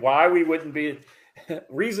back to why we wouldn't be.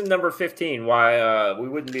 Reason number 15 why we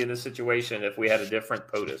wouldn't be in this situation if we had a different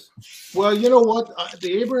POTUS. Well, you know what?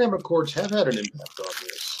 The Abraham Accords have had an impact on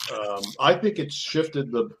this. I think it's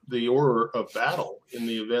shifted the order of battle in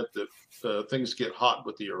the event that things get hot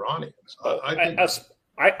with the Iranians.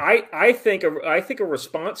 I think a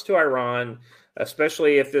response to Iran,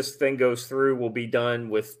 especially if this thing goes through, will be done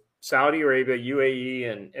with Saudi Arabia,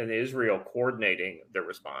 UAE, and Israel coordinating their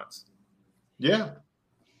response. Yeah.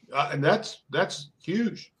 And that's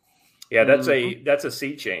huge. Yeah, that's a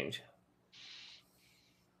sea change.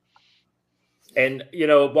 And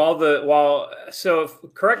correct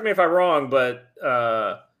me if I'm wrong, but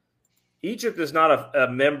Egypt is not a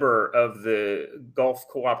member of the Gulf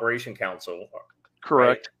Cooperation Council.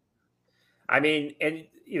 Correct. Right? I mean, and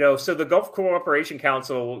so the Gulf Cooperation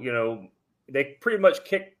Council, they pretty much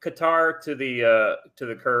kicked Qatar to the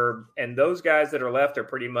curb, and those guys that are left are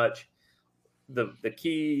pretty much the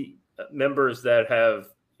key members that have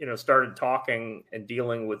started talking and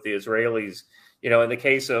dealing with the Israelis. In the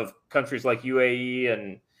case of countries like UAE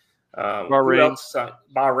and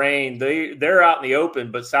Bahrain, they're out in the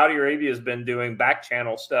open, but Saudi Arabia has been doing back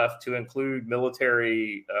channel stuff to include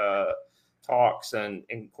military talks and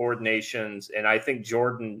coordinations, and I think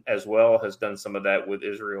Jordan as well has done some of that with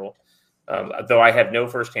Israel. Though I have no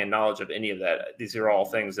firsthand knowledge of any of that. These are all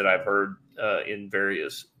things that I've heard in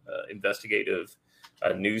various investigative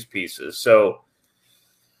news pieces. So,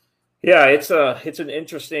 yeah, it's an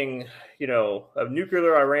interesting, a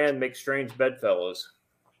nuclear Iran makes strange bedfellows.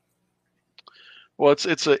 Well,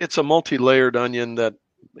 it's a multi-layered onion that,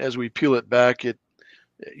 as we peel it back, it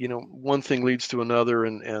one thing leads to another,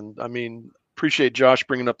 and I mean, appreciate Josh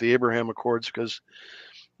bringing up the Abraham Accords, because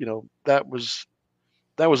that was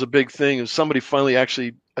a big thing, and somebody finally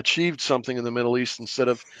actually achieved something in the Middle East, instead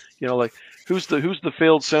of like, who's the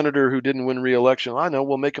failed senator who didn't win re-election? I know,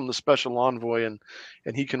 we'll make him the special envoy,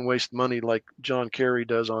 and he can waste money like John Kerry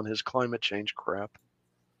does on his climate change crap.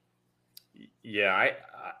 Yeah,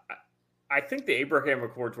 I think the Abraham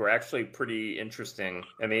Accords were actually pretty interesting.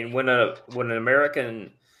 I mean, when an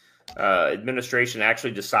American administration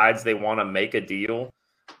actually decides they want to make a deal,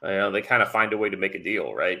 they kind of find a way to make a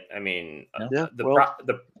deal, right? I mean,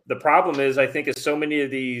 the problem is, I think, is so many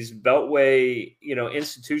of these Beltway,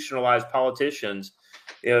 institutionalized politicians,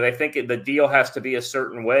 they think the deal has to be a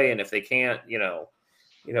certain way, and if they can't,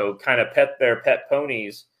 kind of pet their pet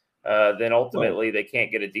ponies, then ultimately they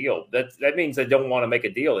can't get a deal. That means they don't want to make a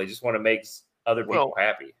deal. They just want to make other people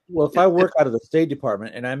happy. Well, if I work out of the State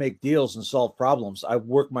Department and I make deals and solve problems, I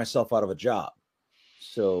work myself out of a job.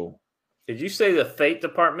 So, did you say the State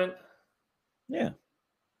Department? Yeah.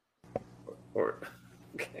 Or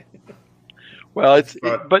okay. Well,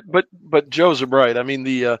 but Joe's right. I mean,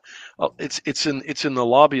 it's in the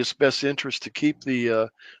lobbyist's best interest to keep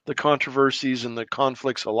the controversies and the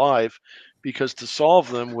conflicts alive, because to solve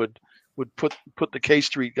them would put the K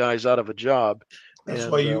Street guys out of a job. That's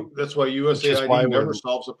why USAID never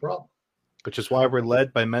solves a problem. Which is why we're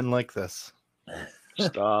led by men like this.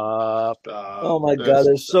 Stop. Oh my God,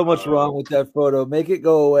 there's so much wrong with that photo. Make it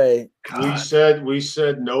go away. God. We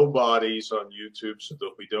said no bodies on YouTube so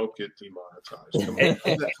that we don't get demonetized.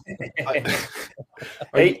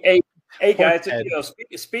 Hey guys,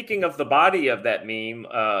 speaking of the body of that meme,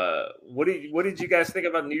 what did you guys think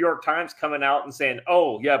about New York Times coming out and saying,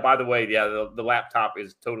 "Oh yeah, by the way, the laptop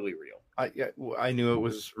is totally real"? I knew it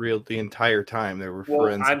was real the entire time. There were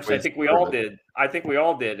forensic. I think we all did.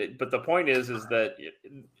 But the point is that.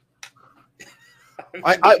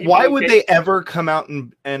 Why would they ever come out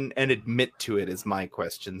and admit to it? Is my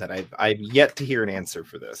question that I've yet to hear an answer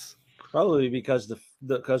for this. Probably because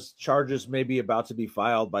because charges may be about to be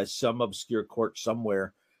filed by some obscure court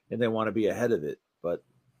somewhere, and they want to be ahead of it. But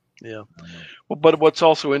yeah, well, but what's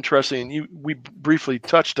also interesting, we briefly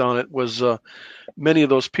touched on it, was many of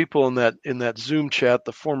those people in that Zoom chat,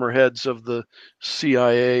 the former heads of the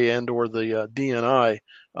CIA and or the DNI,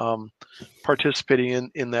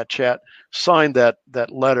 participating in that chat, signed that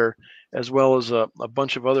letter, as well as a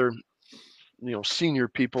bunch of other senior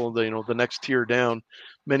people, the next tier down,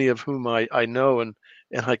 many of whom I know and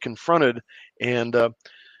I confronted and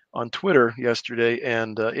on Twitter yesterday,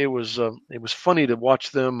 and it was funny to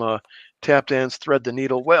watch them tap dance, thread the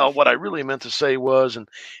needle. Well, what I really meant to say was,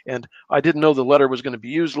 and I didn't know the letter was going to be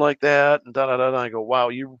used like that, and da. I go,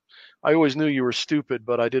 wow, I always knew you were stupid,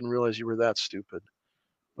 but I didn't realize you were that stupid.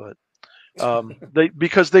 But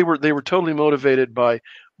because they were totally motivated by,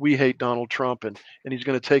 we hate Donald Trump and he's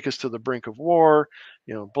going to take us to the brink of war,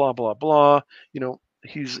 blah blah blah.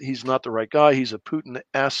 He's not the right guy. He's a Putin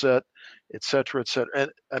asset, et cetera, et cetera.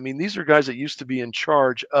 And I mean, these are guys that used to be in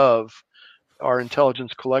charge of our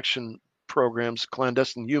intelligence collection programs,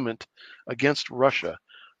 clandestine unit, against Russia,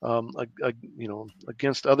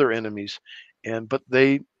 against other enemies, but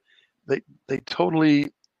they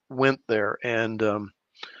totally went there, and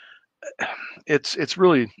it's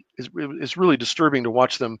really disturbing to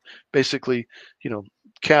watch them basically,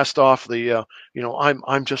 cast off the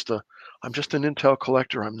I'm just an intel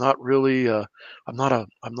collector. I'm not really I'm not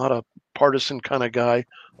a partisan kind of guy.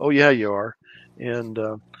 Oh yeah, you are. And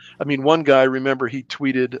I mean, one guy, remember, he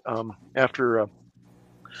tweeted after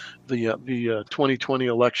the 2020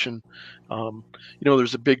 election,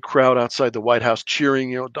 there's a big crowd outside the White House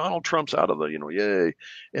cheering, Donald Trump's out of the, yay.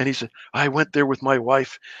 And he said, I went there with my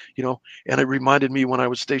wife, and it reminded me when I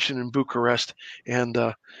was stationed in Bucharest, and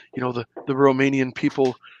the Romanian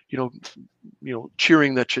people,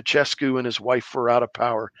 cheering that Ceausescu and his wife were out of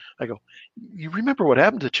power. I go, you remember what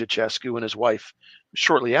happened to Ceausescu and his wife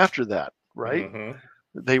shortly after that, right? Mm-hmm.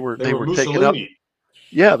 They were taken up.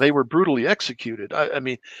 Yeah, they were brutally executed. I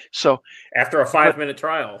mean, so after a 5-minute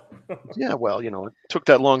trial. Yeah, well, it took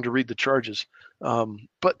that long to read the charges.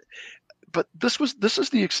 But this is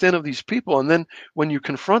the extent of these people. And then when you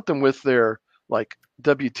confront them with their like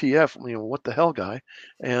WTF, what the hell, guy,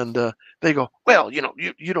 and they go, well,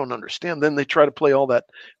 you don't understand. Then they try to play all that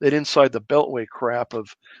inside the beltway crap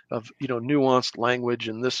of nuanced language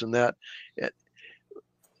and this and that.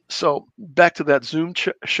 So back to that Zoom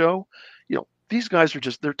show. These guys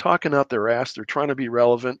they're talking out their ass. They're trying to be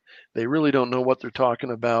relevant. They really don't know what they're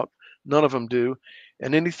talking about. None of them do.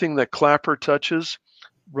 And anything that Clapper touches,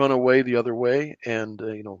 run away the other way. And,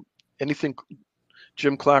 anything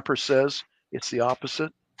Jim Clapper says It's the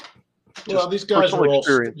opposite. Well, these guys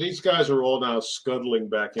are all now scuttling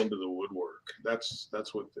back into the woodwork. That's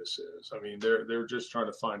what this is. I mean, they're just trying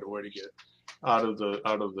to find a way to get out of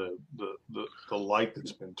the light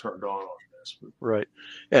that's been turned on this. Right.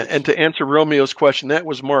 And to answer Romeo's question, that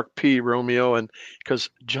was Mark P. Romeo, and because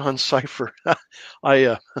John Cipher,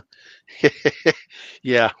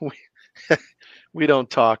 yeah, we don't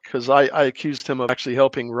talk, because I accused him of actually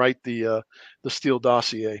helping write the Steele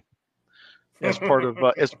dossier as part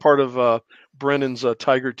of Brennan's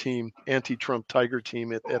Tiger team, anti-Trump Tiger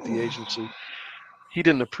team at the agency. He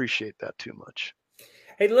didn't appreciate that too much.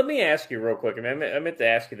 Hey, let me ask you real quick. I meant to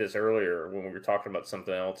ask you this earlier when we were talking about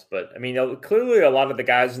something else, but I mean, clearly a lot of the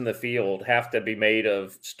guys in the field have to be made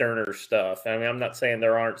of sterner stuff. I mean, I'm not saying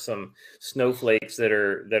there aren't some snowflakes that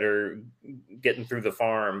are getting through the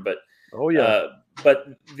farm, but but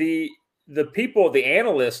the people, the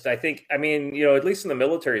analysts, I think, I mean, at least in the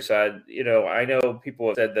military side, I know people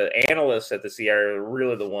have said the analysts at the CIA are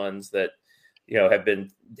really the ones that, have been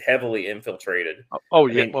heavily infiltrated. Oh,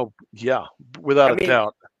 yeah. Well, yeah, without a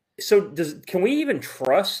doubt. So can we even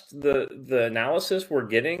trust the analysis we're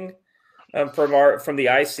getting from the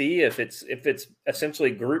IC if it's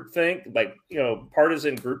essentially groupthink, like,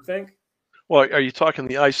 partisan groupthink? Well, are you talking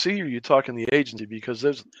the IC or are you talking the agency? Because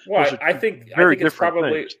I think it's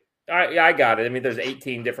probably things. I got it. I mean, there's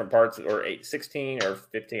 18 different parts, or 16 or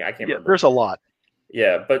 15. I can't remember. There's a lot.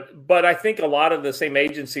 Yeah, but I think a lot of the same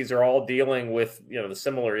agencies are all dealing with the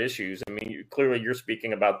similar issues. I mean, clearly you're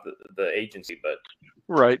speaking about the agency, but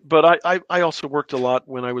right. But I also worked a lot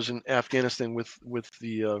when I was in Afghanistan with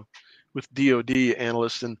DoD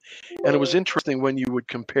analysts, and it was interesting when you would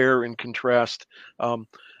compare and contrast a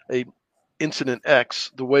incident X,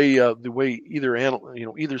 the way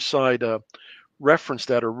either side referenced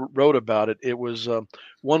that or wrote about it. It was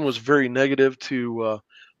one was very negative to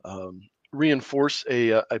reinforce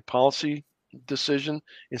a policy decision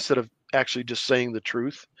instead of actually just saying the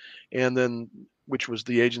truth, and then which was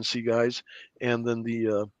the agency guys, and then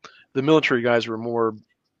the military guys were more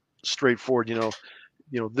straightforward.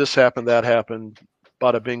 This happened, that happened,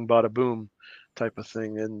 bada bing, bada boom, type of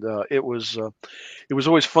thing. And it was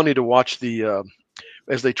always funny to watch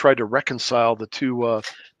as they tried to reconcile the two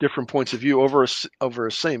different points of view over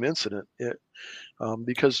a same incident.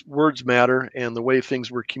 Because words matter, and the way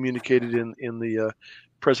things were communicated in the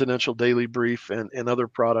presidential daily brief and other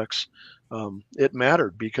products, it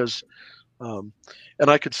mattered because, and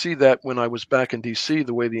I could see that when I was back in DC,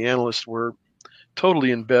 the way the analysts were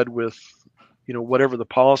totally in bed with, whatever the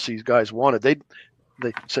policy guys wanted. They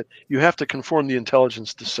said, you have to conform the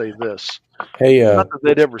intelligence to say this. Hey, not that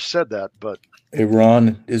they'd ever said that, but hey,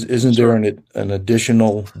 Ron, isn't there an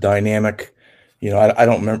additional dynamic? I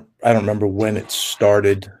don't remember when it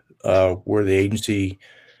started, where the agency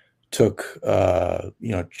took,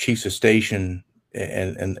 chiefs of station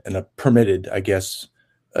and permitted, I guess,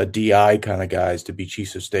 a DI kind of guys to be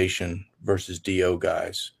chiefs of station versus DO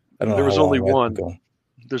guys. I don't know. There was only one.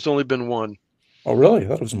 There's only been one. Oh, really? I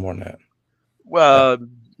thought it was more than that. Well,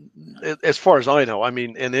 as far as I know, I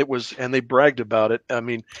mean, and they bragged about it. I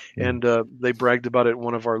mean, and they bragged about it in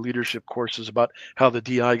one of our leadership courses about how the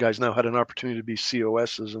DI guys now had an opportunity to be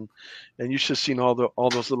COSs, and you should have seen all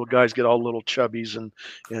those little guys get all little chubbies and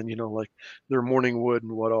like their morning wood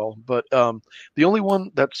and what all. But the only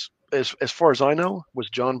one that's as far as I know was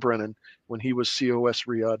John Brennan when he was COS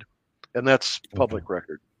Riyadh, and that's public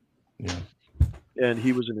record. Yeah, and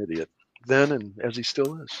he was an idiot then, and as he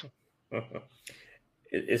still is.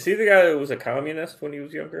 Is he the guy that was a communist when he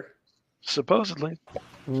was younger? Supposedly.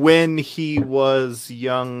 When he was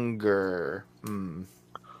younger.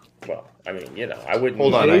 Well, I mean, I wouldn't.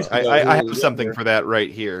 Hold on, I have something for that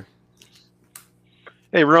right here.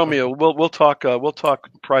 Hey, Romeo, we'll talk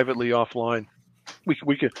privately offline.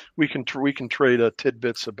 We can trade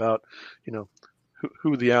tidbits about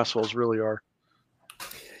who the assholes really are.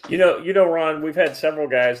 Ron, we've had several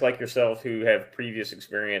guys like yourself who have previous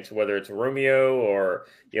experience, whether it's Romeo or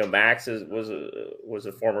Max was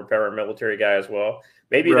a former paramilitary guy as well.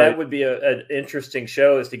 Maybe that would be an interesting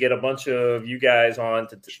show, is to get a bunch of you guys on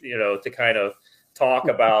to kind of talk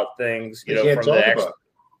about things from the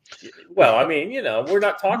Well, I mean, we're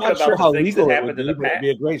not talking about the things that happened in the past. It'd be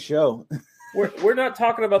a great show. We're not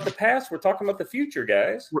talking about the past. We're talking about the future,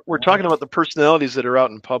 guys. We're talking about the personalities that are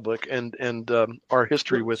out in public and our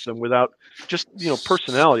history with them, without just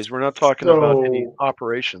personalities. We're not talking about any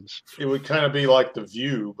operations. It would kind of be like The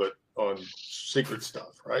View, but on secret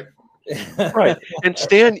stuff, right? Right. And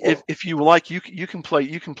Stan, if you like, you can play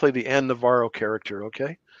the Ann Navarro character.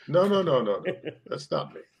 Okay. No. That's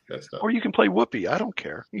not me. That's not. Or you can play Whoopi. I don't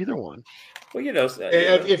care. Either one. Well, you know,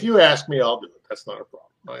 if you ask me, I'll do it. That's not a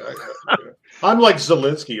problem. I'm like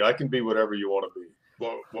Zelensky. I can be whatever you want to be.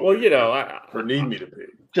 Well, you know, or need me to be.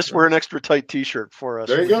 Just wear an extra tight T-shirt for us.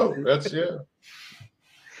 There you go. That's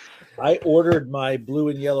I ordered my blue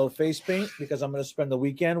and yellow face paint because I'm going to spend the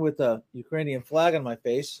weekend with a Ukrainian flag on my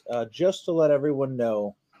face, just to let everyone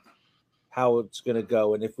know how it's going to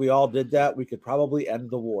go. And if we all did that, we could probably end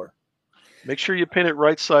the war. Make sure you pin it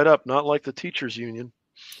right side up, not like the teachers union.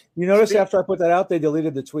 You notice after I put that out, they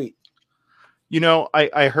deleted the tweet. You know,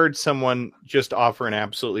 I heard someone just offer an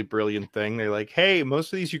absolutely brilliant thing. They're like, hey,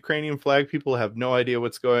 most of these Ukrainian flag people have no idea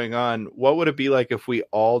what's going on. What would it be like if we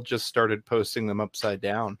all just started posting them upside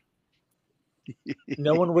down?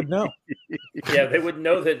 No one would know. Yeah, they would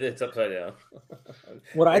know that it's upside down.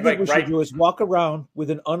 What I think we should do is walk around with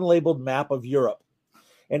an unlabeled map of Europe.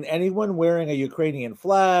 And anyone wearing a Ukrainian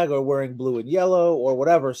flag or wearing blue and yellow or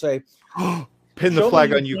whatever, say, pin the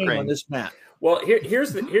flag on Ukraine on this map. Well,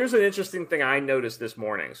 here's an interesting thing I noticed this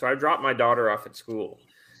morning. So I dropped my daughter off at school,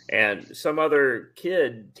 and some other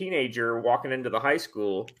teenager walking into the high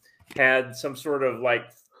school had some sort of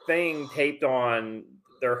like thing taped on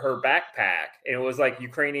her backpack, and it was like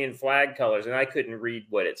Ukrainian flag colors, and I couldn't read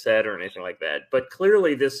what it said or anything like that. But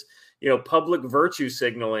clearly, this public virtue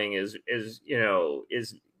signaling is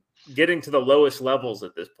getting to the lowest levels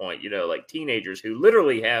at this point. Like teenagers who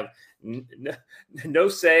literally have no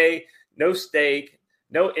say, no stake,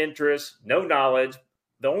 no interest, no knowledge.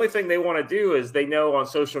 The only thing they want to do is they know on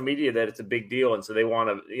social media that it's a big deal, and so they want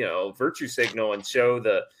to virtue signal and show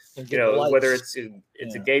the whether it's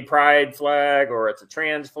a gay pride flag or it's a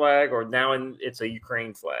trans flag or now it's a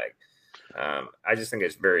Ukraine flag. I just think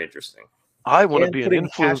it's very interesting. I want to be an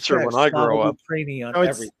influencer when I grow up.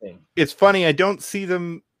 Everything. It's funny. I don't see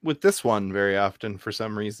them with this one very often for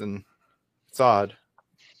some reason. It's odd.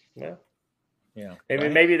 Yeah. Yeah.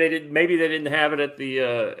 Maybe they didn't. Maybe they didn't have it at the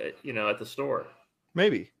at the store.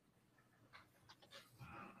 Maybe.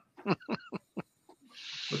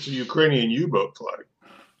 It's a Ukrainian U-boat flag.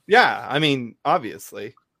 Yeah, I mean,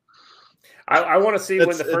 obviously. I want to see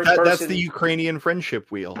when the first person. That's the Ukrainian friendship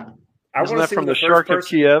wheel. I want to see from the Shark of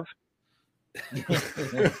Kiev.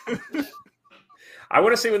 I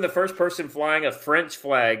want to see when the first person flying a French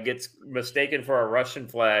flag gets mistaken for a Russian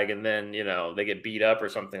flag, and then they get beat up or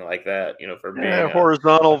something like that. For being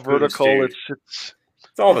horizontal, vertical.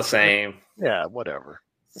 It's all the same. Yeah, whatever.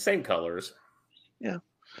 It's the same colors. Yeah.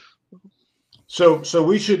 So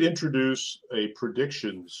we should introduce a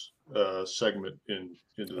predictions segment into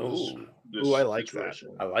this. I like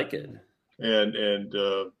situation. that. I like it. And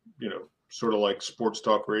sort of like sports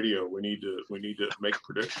talk radio, we need to make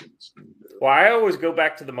predictions. Well, I always go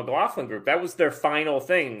back to the McLaughlin group. That was their final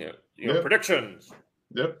thing. Predictions.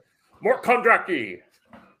 Yep. More Kondraki.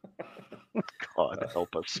 God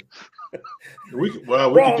help us. We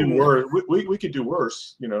could do worse. We could do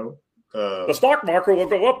worse. The stock market will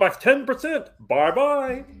go up by 10%.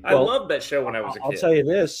 Bye-bye. I loved that show when I was a kid. I'll tell you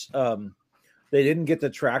this. They didn't get the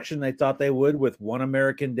traction they thought they would with One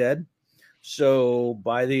American Dead. So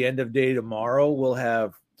by the end of day tomorrow, we'll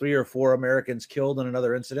have 3 or 4 Americans killed in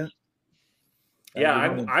another incident. Yeah,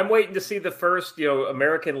 I'm waiting to see the first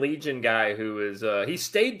American Legion guy who is he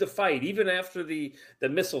stayed to fight even after the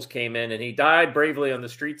missiles came in, and he died bravely on the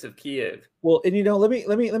streets of Kiev. Well, and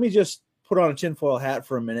let me just put on a tinfoil hat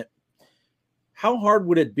for a minute. How hard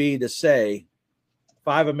would it be to say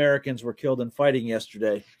 5 Americans were killed in fighting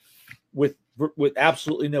yesterday with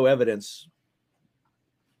absolutely no evidence?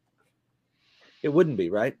 It wouldn't be,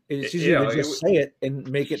 right? It's easier to just say it and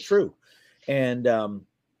make it true. And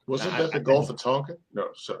wasn't that the Gulf of Tonkin? No,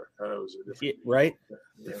 sorry, that was a different. Right?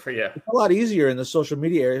 Yeah, it's a lot easier in the social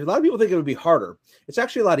media area. A lot of people think it would be harder. It's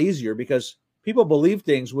actually a lot easier because people believe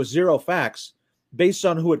things with zero facts based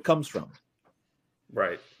on who it comes from.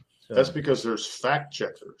 Right. So, that's because there's fact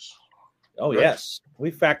checkers. Oh, right? Yes, we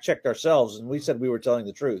fact checked ourselves and we said we were telling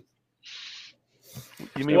the truth.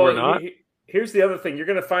 You mean we're not? Here's the other thing. You're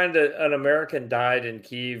going to find an American died in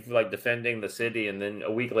Kyiv, like defending the city. And then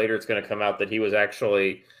a week later, it's going to come out that he was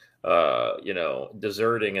actually,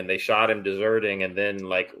 deserting, and they shot him deserting. And then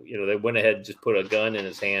they went ahead and just put a gun in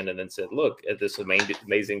his hand and then said, look at this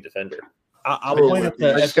amazing defender. I'll point out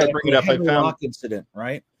the Henry Locke incident,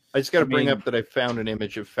 right? I just got to bring up that I found an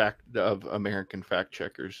image of American fact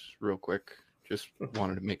checkers real quick. Just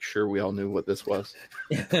wanted to make sure we all knew what this was.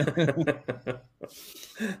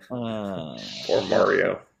 Poor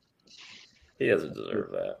Mario. He doesn't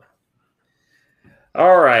deserve that.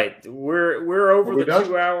 All right, we're over the done?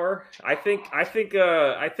 2 hour. I think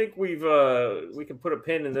we can put a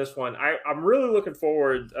pin in this one. I'm really looking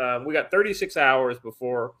forward. We got 36 hours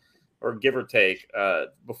before, or give or take,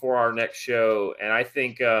 before our next show, and I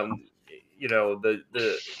think the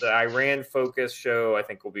Iran focus show I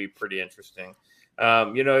think will be pretty interesting.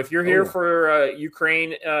 If you're here for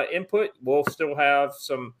Ukraine input, we'll still have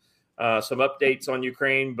some updates on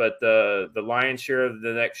Ukraine, but the lion's share of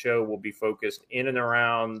the next show will be focused in and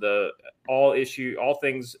around all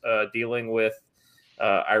things dealing with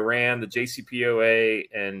Iran, the JCPOA,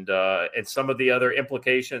 and some of the other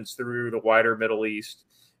implications through the wider Middle East,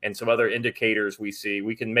 and some other indicators we see.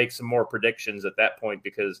 We can make some more predictions at that point,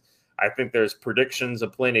 because I think there's predictions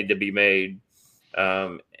aplenty to be made.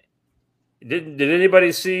 Did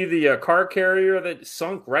anybody see the car carrier that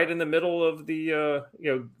sunk right in the middle of the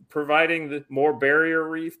providing the more barrier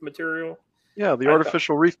reef material? Yeah, the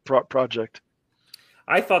artificial reef project.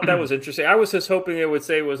 I thought that was interesting. I was just hoping it would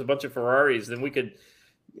say it was a bunch of Ferraris. Then we could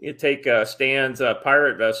take Stan's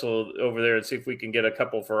pirate vessel over there and see if we can get a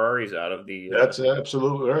couple Ferraris out of the. That's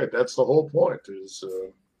absolutely right. That's the whole point.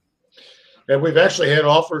 And we've actually had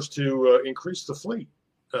offers to increase the fleet.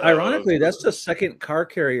 Ironically, that's the second car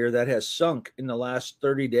carrier that has sunk in the last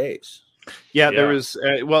 30 days. Yeah, there was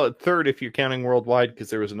third if you're counting worldwide, because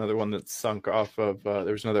there was another one that sunk off of. There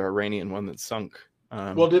was another Iranian one that sunk.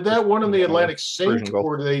 Did that one in the Atlantic sink,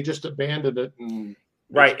 or did they just abandon it?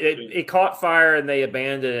 Right, it caught fire and they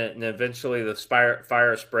abandoned it, and eventually the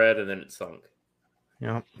fire spread and then it sunk.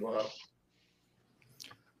 Yeah. Wow.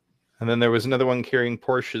 And then there was another one carrying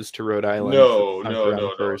Porsches to Rhode Island. No.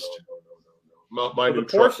 My new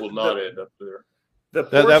truck will not end up there. That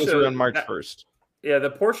was around March 1st. Yeah, the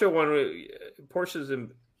Porsche one, the Porsches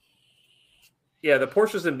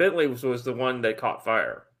and Bentleys was the one that caught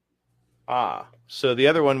fire. So the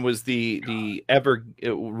other one was the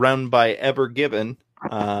run by Ever Given.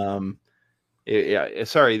 The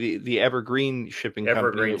Evergreen Shipping Company.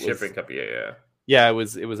 Evergreen Shipping Company, yeah. Yeah, it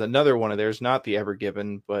was another one of theirs, not the Ever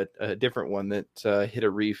Given, but a different one that hit a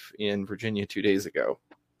reef in Virginia 2 days ago.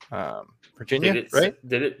 Virginia, right?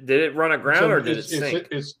 Did it run aground or did it sink?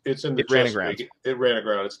 It's in the. It ran aground. It ran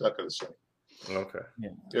aground. It's not going to sink. Okay. Yeah.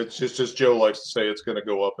 It's just as Joe likes to say, it's going to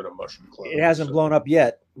go up in a mushroom cloud. It hasn't blown up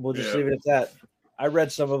yet. We'll just leave it at that. I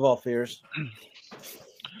read some of all fears.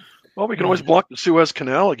 Well, we can always block the Suez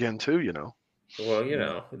Canal again, too. Well,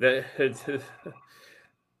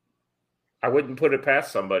 I wouldn't put it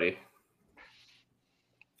past somebody.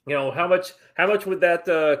 How much would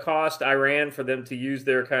that cost Iran for them to use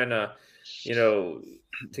their kind of,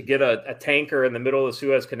 to get a tanker in the middle of the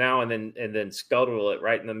Suez Canal and then scuttle it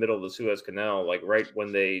right in the middle of the Suez Canal, like right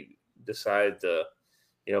when they decide to,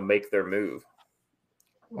 make their move?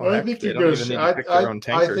 Well, I think I think,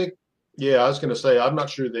 I was going to say, I'm not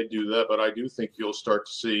sure they do that, but I do think you'll start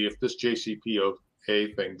to see if this JCPOA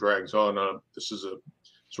thing drags on. This is a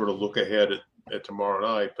sort of look ahead at tomorrow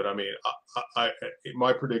night. But I mean,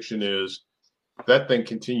 my prediction is that thing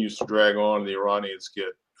continues to drag on. The Iranians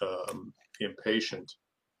get impatient.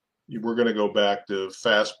 We're going to go back to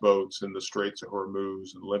fast boats in the Straits of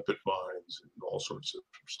Hormuz and limpet mines and all sorts of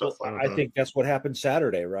stuff like that. I think that's what happened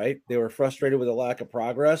Saturday, right? They were frustrated with the lack of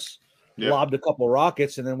progress, lobbed a couple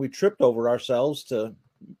rockets, and then we tripped over ourselves to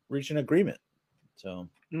reach an agreement. So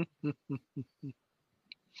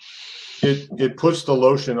it puts the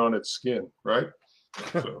lotion on its skin, right?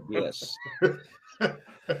 So. Yes.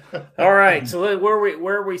 All right, so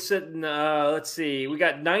where are we sitting? Let's see. We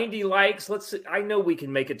got 90 likes. Let's see. I know we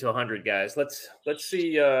can make it to 100, guys. Let's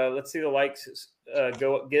see the likes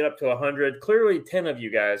get up to 100. Clearly 10 of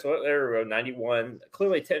you guys. Well, there we go, 91.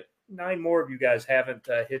 Clearly 9 more of you guys haven't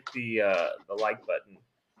hit the like button.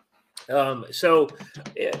 So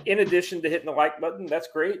in addition to hitting the like button, that's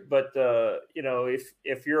great. But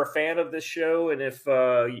if you're a fan of this show, and if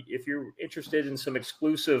you're interested in some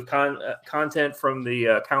exclusive content from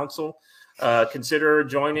the council, consider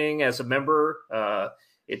joining as a member.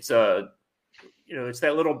 It's that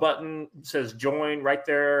little button that says join right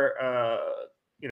there